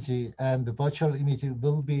operative image and the virtual image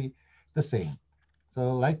will be the same.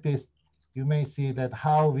 So like this, you may see that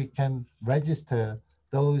how we can register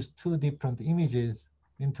those two different images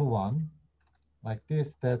into one, like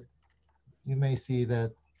this, that you may see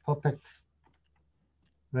that perfect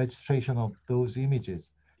registration of those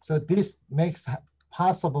images. So this makes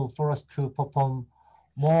possible for us to perform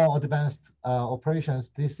more advanced operations.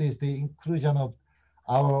 This is the inclusion of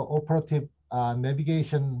our operative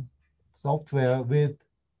navigation software with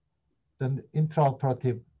the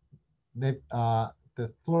intraoperative,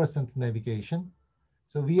 the fluorescent navigation.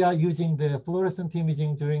 So we are using the fluorescent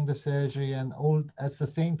imaging during the surgery, and at the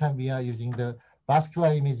same time, we are using the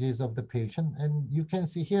vascular images of the patient. And you can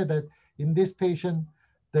see here that in this patient,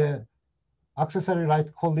 the accessory right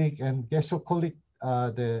colic and gastrocolic,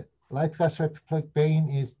 the right gastric vein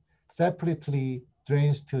is separately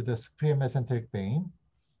drains to the superior mesenteric vein.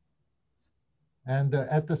 And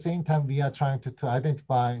at the same time, we are trying to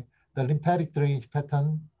identify the lymphatic drainage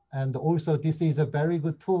pattern. And also, this is a very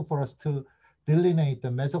good tool for us to delineate the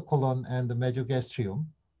mesocolon and the mesogastrium.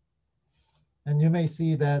 And you may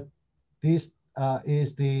see that this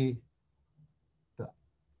is the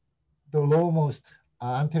lowmost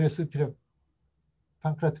anterior superior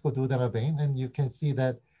pancreaticoduodenal vein, and you can see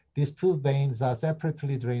that these two veins are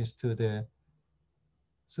separately drained to the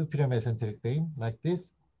superior mesenteric vein like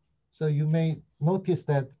this. So you may notice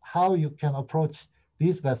that how you can approach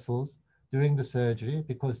these vessels during the surgery,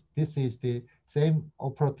 because this is the same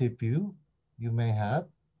operative view you may have.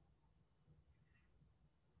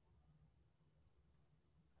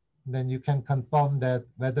 Then you can confirm that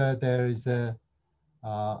whether there is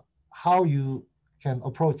how you can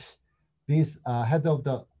approach this head of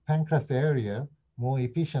the pancreas area more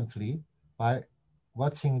efficiently by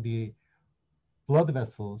watching the blood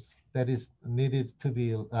vessels that is needed to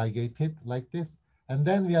be ligated like this. And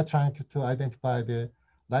then we are trying to identify the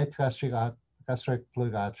light gastric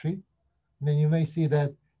fluid artery. And then you may see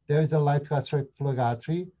that there is a light gastric fluid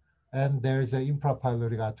artery and there is an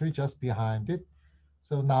infrapyloric artery just behind it.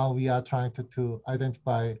 So now we are trying to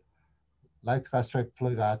identify light gastric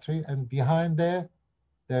fluid artery, and behind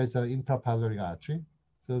there's an infrapyloric artery.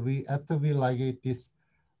 So after we ligate this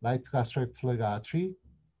light gastric fluid artery,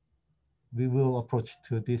 we will approach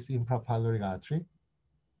to this infrapyloric artery.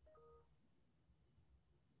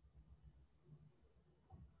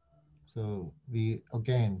 So we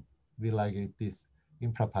ligate this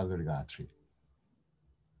infrapyloric artery.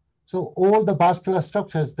 So all the vascular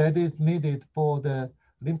structures that is needed for the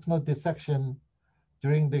lymph node dissection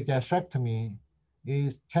during the gastrectomy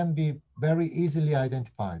can be very easily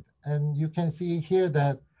identified. And you can see here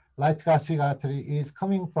that light gastric artery is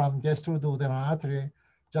coming from gastroduodenal artery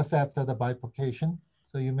just after the bifurcation.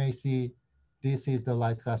 So you may see this is the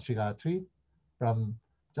light gastric artery from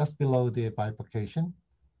just below the bifurcation.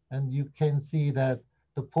 And you can see that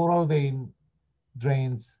the portal vein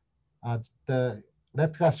drains The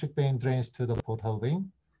left gastric vein drains to the portal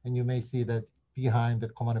vein, and you may see that behind the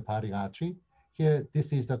common hepatic artery. Here,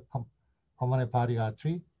 this is the common hepatic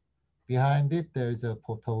artery. Behind it, there is a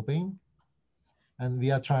portal vein. And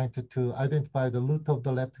we are trying to identify the root of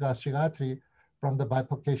the left gastric artery from the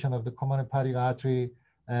bifurcation of the common hepatic artery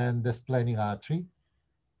and the splenic artery.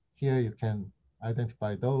 Here you can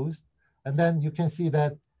identify those. And then you can see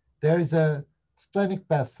that there is a splenic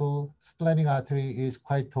vessel. Splenic artery is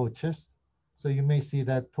quite tortuous. So you may see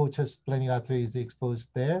that tortuous splenic artery is exposed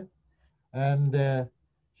there. And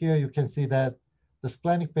here you can see that the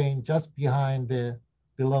splenic vein just behind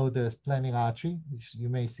below the splenic artery, which you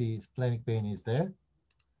may see splenic vein is there.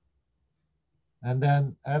 And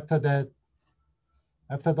then after that,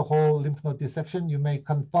 after the whole lymph node dissection, you may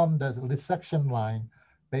confirm the resection line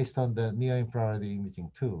based on the near-infrared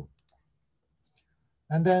imaging tool.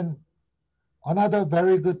 And then another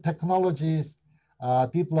very good technologies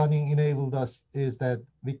deep learning enabled us is that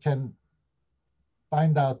we can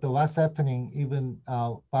find out what's happening even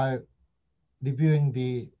by reviewing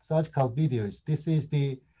the surgical videos. This is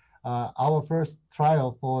our first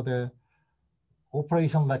trial for the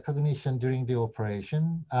operation recognition during the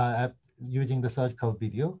operation using the surgical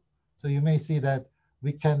video. So you may see that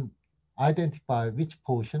we can identify which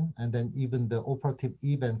portion and then even the operative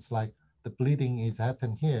events like the bleeding is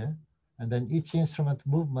happened here. And then each instrument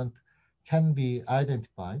movement can be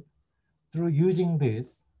identified. Through using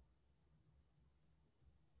this,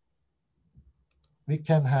 we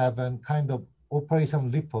can have a kind of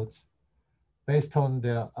operation reports based on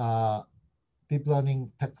the deep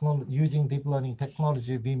learning technology. Using deep learning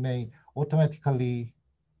technology, we may automatically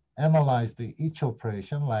analyze each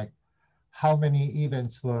operation, like how many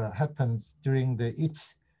events happens during each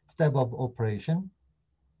step of operation.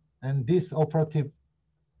 And this operative,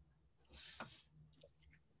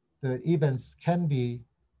 the events can be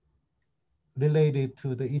related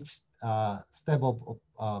to each step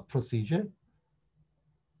of procedure.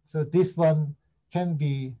 So this one can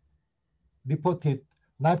be reported,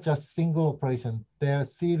 not just single operation. Their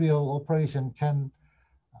serial operation can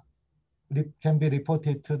be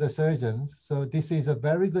reported to the surgeons. So this is a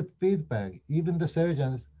very good feedback. Even the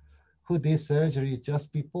surgeons who did surgery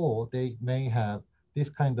just before, they may have this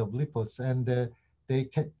kind of reports, and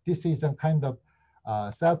this is a kind of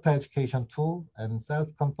self-education tool and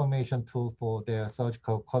self-confirmation tool for their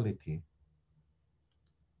surgical quality.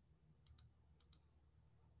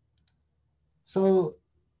 So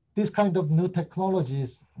this kind of new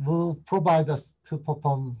technologies will provide us to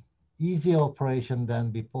perform easier operation than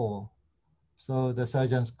before. So the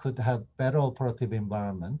surgeons could have better operative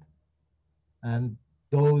environment. And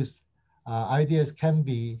those ideas can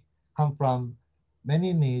come from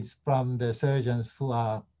many needs from the surgeons who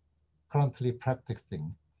are currently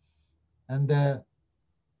practicing. And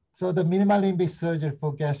so the minimally invasive surgery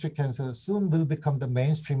for gastric cancer soon will become the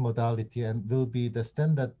mainstream modality and will be the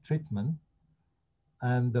standard treatment.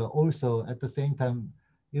 And also at the same time,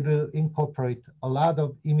 it will incorporate a lot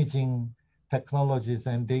of imaging technologies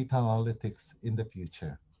and data analytics in the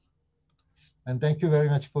future. And thank you very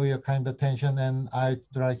much for your kind attention. And I'd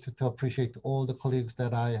like to appreciate all the colleagues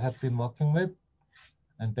that I have been working with.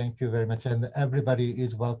 And thank you very much. And everybody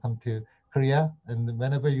is welcome to Korea. And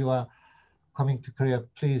whenever you are coming to Korea,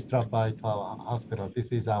 please drop by to our hospital.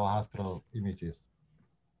 This is our hospital images.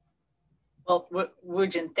 Well,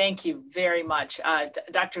 Woojin, thank you very much.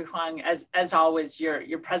 Dr. Huang, as always,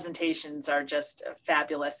 your presentations are just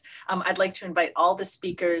fabulous. I'd like to invite all the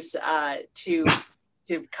speakers to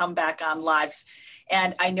come back on lives.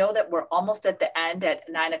 And I know that we're almost at the end at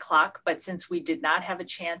 9 o'clock, but since we did not have a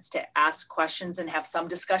chance to ask questions and have some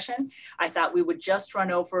discussion, I thought we would just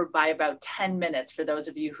run over by about 10 minutes for those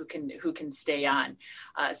of you who can stay on,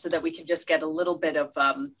 so that we can just get a little bit of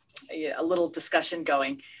a little discussion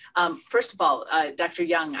going. First of all, Dr.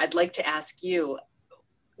 Young, I'd like to ask you,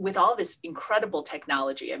 with all this incredible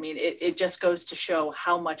technology, I mean, it just goes to show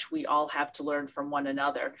how much we all have to learn from one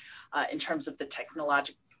another in terms of the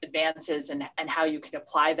technological advances and how you can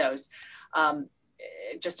apply those.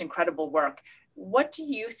 Just incredible work. What do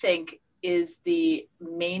you think is the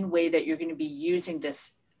main way that you're going to be using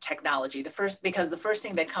this technology? Because the first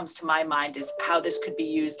thing that comes to my mind is how this could be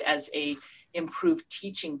used as a improved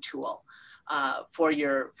teaching tool for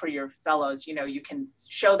your fellows. You know, you can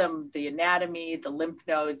show them the anatomy, the lymph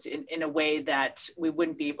nodes in a way that we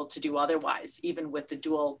wouldn't be able to do otherwise, even with the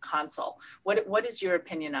dual console. What is your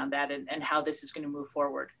opinion on that and how this is going to move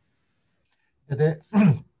forward?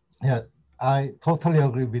 Yeah, I totally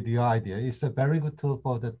agree with your idea. It's a very good tool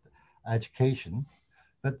for the education,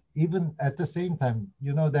 but even at the same time,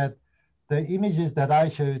 you know that the images that I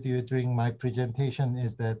showed you during my presentation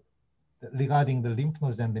is that regarding the lymph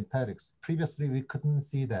nodes and lymphatics. Previously, we couldn't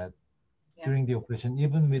see that during the operation,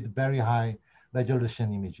 even with very high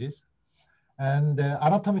resolution images. And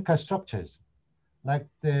anatomical structures, like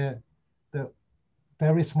the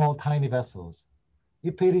very small, tiny vessels.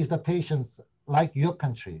 If it is the patients like your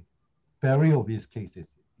country, very obese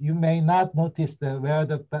cases, you may not notice where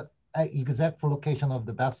the exact location of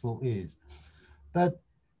the vessel is. But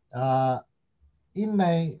it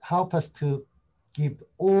may help us to give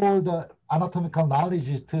all the anatomical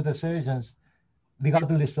knowledge to the surgeons,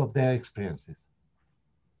 regardless of their experiences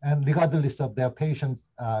and regardless of their patient's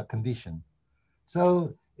condition.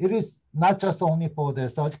 So it is not just only for the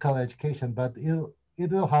surgical education, but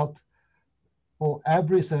it will help for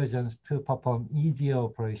every surgeon to perform easier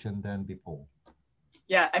operation than before.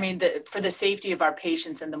 Yeah, I mean, for the safety of our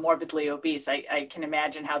patients and the morbidly obese, I can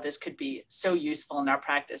imagine how this could be so useful in our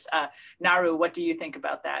practice. Naru, what do you think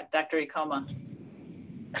about that? Dr. Ikoma?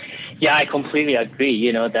 Yeah, I completely agree.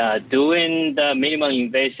 You know, doing the minimally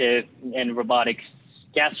invasive and robotic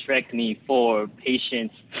gastrectomy for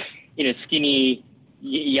patients, you know, skinny,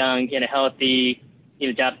 young, and healthy, you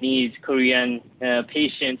know, Japanese, Korean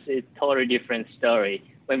patients is a totally different story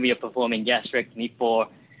when we are performing gastrectomy for,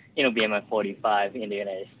 you know, BMI 45 in the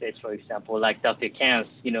United States, for example. Like Dr. Kans,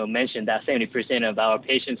 you know, mentioned that 70% of our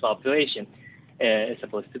patient population is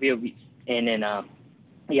supposed to be obese. And then,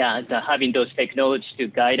 having those technologies to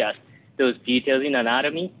guide us, those details in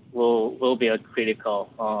anatomy will be a critical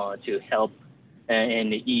to help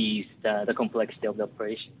and ease the complexity of the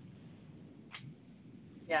operation.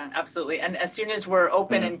 Yeah, absolutely. And as soon as we're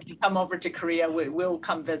open and can come over to Korea, we'll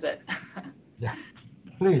come visit. Yeah,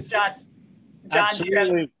 please. John,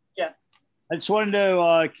 absolutely. I just wanted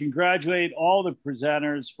to congratulate all the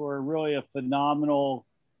presenters for really a phenomenal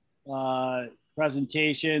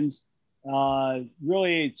presentations.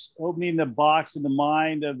 Really, it's opening the box in the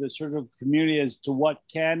mind of the surgical community as to what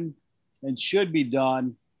can and should be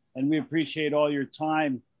done. And we appreciate all your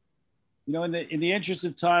time. You know, in the interest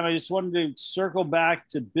of time, I just wanted to circle back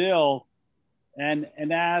to Bill and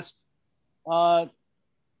ask, when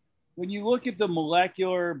you look at the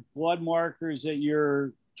molecular blood markers that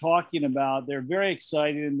you're talking about, they're very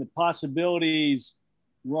exciting and the possibilities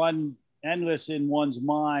run endless in one's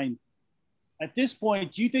mind. At this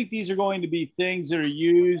point, do you think these are going to be things that are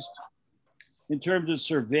used in terms of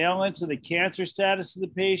surveillance of the cancer status of the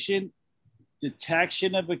patient,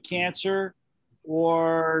 detection of a cancer,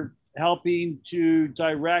 or helping to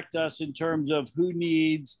direct us in terms of who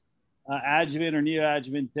needs adjuvant or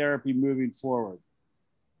neoadjuvant therapy moving forward?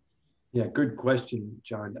 Yeah, good question,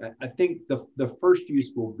 John. I think the first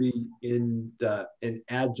use will be in an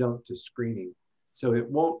adjunct to screening. So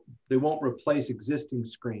they won't replace existing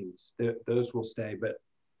screens. Those will stay, but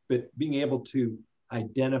being able to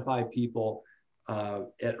identify people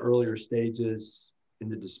at earlier stages in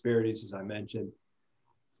the disparities, as I mentioned.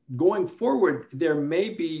 Going forward, there may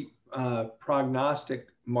be prognostic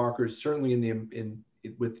markers, certainly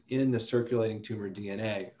within the circulating tumor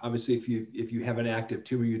DNA. Obviously, if you have an active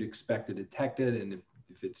tumor, you'd expect to detect it, and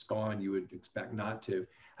if it's gone, you would expect not to.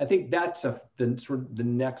 I think that's the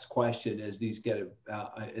next question as these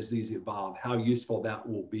evolve, how useful that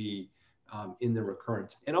will be in the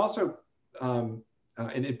recurrence, and also and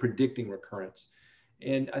in predicting recurrence.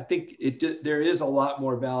 And I think there is a lot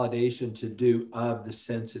more validation to do of the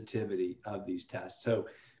sensitivity of these tests. So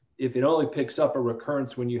if it only picks up a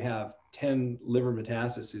recurrence when you have 10 liver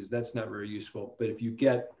metastases, that's not very useful. But if you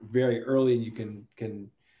get very early and you can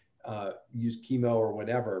use chemo or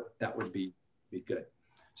whatever, that would be good.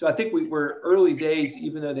 So I think we're early days,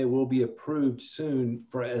 even though they will be approved soon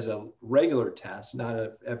as a regular test, not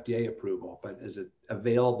an FDA approval, but as an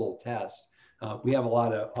available test. We have a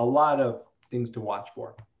lot of things to watch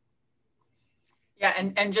for. Yeah,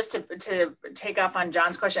 and just to take off on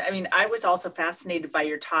John's question, I mean, I was also fascinated by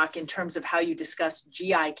your talk in terms of how you discuss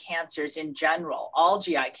GI cancers in general, all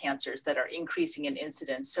GI cancers that are increasing in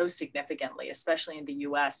incidence so significantly, especially in the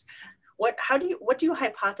US. What do you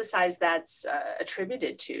hypothesize that's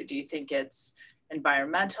attributed to? Do you think it's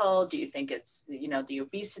environmental? Do you think it's, you know, the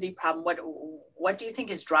obesity problem? What do you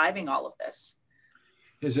think is driving all of this?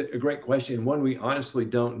 It's a great question, one we honestly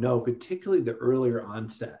don't know, particularly the earlier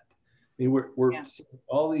onset. I mean, we're seeing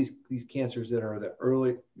all these cancers that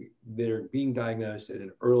are being diagnosed at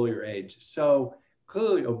an earlier age. So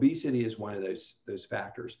clearly, obesity is one of those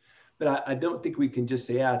factors. But I don't think we can just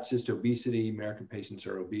say, it's just obesity. American patients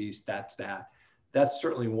are obese. That's that. That's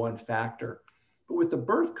certainly one factor. But with the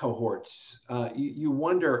birth cohorts, you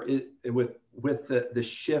wonder with the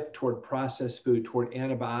shift toward processed food, toward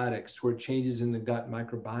antibiotics, toward changes in the gut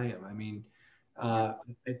microbiome. I mean,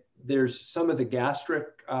 there's some of the gastric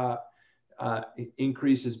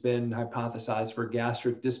increase has been hypothesized for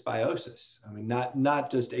gastric dysbiosis. I mean,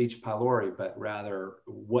 not just H. pylori, but rather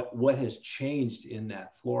what has changed in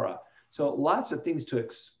that flora. So lots of things to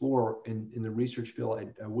explore in the research field.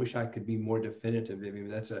 I wish I could be more definitive. I mean,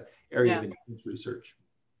 that's an area of intense research.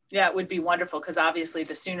 Yeah, it would be wonderful, because obviously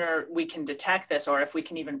the sooner we can detect this, or if we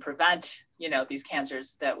can even prevent, these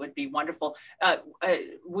cancers, that would be wonderful.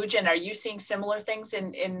 Woo-Jin, are you seeing similar things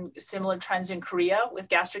in similar trends in Korea with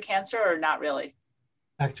gastric cancer, or not really?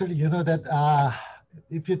 Actually, that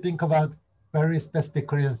if you think about very specific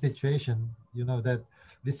Korean situation, that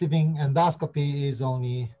receiving endoscopy is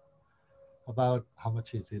only about, how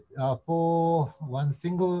much is it? For one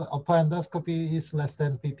single upper endoscopy is less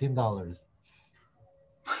than $15.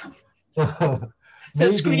 So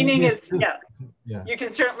screening is, yeah. You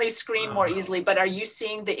can certainly screen more easily, but are you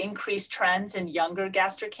seeing the increased trends in younger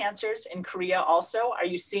gastric cancers in Korea also? Are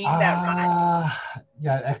you seeing that?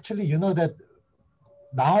 Yeah, actually, that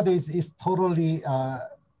nowadays it's totally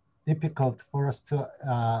difficult for us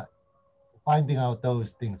to finding out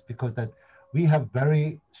those things, because that we have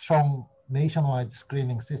very strong nationwide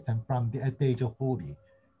screening system at the age of 40.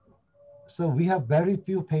 So we have very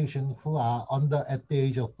few patients who are at the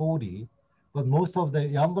age of 40, but most of the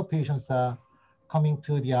younger patients are coming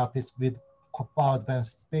to the office with far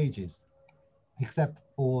advanced stages, except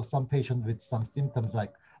for some patients with some symptoms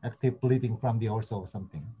like active bleeding from the ulcer or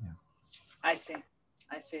something. Yeah. I see.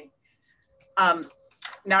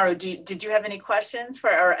 Naru, did you have any questions for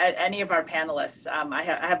any of our panelists? I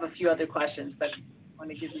have a few other questions, but I want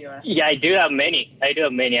to give you a... Yeah, I do have many.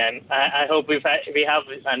 I hope we have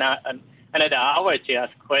another hour to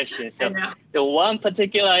ask questions. So the one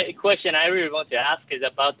particular question I really want to ask is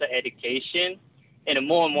about the education, and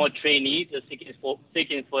more trainees are seeking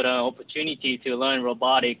for the opportunity to learn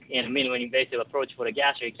robotic and minimally invasive approach for the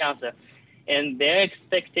gastric cancer. And their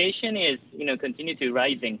expectation is, continue to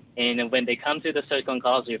rising. And when they come to the surgical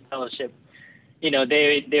oncology fellowship, they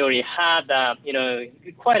already had,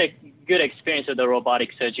 quite a good experience with the robotic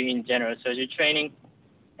surgery in general surgery training.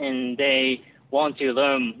 And they want to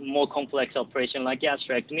learn more complex operation like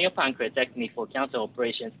gastrectomy or pancreatectomy for cancer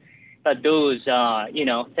operations. But those are,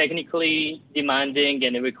 technically demanding,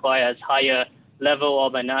 and it requires higher level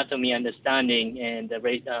of anatomy understanding and the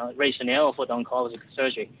rationale for the oncological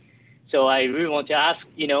surgery. So I really want to ask,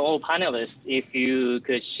 all panelists, if you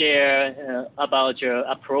could share about your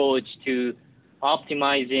approach to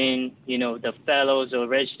optimizing, the fellows or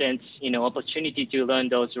residents, opportunity to learn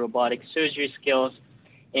those robotic surgery skills,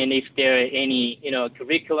 and if there are any,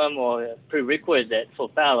 curriculum or prerequisite for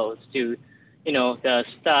fellows to, the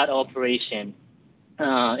start operation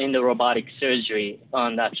in the robotic surgery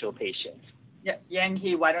on actual patients. Yeah, Yang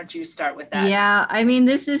Hee, why don't you start with that? Yeah, I mean,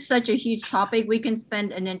 this is such a huge topic. We can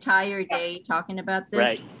spend an entire day talking about this.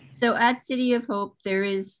 Right. So at City of Hope, there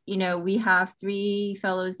is, we have 3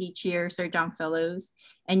 fellows each year, Surgeon Fellows,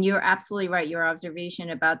 and you're absolutely right. Your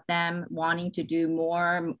observation about them wanting to do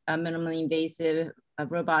more minimally invasive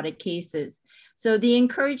robotic cases. So the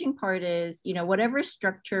encouraging part is, whatever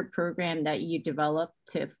structured program that you develop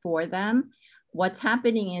for them, what's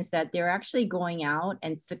happening is that they're actually going out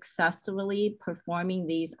and successfully performing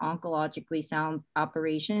these oncologically sound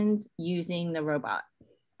operations using the robot.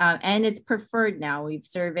 And it's preferred now. We've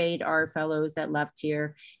surveyed our fellows that left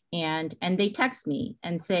here, and they text me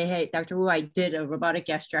and say, hey, Dr. Wu, I did a robotic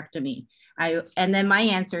gastrectomy. And then my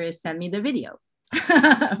answer is, send me the video,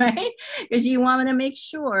 right? Because you want to make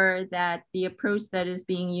sure that the approach that is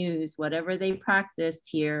being used, whatever they practiced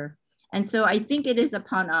here. And so I think it is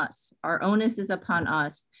upon us, our onus is upon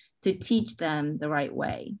us to teach them the right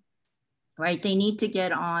way, right? They need to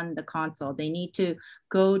get on the console. They need to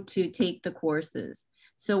go to take the courses.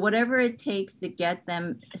 So whatever it takes to get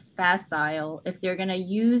them facile, if they're going to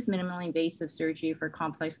use minimally invasive surgery for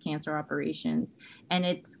complex cancer operations, and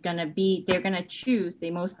it's going to be, they're going to choose,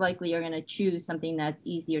 they most likely are going to choose something that's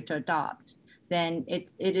easier to adopt, then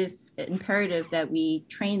it is imperative that we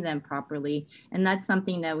train them properly. And that's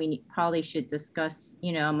something that we probably should discuss,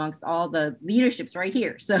 amongst all the leaderships right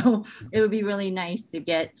here. So it would be really nice to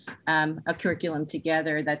get a curriculum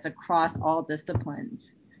together that's across all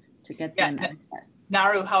disciplines to get them access.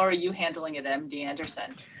 Naru, how are you handling it at MD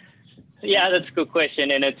Anderson? Yeah, that's a good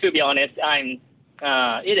question. And to be honest,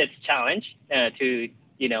 it is a challenge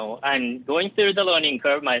I'm going through the learning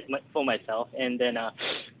curve for myself, and then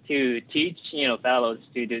to teach, fellows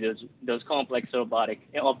to do those complex robotic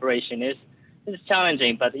operation is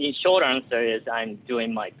challenging. But the short answer is I'm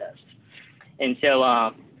doing my best. And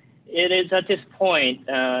so it is at this point,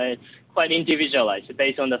 it's quite individualized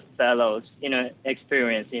based on the fellows,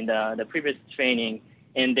 experience in the previous training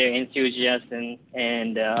and their enthusiasm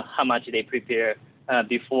and how much they prepare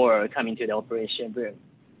before coming to the operation room.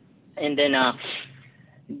 And then I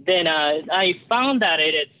found that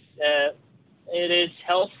it is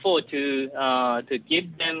helpful to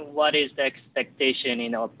give them what is the expectation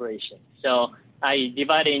in operation. So I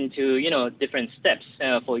divide into different steps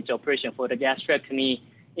for each operation. For the gastrectomy,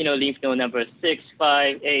 lymph node number 6,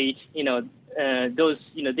 5, 8, those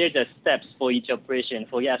there's a steps for each operation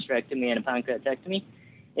for gastrectomy and pancreatectomy.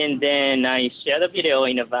 And then I share the video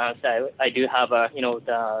in advance. I do have a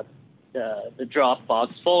the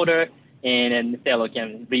Dropbox folder, and then the fellow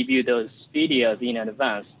can review those videos in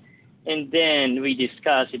advance. And then we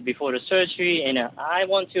discuss it before the surgery, and I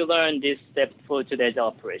want to learn this step for today's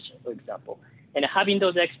operation, for example. And having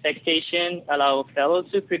those expectations allow fellows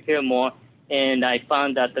to prepare more, and I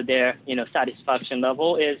found that their satisfaction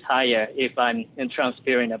level is higher if I'm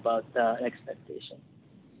transparent about the expectation.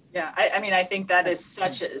 Yeah, I mean, I think that is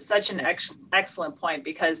such an excellent point,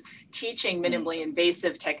 because teaching minimally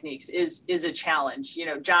invasive techniques is a challenge.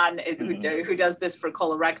 John, who does this for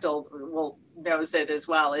colorectal, knows it as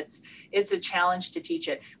well. It's a challenge to teach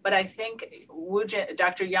it. But I think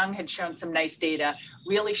Dr. Young had shown some nice data,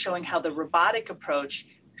 really showing how the robotic approach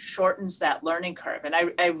shortens that learning curve. And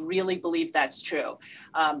I really believe that's true.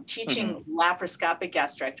 Teaching laparoscopic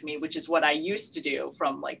gastrectomy, which is what I used to do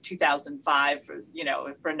from like 2005, for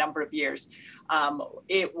a number of years,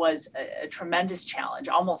 it was a tremendous challenge,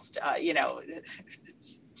 almost,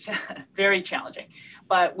 very challenging.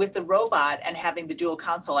 But with the robot and having the dual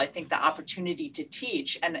console, I think the opportunity to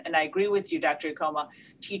teach, and I agree with you, Dr. Ikoma,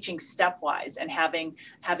 teaching stepwise and having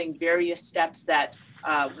various steps that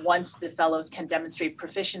once the fellows can demonstrate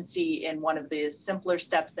proficiency in one of the simpler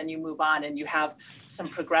steps, then you move on and you have some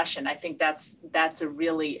progression. I think that's a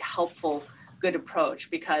really helpful, good approach,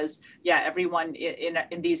 because everyone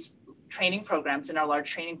in these training programs, in our large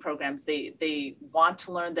training programs, they want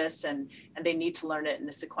to learn this and they need to learn it in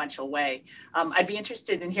a sequential way. I'd be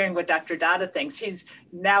interested in hearing what Dr. Dada thinks. He's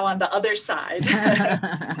now on the other side.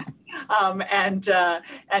 And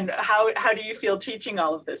how do you feel teaching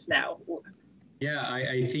all of this now? Yeah,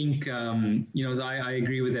 I think I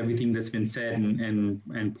agree with everything that's been said,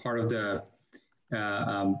 and part of the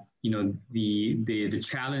the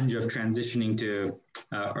challenge of transitioning to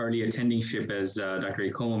early attendingship, as Dr.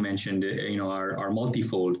 Ikoma mentioned, are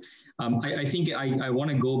multifold. I think I want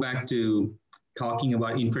to go back to talking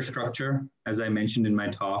about infrastructure, as I mentioned in my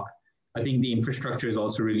talk. I think the infrastructure is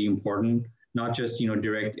also really important, not just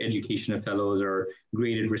direct education of fellows or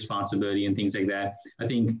graded responsibility and things like that. I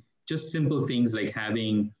think just simple things like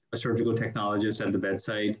having a surgical technologist at the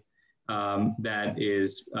bedside that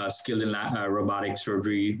is skilled in robotic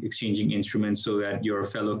surgery, exchanging instruments, so that your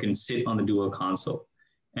fellow can sit on the dual console.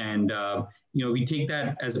 And we take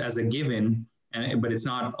that as a given, but it's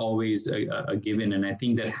not always a given. And I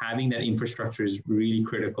think that having that infrastructure is really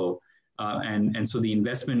critical. And so the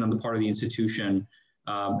investment on the part of the institution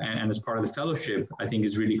and as part of the fellowship, I think,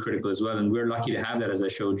 is really critical as well. And we're lucky to have that, as I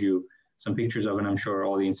showed you some pictures of, and I'm sure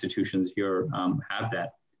all the institutions here have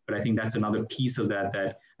that. But I think that's another piece of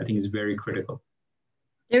that I think is very critical.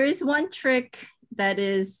 There is one trick that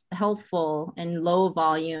is helpful in low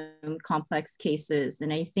volume complex cases,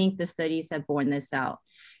 and I think the studies have borne this out.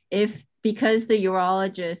 Because the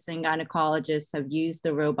urologists and gynecologists have used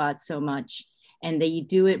the robot so much, and they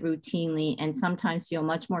do it routinely, and sometimes feel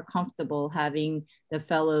much more comfortable having the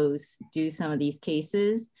fellows do some of these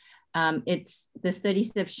cases, the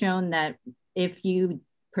studies have shown that if you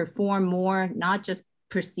perform more, not just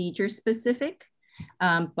procedure specific,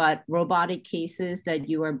 but robotic cases, that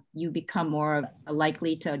you become more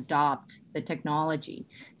likely to adopt the technology.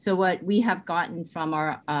 So what we have gotten from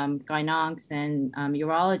our gynocs and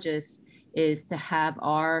urologists is to have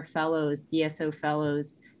our fellows, DSO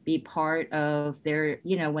fellows, be part of their,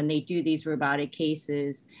 when they do these robotic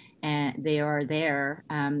cases, and they are there.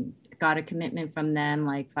 Got a commitment from them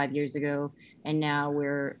like 5 years ago, and now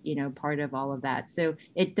we're part of all of that. So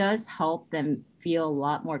it does help them feel a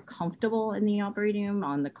lot more comfortable in the operating room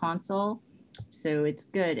on the console. So it's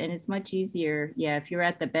good, and it's much easier. Yeah, if you're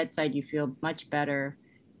at the bedside, you feel much better,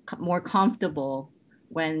 more comfortable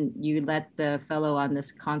when you let the fellow on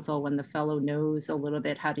this console, when the fellow knows a little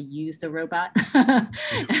bit how to use the robot,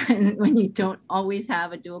 and when you don't always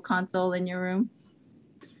have a dual console in your room.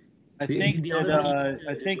 I think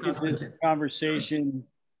this conversation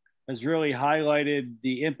has really highlighted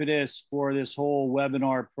the impetus for this whole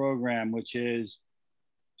webinar program, which is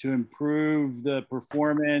to improve the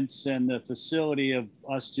performance and the facility of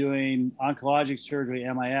us doing oncologic surgery,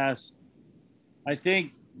 MIS. I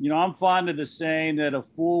think, I'm fond of the saying that a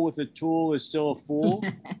fool with a tool is still a fool.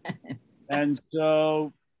 And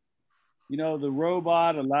so, you know, the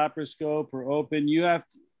robot, a laparoscope, or open, you have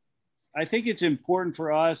to, I think it's important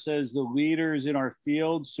for us as the leaders in our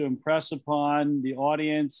fields to impress upon the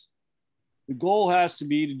audience. The goal has to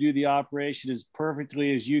be to do the operation as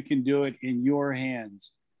perfectly as you can do it in your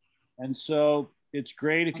hands. And so it's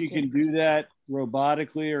great if you can do that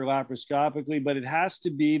robotically or laparoscopically, but it has to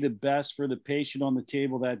be the best for the patient on the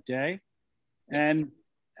table that day. And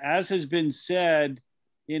as has been said,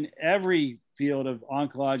 in every field of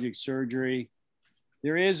oncologic surgery,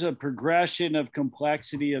 there is a progression of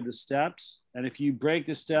complexity of the steps. And if you break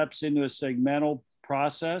the steps into a segmental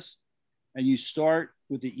process and you start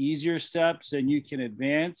with the easier steps, then you can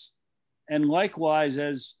advance. And likewise,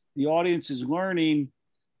 as the audience is learning,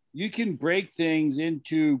 you can break things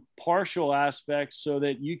into partial aspects so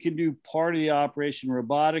that you can do part of the operation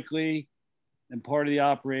robotically and part of the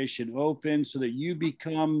operation open, so that you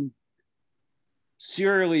become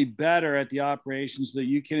serially better at the operation so that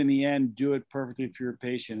you can in the end do it perfectly for your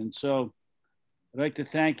patient. And so I'd like to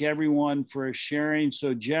thank everyone for sharing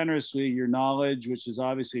so generously your knowledge, which is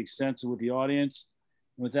obviously extensive with the audience.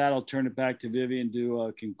 And with that, I'll turn it back to Vivian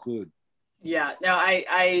to conclude. Yeah, no,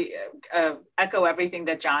 I echo everything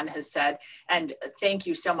that John has said, and thank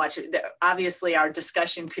you so much. Obviously, our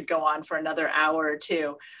discussion could go on for another hour or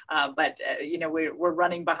two, but you know, we're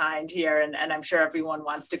running behind here, and I'm sure everyone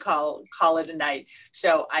wants to call it a night.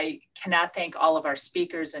 So I cannot thank all of our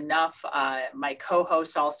speakers enough. My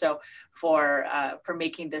co-hosts also for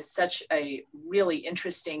making this such a really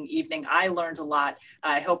interesting evening. I learned a lot.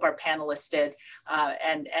 I hope our panelists did,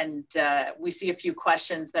 and we see a few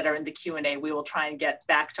questions that are in the Q&A. We will try and get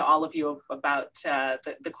back to all of you about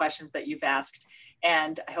the questions that you've asked.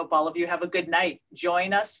 And I hope all of you have a good night.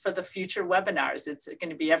 Join us for the future webinars. It's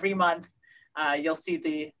going to be every month. You'll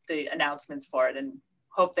see the announcements for it, and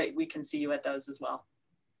hope that we can see you at those as well.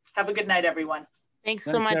 Have a good night, everyone. Thanks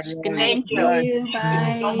so much. Everyone. Good night. Thank you. Bye.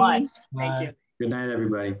 Thank you so much. Bye. Thank you. Good night,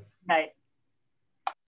 everybody. Night.